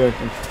petrol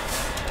station.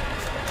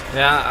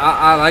 Yeah,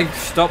 I like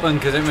stopping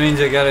because it means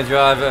I get to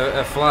drive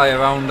a fly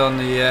around on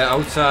the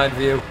outside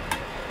view.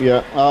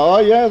 Yeah, oh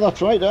yeah,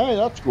 that's right, aye,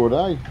 that's good,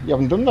 aye. You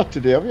haven't done that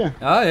today, have you?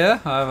 Oh yeah,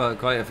 I've had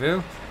quite a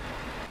few.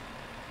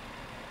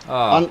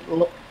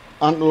 Oh.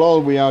 And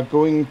lol, we are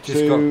going to...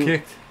 Just got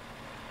kicked.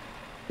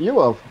 You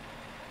have?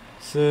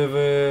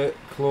 Server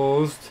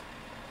closed.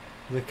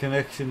 The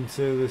connection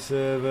to the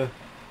server.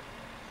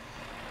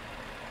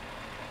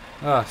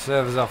 Ah,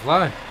 server's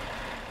offline.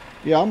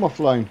 Yeah, I'm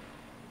offline.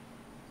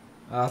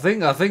 I think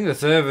the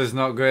server's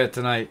not great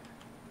tonight.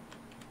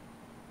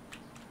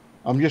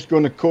 I'm just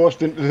going to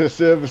coast into the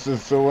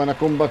services, so when I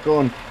come back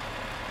on,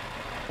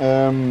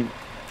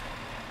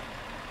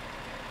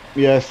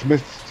 yeah,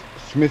 Smith's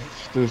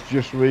is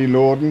just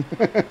reloading.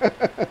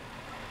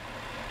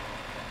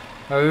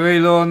 Are we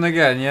reloading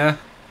again? Yeah.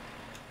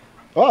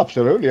 Oh,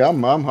 absolutely.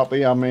 I'm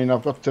happy. I mean,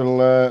 I've got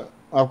till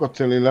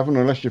 11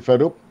 unless you're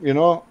fed up, you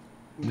know.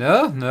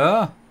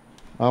 No.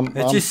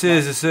 It just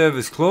says the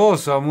server's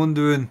closed, so I'm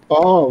wondering.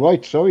 Oh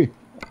right, sorry.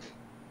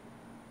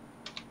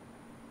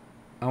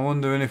 I'm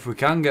wondering if we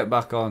can get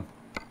back on.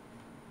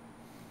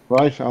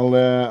 Right,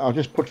 I'll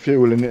just put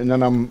fuel in it, and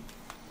then I'm.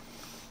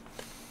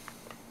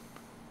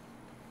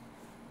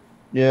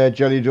 Yeah,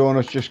 Jelly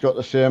Donuts just got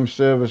the same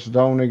service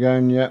down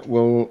again. Yeah,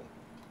 we'll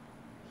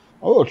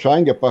try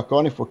and get back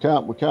on. If we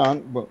can't, we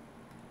can't. But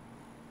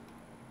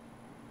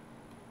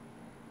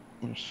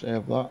let's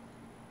save that.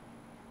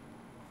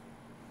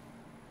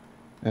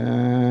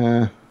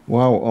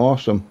 Wow,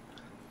 awesome.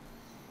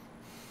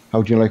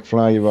 How do you like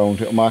fly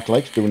around? Mark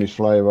likes doing his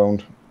fly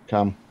around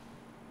cam.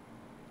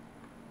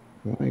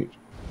 Right.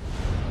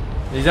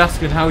 He's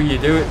asking how you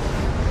do it.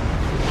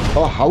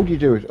 Oh, how do you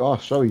do it? Oh,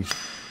 sorry.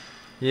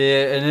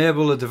 Yeah,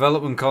 enable the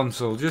development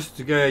console. Just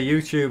to go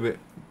YouTube it.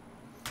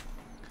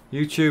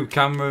 YouTube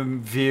camera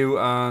view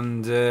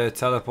and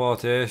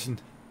teleportation.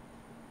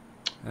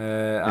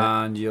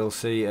 And you'll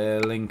see a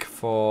link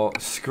for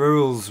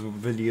Squirrel's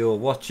video.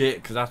 Watch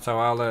it, because that's how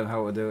I learned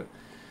how to do it.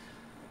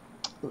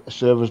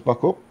 Servers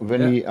back up.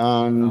 Vinny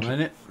and... I'm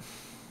in it.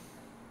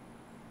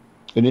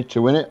 In it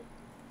to win it.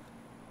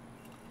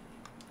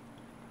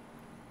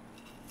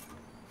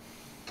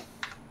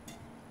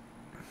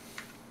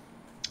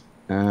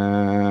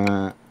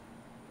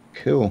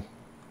 Cool.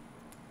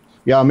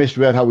 Yeah, I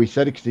misread how he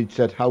said it, because he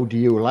said, how do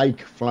you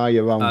like fly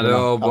around? I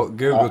know, but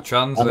Google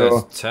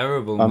Translate's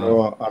terrible, man.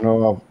 I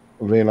know,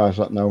 I've realised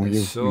that now.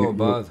 It's so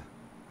bad.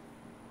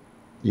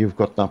 You've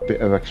got that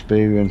bit of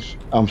experience.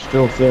 I'm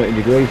still 30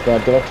 degrees,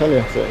 but did I tell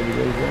you 30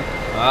 degrees? Yeah?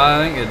 I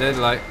think it did,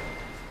 like.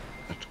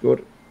 That's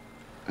good.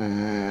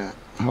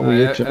 How are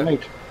you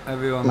tonight?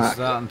 Everyone's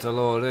starting to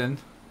load in.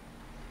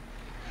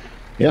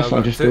 Yes, so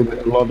I just do a bit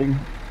of loading.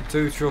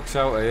 2 trucks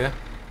out of here.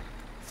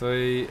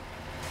 3,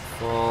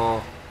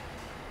 4,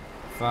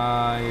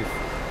 5,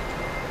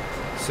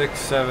 6,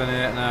 7,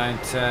 8, 9,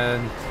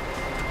 10,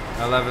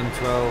 11,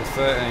 12,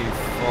 13,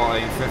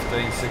 14,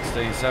 15,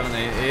 16,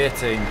 17,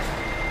 18.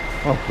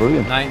 Oh,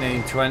 brilliant.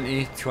 19,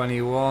 20,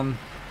 21,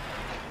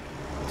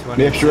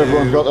 22, make sure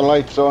everyone's got the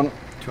lights on.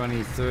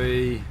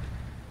 23.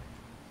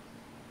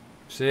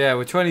 So yeah,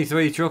 we're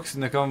 23 trucks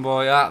in the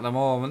convoy at the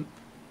moment.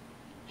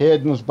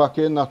 Hayden's back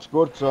in, that's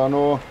good, so I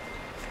know.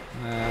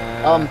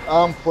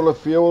 I'm full of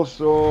fuel,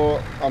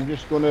 so I'm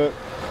just gonna...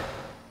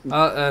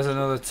 Oh, there's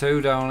another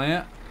 2 down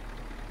here.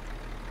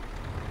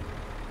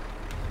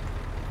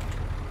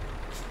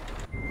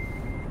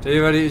 So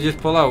you ready to just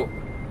pull out?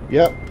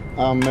 Yep,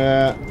 I'm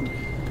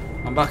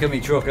back in my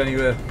truck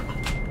anyway.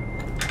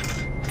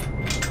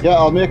 Yeah,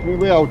 I'll make my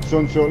way out,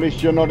 son, so at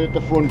least you're not at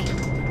the front.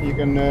 You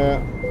can...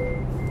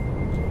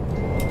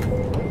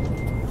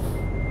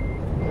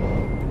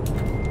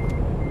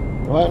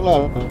 Right,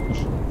 lads.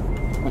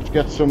 Let's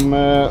get some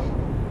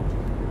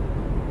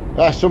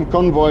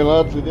convoy,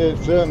 lads. It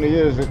certainly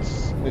is.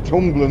 It's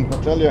humbling,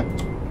 I tell you.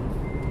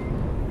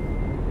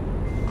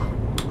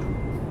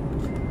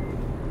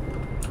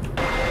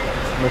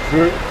 My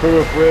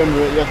poor frame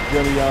rate, yes,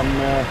 Jenny.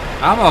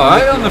 I'm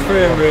alright on the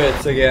frame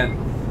rates again.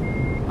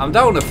 I'm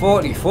down to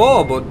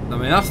 44, but I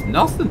mean that's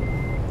nothing.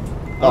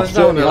 I was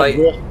down to like,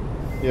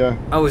 yeah.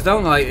 I was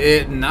down to like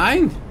 8 and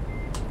 9.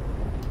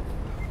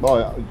 Well,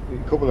 a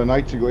couple of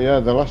nights ago, yeah.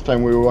 The last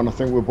time we were on, I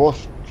think we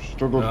both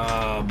struggled.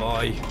 Oh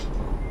boy.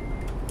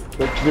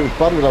 Because it was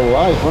bad with our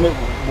eyes, wasn't it?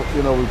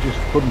 You know, we just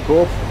couldn't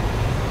cope.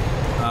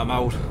 I'm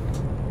out.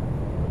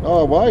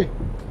 Oh, why?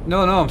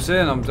 No, I'm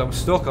saying I'm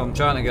stuck. I'm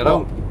trying to get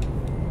out.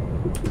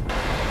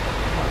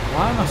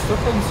 Why am I stuck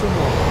on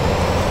someone?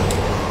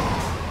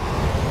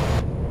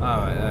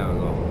 Alright, there we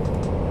go.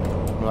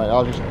 Right,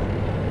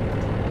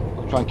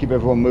 I'll try and keep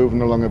everyone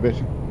moving along a bit.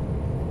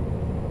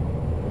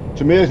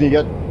 It's amazing,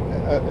 you get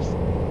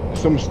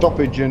some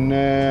stoppage and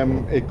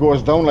it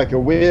goes down like a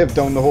wave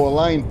down the whole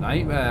line.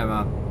 Nightmare,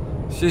 man.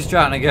 She's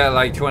trying to get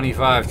like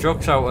 25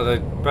 trucks out of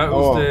the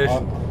petrol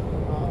station.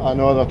 I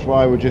know, that's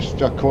why we just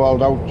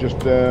called out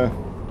just...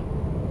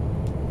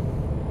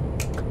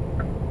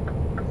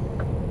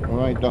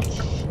 Right,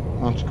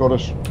 that's got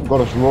us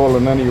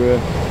rolling anyway.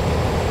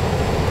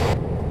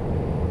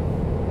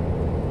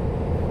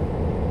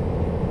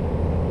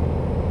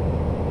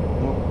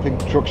 Oh, big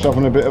truck's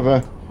having a bit of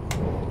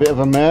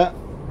a mare.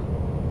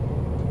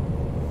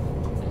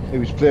 He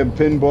was playing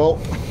pinball.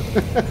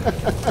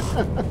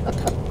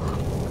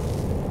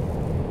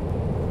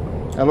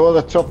 Hello,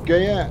 the top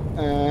gear.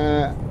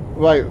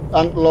 Right,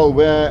 Antlo,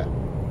 where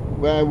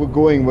we're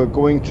going? We're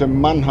going to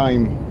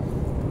Mannheim.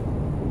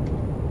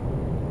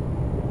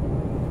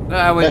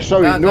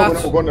 Sorry,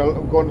 we're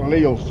going to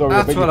Lille. Sorry,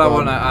 that's what I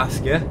want to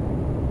ask you.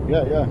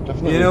 Yeah,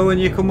 definitely. You know, when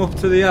you come up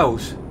to the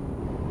house,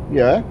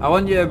 yeah, I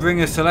want you to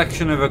bring a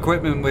selection of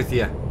equipment with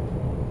you.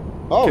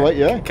 Oh, right,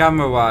 yeah.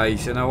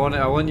 Camera-wise, and I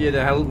want you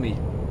to help me.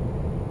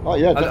 Oh,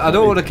 yeah, definitely. I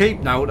don't want to keep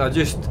now.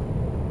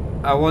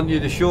 I want you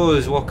to show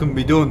us what can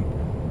be done.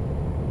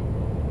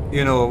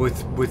 You know,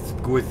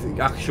 with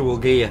actual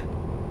gear.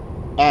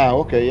 Ah,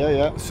 okay,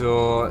 yeah.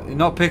 So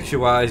not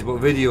picture-wise, but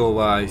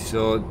video-wise.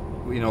 So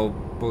you know,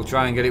 we'll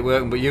try and get it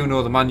working. But you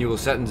know the manual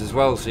settings as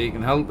well, so you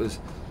can help us.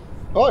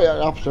 Oh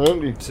yeah,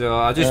 absolutely. So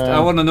I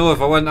want to know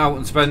if I went out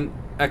and spent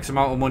X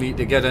amount of money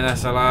to get an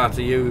SLR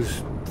to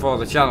use for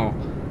the channel,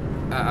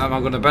 am I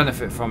going to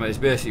benefit from it? It's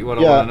basically what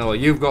I want to know.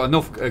 You've got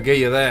enough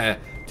gear there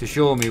to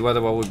show me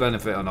whether I would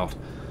benefit or not.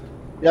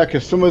 Yeah,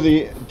 because some of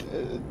the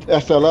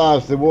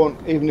SLRs, they won't,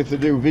 even if they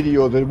do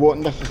video, they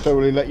won't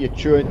necessarily let you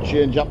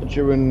change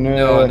aperture and...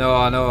 No,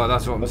 I know,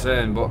 that's what I'm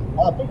saying, but...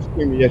 I'll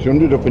bring the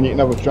 800 up and you can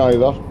have a try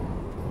that.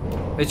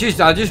 It's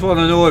just, I just want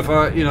to know if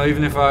I, you know,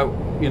 even if I,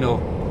 you know,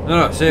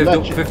 saved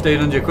up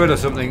 1,500 quid or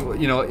something,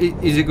 you know,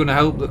 is it going to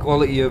help the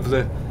quality of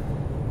the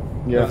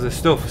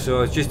stuff?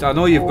 So it's just, I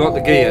know you've got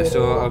the gear,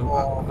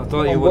 so I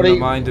thought you wouldn't have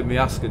minded me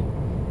asking.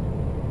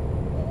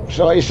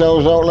 Sort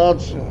yourselves out,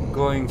 lads.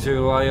 Going to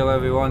Lyle,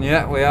 everyone.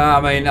 Yeah, we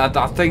are. I mean, I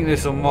think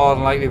this will more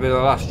than likely be the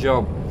last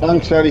job.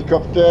 Thanks,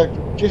 helicopter.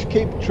 Just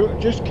keep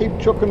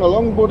trucking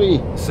along,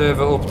 buddy.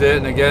 Server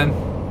updating again.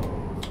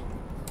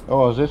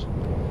 Oh, is it?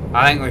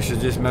 I think we should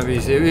just maybe,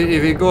 if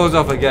it goes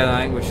off again,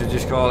 I think we should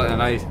just call it a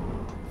night.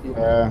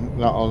 Yeah,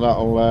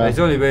 that'll. It's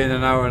only been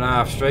an hour and a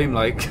half stream,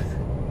 like.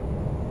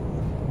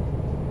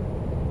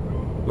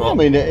 I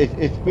mean,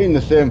 it's been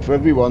the same for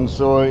everyone,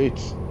 so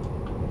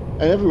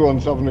and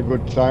everyone's having a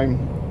good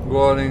time.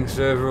 Warning,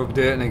 server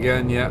updating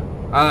again, yeah.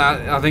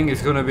 I think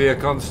it's going to be a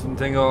constant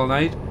thing all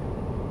night.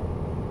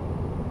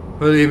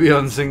 Will you be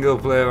on single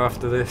player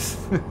after this?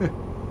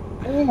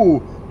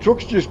 Oh,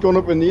 truck's just gone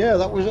up in the air.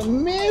 That was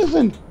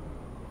amazing.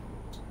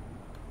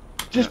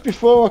 just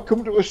before I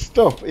come to a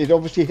stop, it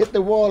obviously hit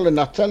the wall, and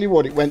I tell you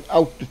what, it went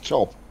out the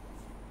top.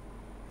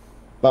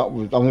 That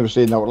was, I've never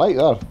seen that like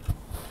that.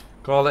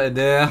 Call it a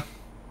day.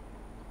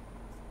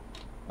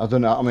 I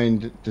don't know. I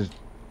mean,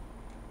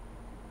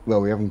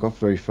 well, we haven't got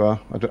very far.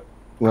 I don't.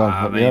 Well,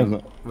 I we mean,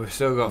 haven't. we've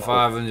still got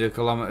 500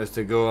 kilometres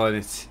to go, and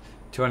it's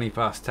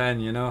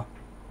 10:20, you know.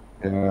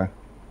 Yeah.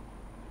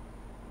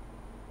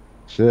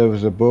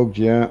 Servers are bugged,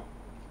 yeah.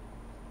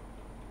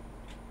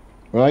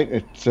 Right,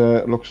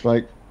 it looks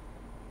like.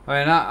 I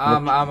mean,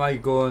 I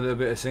might go into a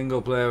bit of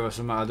single player or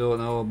something. I don't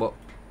know, but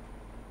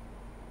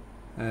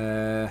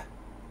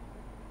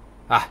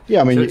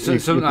yeah, I mean,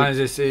 sometimes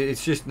it's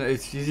just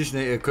you just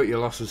need to cut your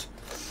losses.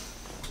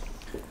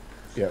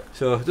 Yeah.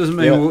 So it doesn't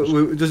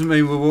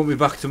mean we won't be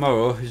back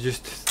tomorrow.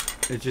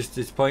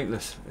 It's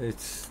pointless.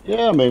 It's.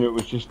 Yeah, I mean, it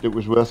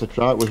was worth a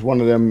try. It was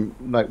one of them,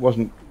 like,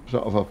 wasn't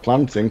sort of a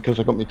planned thing, because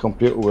I got my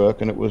computer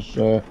work, and it was.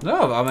 No,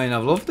 I mean,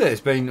 I've loved it.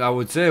 It's been, I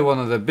would say, one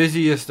of the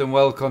busiest and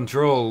well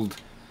controlled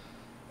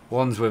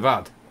ones we've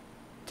had,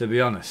 to be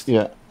honest.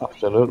 Yeah,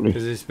 absolutely.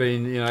 Because it's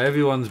been, you know,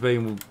 everyone's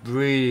been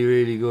really,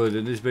 really good,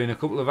 and there's been a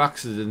couple of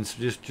accidents,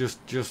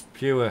 just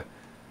pure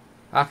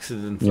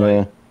accidents. Yeah,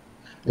 like.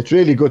 It's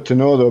really good to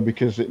know though,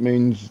 because it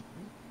means,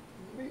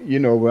 you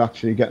know, we're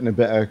actually getting a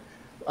better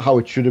how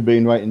it should have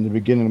been right in the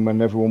beginning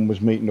when everyone was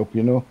meeting up.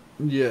 You know.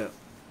 Yeah.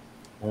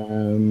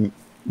 You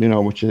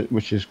know, which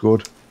is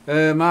good.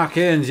 Mark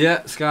Haynes,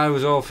 yeah, Sky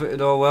was all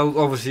fitted all well.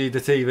 Obviously, the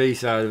TV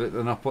side of it,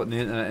 they're not putting the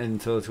internet in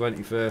until the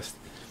 21st.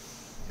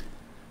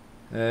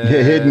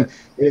 Yeah,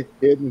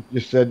 Hayden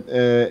just said,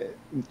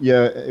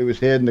 yeah, it was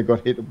Hayden that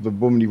got hit up the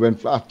bum and he went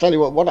flat. I tell you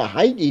what a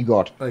height he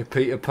got. Like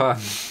Peter Pan.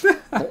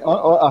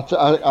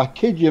 I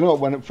kid you not,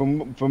 when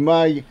from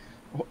my,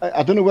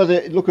 I don't know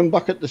whether, looking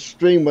back at the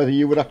stream, whether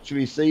you would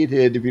actually see it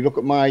here, if you look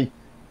at my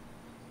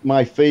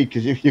feed,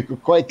 because you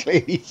could quite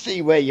clearly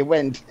see where you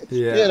went.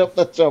 Yeah. Straight up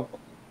the top.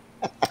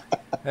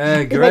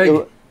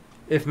 Greg,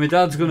 if my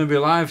dad's going to be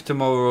live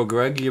tomorrow,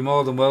 Greg, you're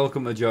more than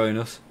welcome to join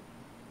us.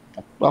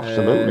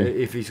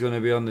 Absolutely. If he's going to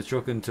be on the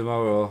trucking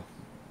tomorrow.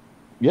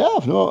 Yeah,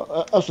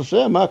 no, as I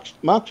say, Mark's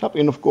happy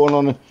enough going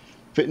on and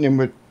fitting in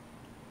with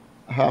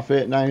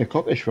 8:30, 9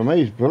 o'clock-ish for me.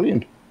 He's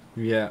brilliant.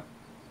 Yeah.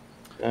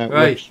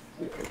 Right. Which,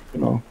 you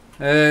know.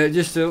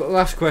 Just a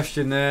last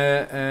question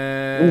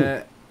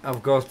there.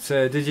 I've got,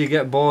 did you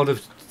get bored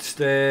of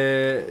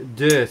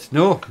Dirt?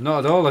 No,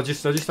 not at all. I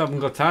just haven't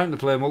got time to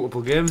play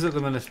multiple games at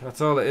the minute.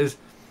 That's all it is.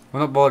 I'm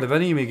not bored of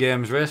any of my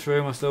games. Race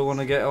Room, I still want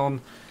to get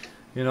on.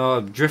 You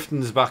know,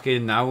 drifting's back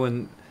in now,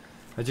 and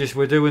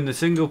we're doing the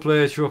single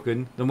player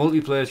trucking, the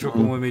multiplayer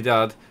trucking with my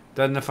dad,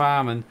 then the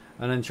farming,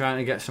 and then trying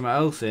to get something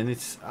else in.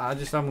 I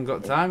just haven't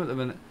got time at the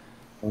minute.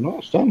 I know,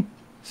 it's done.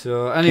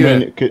 So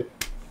anyway,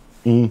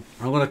 I'm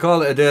going to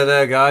call it a day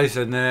there, guys,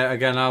 and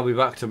again, I'll be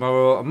back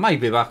tomorrow. I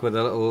might be back with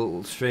a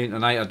little stream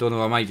tonight. I don't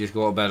know. I might just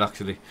go to bed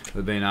actually,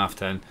 with being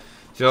 10:30.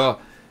 So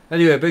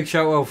anyway, big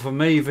shout out from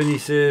me. Vinny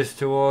says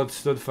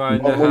towards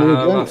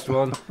Studfinder, last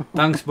one.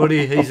 Thanks,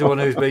 buddy. He's the one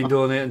who's been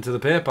donating to the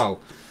PayPal.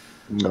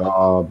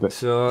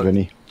 So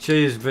Vinny.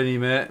 Cheers, Vinny,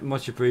 mate.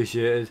 Much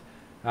appreciated.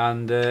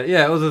 And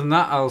yeah, other than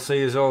that, I'll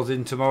see you all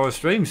in tomorrow's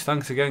streams.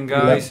 Thanks again,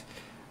 guys.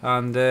 Yeah.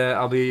 And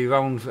I'll be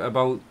around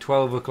about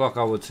 12 o'clock,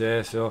 I would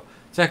say. So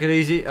take it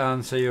easy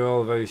and see you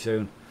all very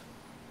soon.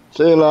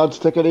 See you, lads.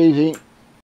 Take it easy.